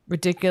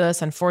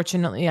ridiculous.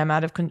 Unfortunately, I'm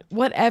out of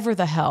whatever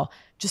the hell.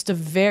 Just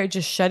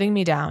shutting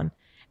me down.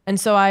 And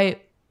so I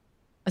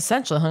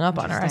essentially hung up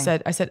on her.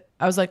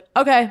 I was like,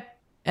 okay.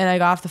 And I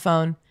got off the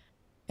phone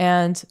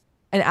and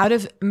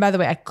by the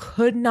way, I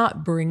could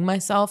not bring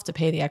myself to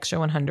pay the extra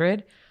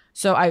 $100.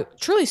 So I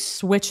truly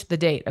switched the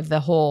date of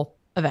the whole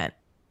event.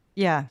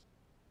 Yeah.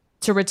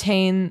 To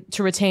retain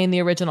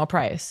the original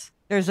price.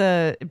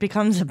 It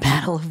becomes a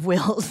battle of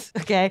wills.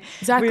 Okay.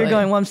 Exactly. We're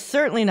going, well, I'm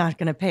certainly not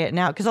going to pay it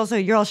now. Because also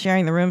you're all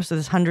sharing the room. So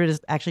this 100 is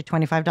actually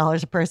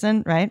 $25 a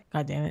person, right?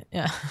 God damn it.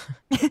 Yeah.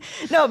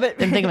 No, but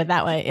didn't think of it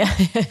that way.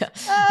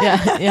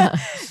 Yeah. Yeah.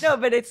 No,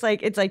 but it's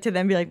like to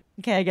them be like,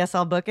 okay, I guess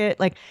I'll book it.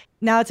 Like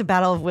now it's a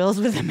battle of wills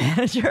with the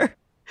manager.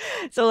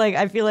 So like,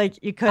 I feel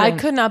like you could. I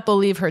could not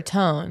believe her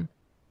tone.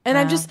 And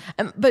I'm just,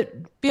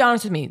 but be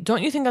honest with me.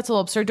 Don't you think that's a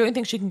little absurd? Don't you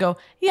think she can go,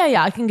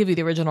 yeah, I can give you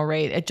the original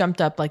rate. It jumped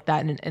up like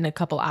that in a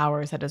couple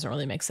hours. That doesn't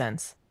really make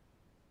sense.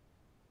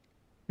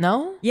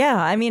 No? Yeah,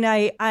 I mean,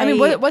 I mean,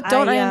 what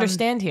don't I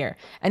understand here?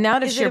 And now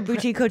is it a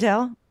boutique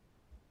hotel?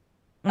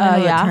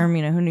 Yeah. Term,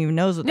 who even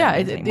knows what that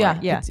means anymore.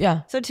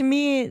 Yeah. So to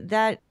me,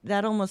 that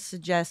almost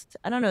suggests,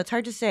 I don't know, it's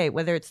hard to say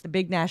whether it's the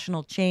big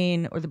national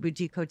chain or the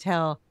boutique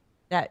hotel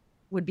that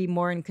would be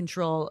more in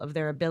control of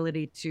their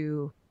ability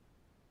to.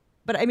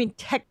 But I mean,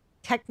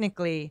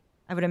 technically,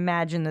 I would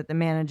imagine that the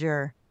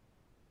manager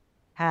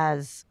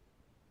has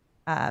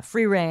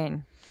free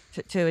reign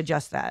to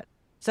adjust that.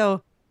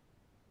 So,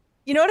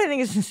 you know what I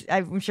think is,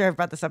 I'm sure I've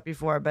brought this up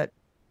before, but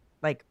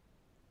like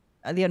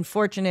the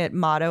unfortunate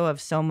motto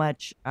of so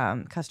much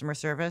customer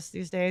service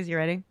these days. You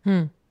ready?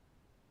 My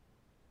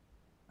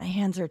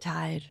hands are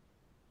tied.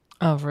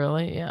 Oh,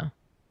 really? Yeah.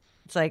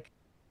 It's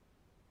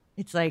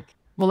like.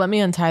 Well, let me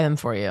untie them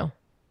for you.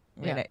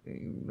 Yeah.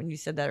 When you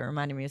said that, it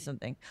reminded me of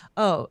something.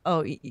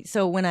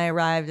 So when I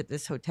arrived at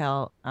this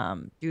hotel,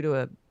 due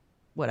to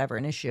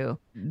an issue,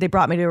 they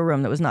brought me to a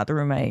room that was not the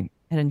room I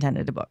had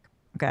intended to book.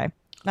 Okay.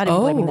 Not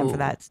even blaming them for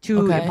that. It's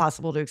too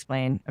impossible to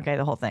explain. Okay.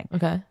 The whole thing.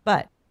 Okay.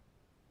 But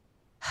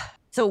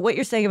so what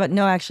you're saying about,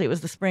 no, actually it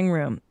was the spring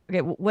room.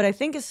 Okay. What I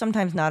think is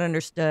sometimes not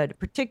understood,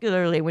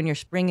 particularly when you're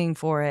springing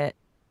for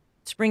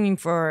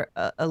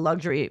a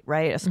luxury,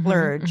 right? A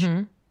splurge.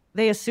 Mm-hmm.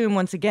 They assume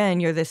once again,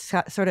 you're this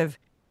sort of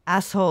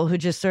asshole who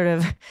just sort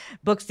of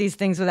books these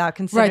things without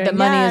considering. Right, that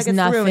money is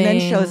nothing. And then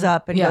shows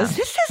up and goes,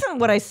 this isn't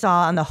what I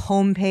saw on the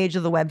homepage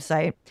of the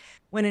website.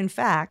 When in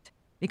fact,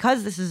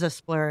 because this is a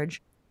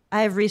splurge,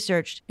 I have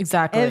researched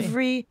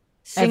every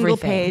single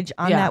page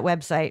on that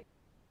website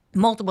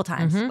multiple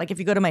times. Mm-hmm. Like if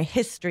you go to my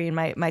history and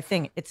my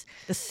thing, it's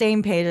the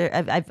same page.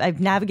 I've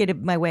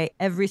navigated my way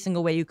every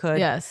single way you could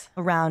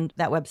around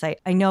that website.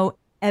 I know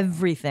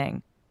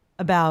everything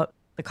about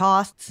the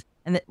costs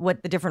and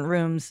what the different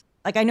rooms,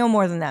 like I know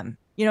more than them.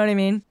 You know what I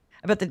mean?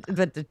 About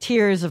the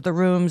tiers of the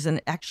rooms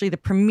and actually the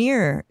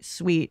premier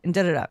suite and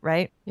da-da-da,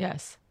 right?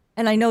 Yes.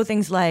 And I know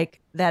things like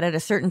that at a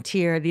certain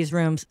tier, these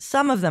rooms,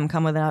 some of them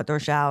come with an outdoor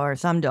shower,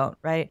 some don't,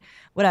 right?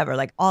 Whatever,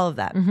 like all of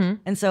that. Mm-hmm.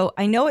 And so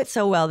I know it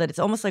so well that it's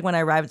almost like when I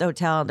arrive at the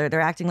hotel,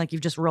 they're acting like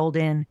you've just rolled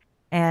in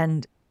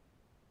and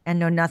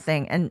know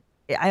nothing. And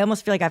I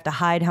almost feel like I have to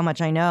hide how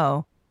much I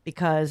know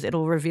because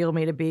it'll reveal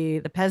me to be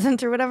the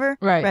peasant or whatever.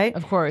 Right,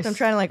 of course. So I'm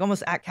trying to like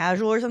almost act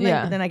casual or something,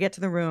 Yeah. but then I get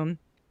to the room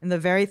and the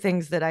very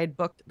things that I'd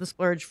booked the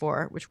splurge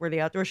for, which were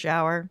the outdoor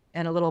shower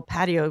and a little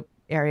patio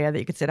area that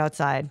you could sit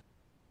outside,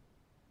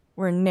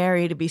 were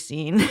nary to be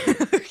seen.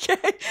 Okay.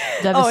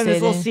 Oh, and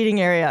this little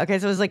seating area. Okay.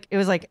 So it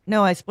was like,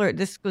 no, I splurged.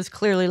 This was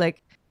clearly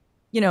like,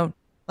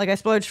 like I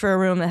splurged for a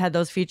room that had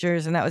those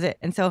features and that was it.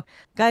 And so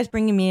guys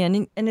bringing me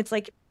in and it's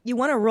like, you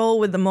want to roll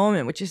with the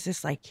moment, which is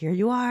just like, here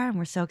you are, and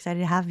we're so excited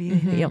to have you.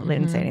 They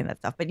didn't say any of that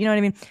stuff, but you know what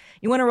I mean?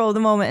 You want to roll with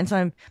the moment. And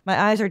so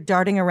my eyes are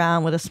darting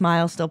around with a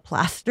smile still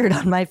plastered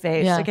on my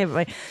face. Yeah.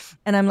 Okay,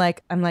 and I'm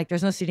like,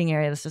 this no seating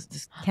area.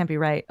 This can't be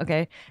right.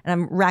 Okay. And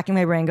I'm racking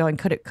my brain going,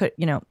 could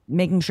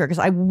making sure, because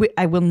I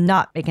will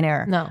not make an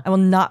error. No. I will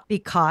not be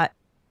caught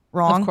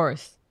wrong. Of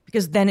course.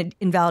 Because then it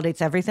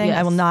invalidates everything. Yes.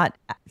 I will not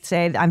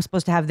say that I'm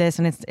supposed to have this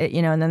and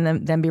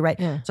and then be right.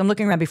 Yeah. So I'm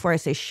looking around before I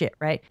say shit,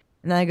 right?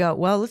 And then I go,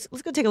 well, let's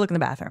go take a look in the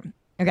bathroom.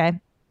 Okay.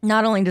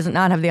 Not only does it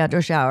not have the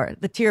outdoor shower,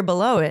 the tier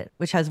below it,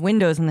 which has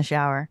windows in the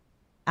shower,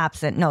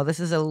 absent. No, this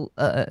is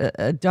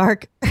a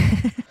dark.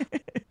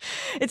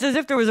 It's as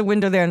if there was a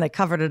window there and they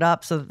covered it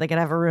up so that they could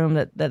have a room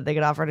that they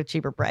could offer at a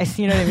cheaper price.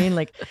 You know what I mean?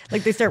 Like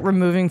they start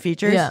removing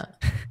features. Yeah.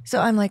 So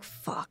I'm like,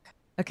 fuck.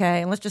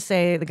 Okay. And let's just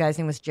say the guy's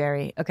name was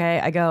Jerry. Okay.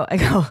 I go,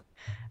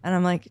 and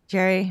I'm like,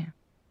 Jerry,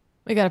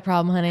 we got a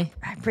problem, honey.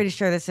 I'm pretty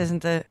sure this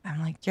isn't I'm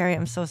like, Jerry,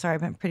 I'm so sorry,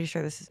 but I'm pretty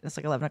sure it's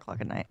like 11 o'clock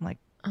at night. I'm like,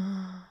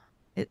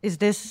 is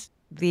this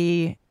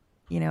the,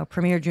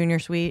 Premier Junior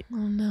Suite? Oh,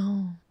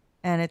 no.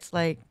 And it's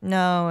like,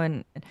 no,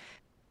 and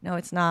no,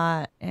 it's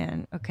not.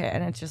 And okay.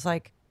 And it's just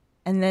like,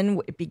 and then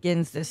it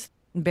begins this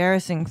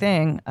embarrassing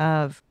thing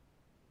of,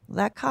 well,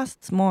 that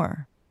costs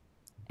more.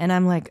 And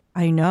I'm like,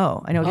 I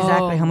know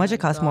exactly how much it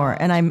costs more.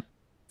 And I'm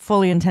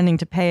fully intending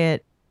to pay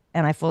it.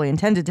 And I fully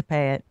intended to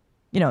pay it,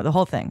 the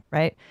whole thing.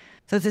 Right.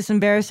 So it's this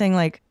embarrassing,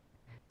 like,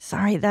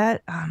 sorry,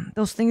 that,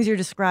 those things you're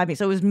describing.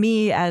 So it was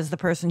me as the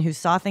person who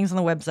saw things on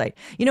the website.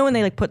 You know, when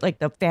they like put like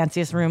the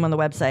fanciest room on the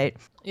website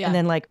and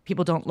then like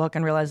people don't look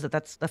and realize that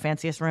that's the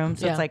fanciest room.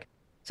 So it's like,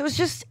 so it's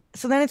just,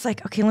 so then it's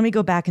like, okay, let me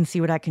go back and see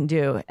what I can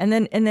do. And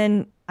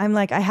then I'm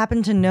like, I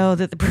happen to know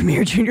that the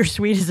Premier Junior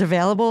Suite is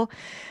available.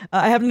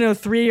 I happen to know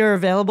 3 are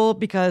available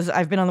because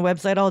I've been on the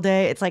website all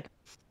day. It's like,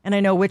 and I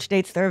know which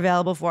dates they're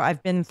available for.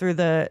 I've been through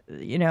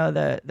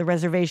the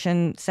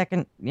reservation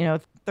second,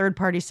 third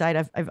party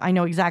site. I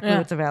know exactly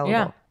what's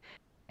available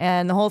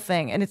and the whole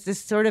thing. And it's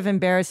this sort of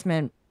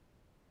embarrassment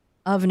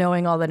of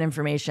knowing all that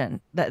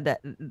information, the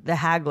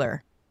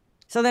haggler.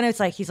 So then it's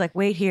like, he's like,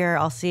 wait here,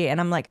 I'll see.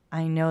 And I'm like,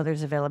 I know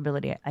there's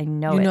availability. I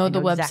know you it. know I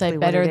the website exactly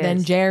better what it than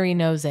is. Jerry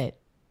knows it.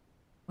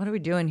 What are we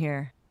doing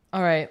here?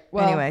 All right.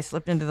 Well, anyway,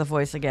 slipped into the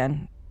voice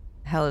again.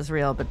 Hell is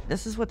real, but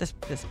this is what this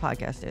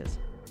podcast is.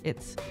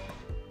 It's,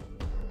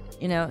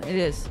 it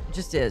is. It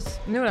just is.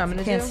 You know what I'm going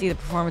to do? If you can't see the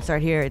performance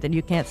art here, then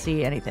you can't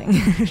see anything.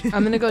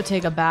 I'm going to go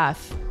take a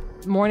bath.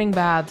 Morning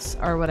baths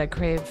are what I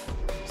crave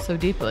so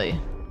deeply.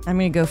 I'm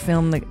going to go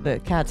film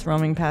the cats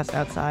roaming past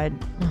outside.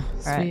 Oh,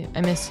 sweet. Right.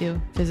 I miss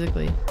you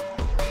physically.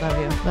 Love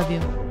you. Love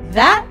you.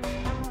 That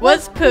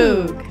was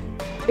Poog.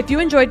 If you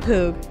enjoyed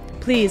Poog,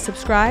 please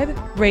subscribe,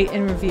 rate,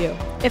 and review.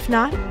 If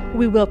not,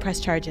 we will press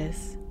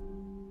charges.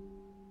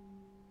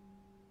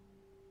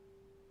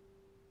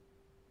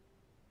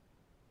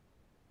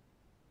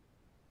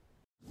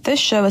 This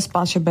show is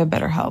sponsored by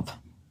BetterHelp.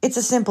 It's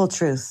a simple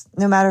truth.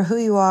 No matter who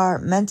you are,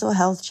 mental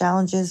health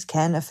challenges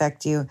can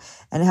affect you,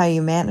 and how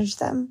you manage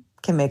them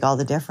can make all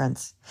the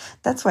difference.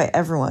 That's why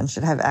everyone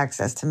should have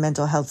access to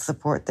mental health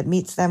support that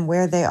meets them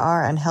where they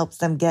are and helps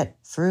them get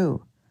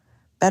through.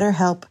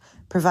 BetterHelp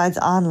provides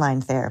online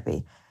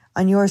therapy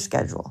on your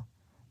schedule.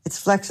 It's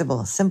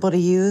flexible, simple to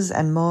use,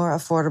 and more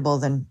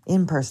affordable than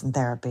in-person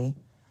therapy.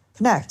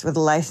 Connect with a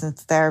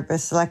licensed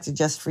therapist selected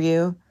just for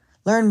you.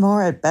 Learn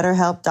more at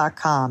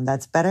BetterHelp.com.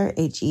 That's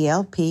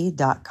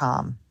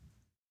BetterHelp.com.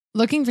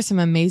 Looking for some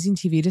amazing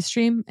TV to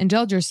stream?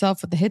 Indulge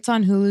yourself with the hits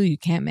on Hulu you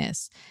can't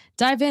miss.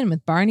 Dive in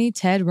with Barney,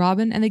 Ted,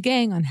 Robin, and the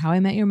gang on How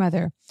I Met Your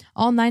Mother.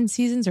 All 9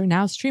 seasons are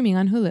now streaming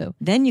on Hulu.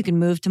 Then you can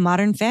move to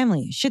Modern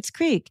Family, Schitt's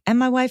Creek, and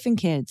My Wife and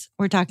Kids.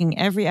 We're talking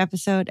every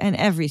episode and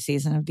every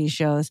season of these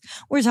shows.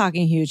 We're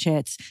talking huge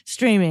hits,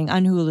 streaming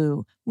on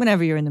Hulu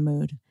whenever you're in the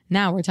mood.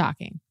 Now we're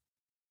talking.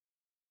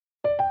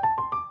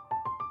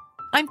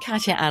 I'm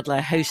Katya Adler,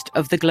 host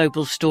of The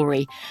Global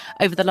Story.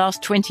 Over the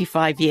last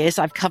 25 years,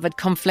 I've covered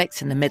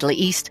conflicts in the Middle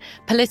East,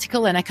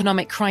 political and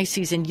economic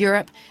crises in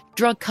Europe,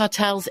 drug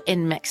cartels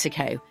in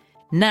Mexico.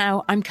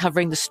 Now I'm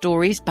covering the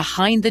stories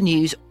behind the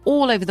news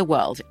all over the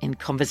world in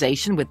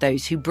conversation with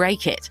those who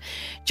break it.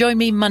 Join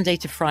me Monday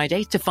to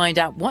Friday to find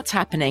out what's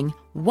happening,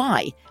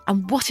 why,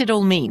 and what it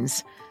all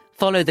means.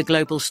 Follow The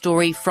Global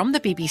Story from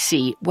the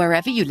BBC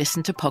wherever you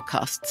listen to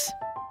podcasts.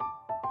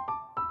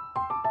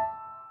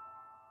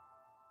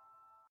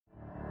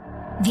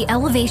 The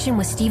Elevation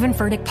with Stephen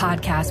Furtick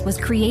podcast was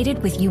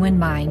created with you in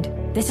mind.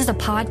 This is a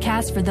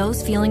podcast for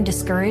those feeling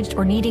discouraged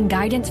or needing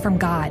guidance from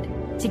God.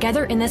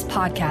 Together in this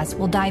podcast,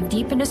 we'll dive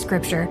deep into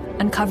scripture,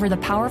 uncover the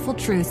powerful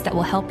truths that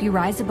will help you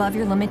rise above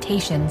your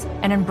limitations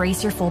and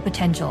embrace your full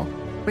potential.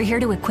 We're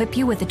here to equip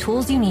you with the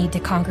tools you need to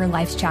conquer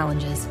life's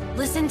challenges.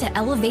 Listen to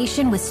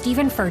Elevation with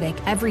Stephen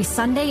Furtick every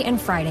Sunday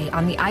and Friday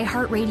on the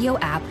iHeartRadio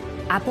app,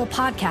 Apple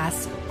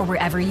Podcasts, or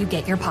wherever you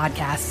get your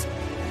podcasts.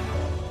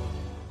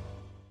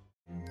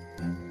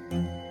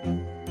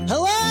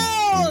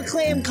 Hello,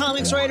 acclaimed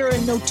comics writer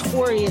and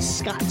notorious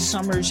Scott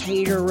Summers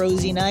hater,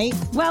 Rosie Knight.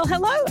 Well,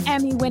 hello,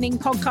 Emmy-winning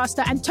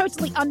podcaster and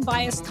totally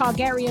unbiased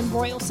Targaryen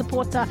royal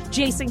supporter,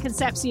 Jason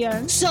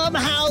Concepcion.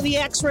 Somehow the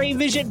X-Ray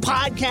Vision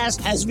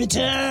podcast has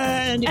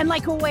returned. And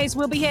like always,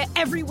 we'll be here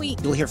every week.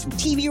 You'll hear from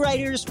TV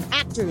writers,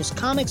 actors,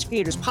 comics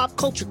creators, pop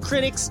culture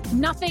critics.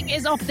 Nothing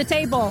is off the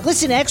table.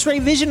 Listen to X-Ray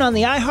Vision on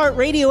the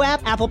iHeartRadio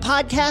app, Apple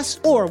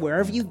Podcasts, or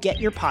wherever you get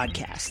your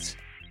podcasts.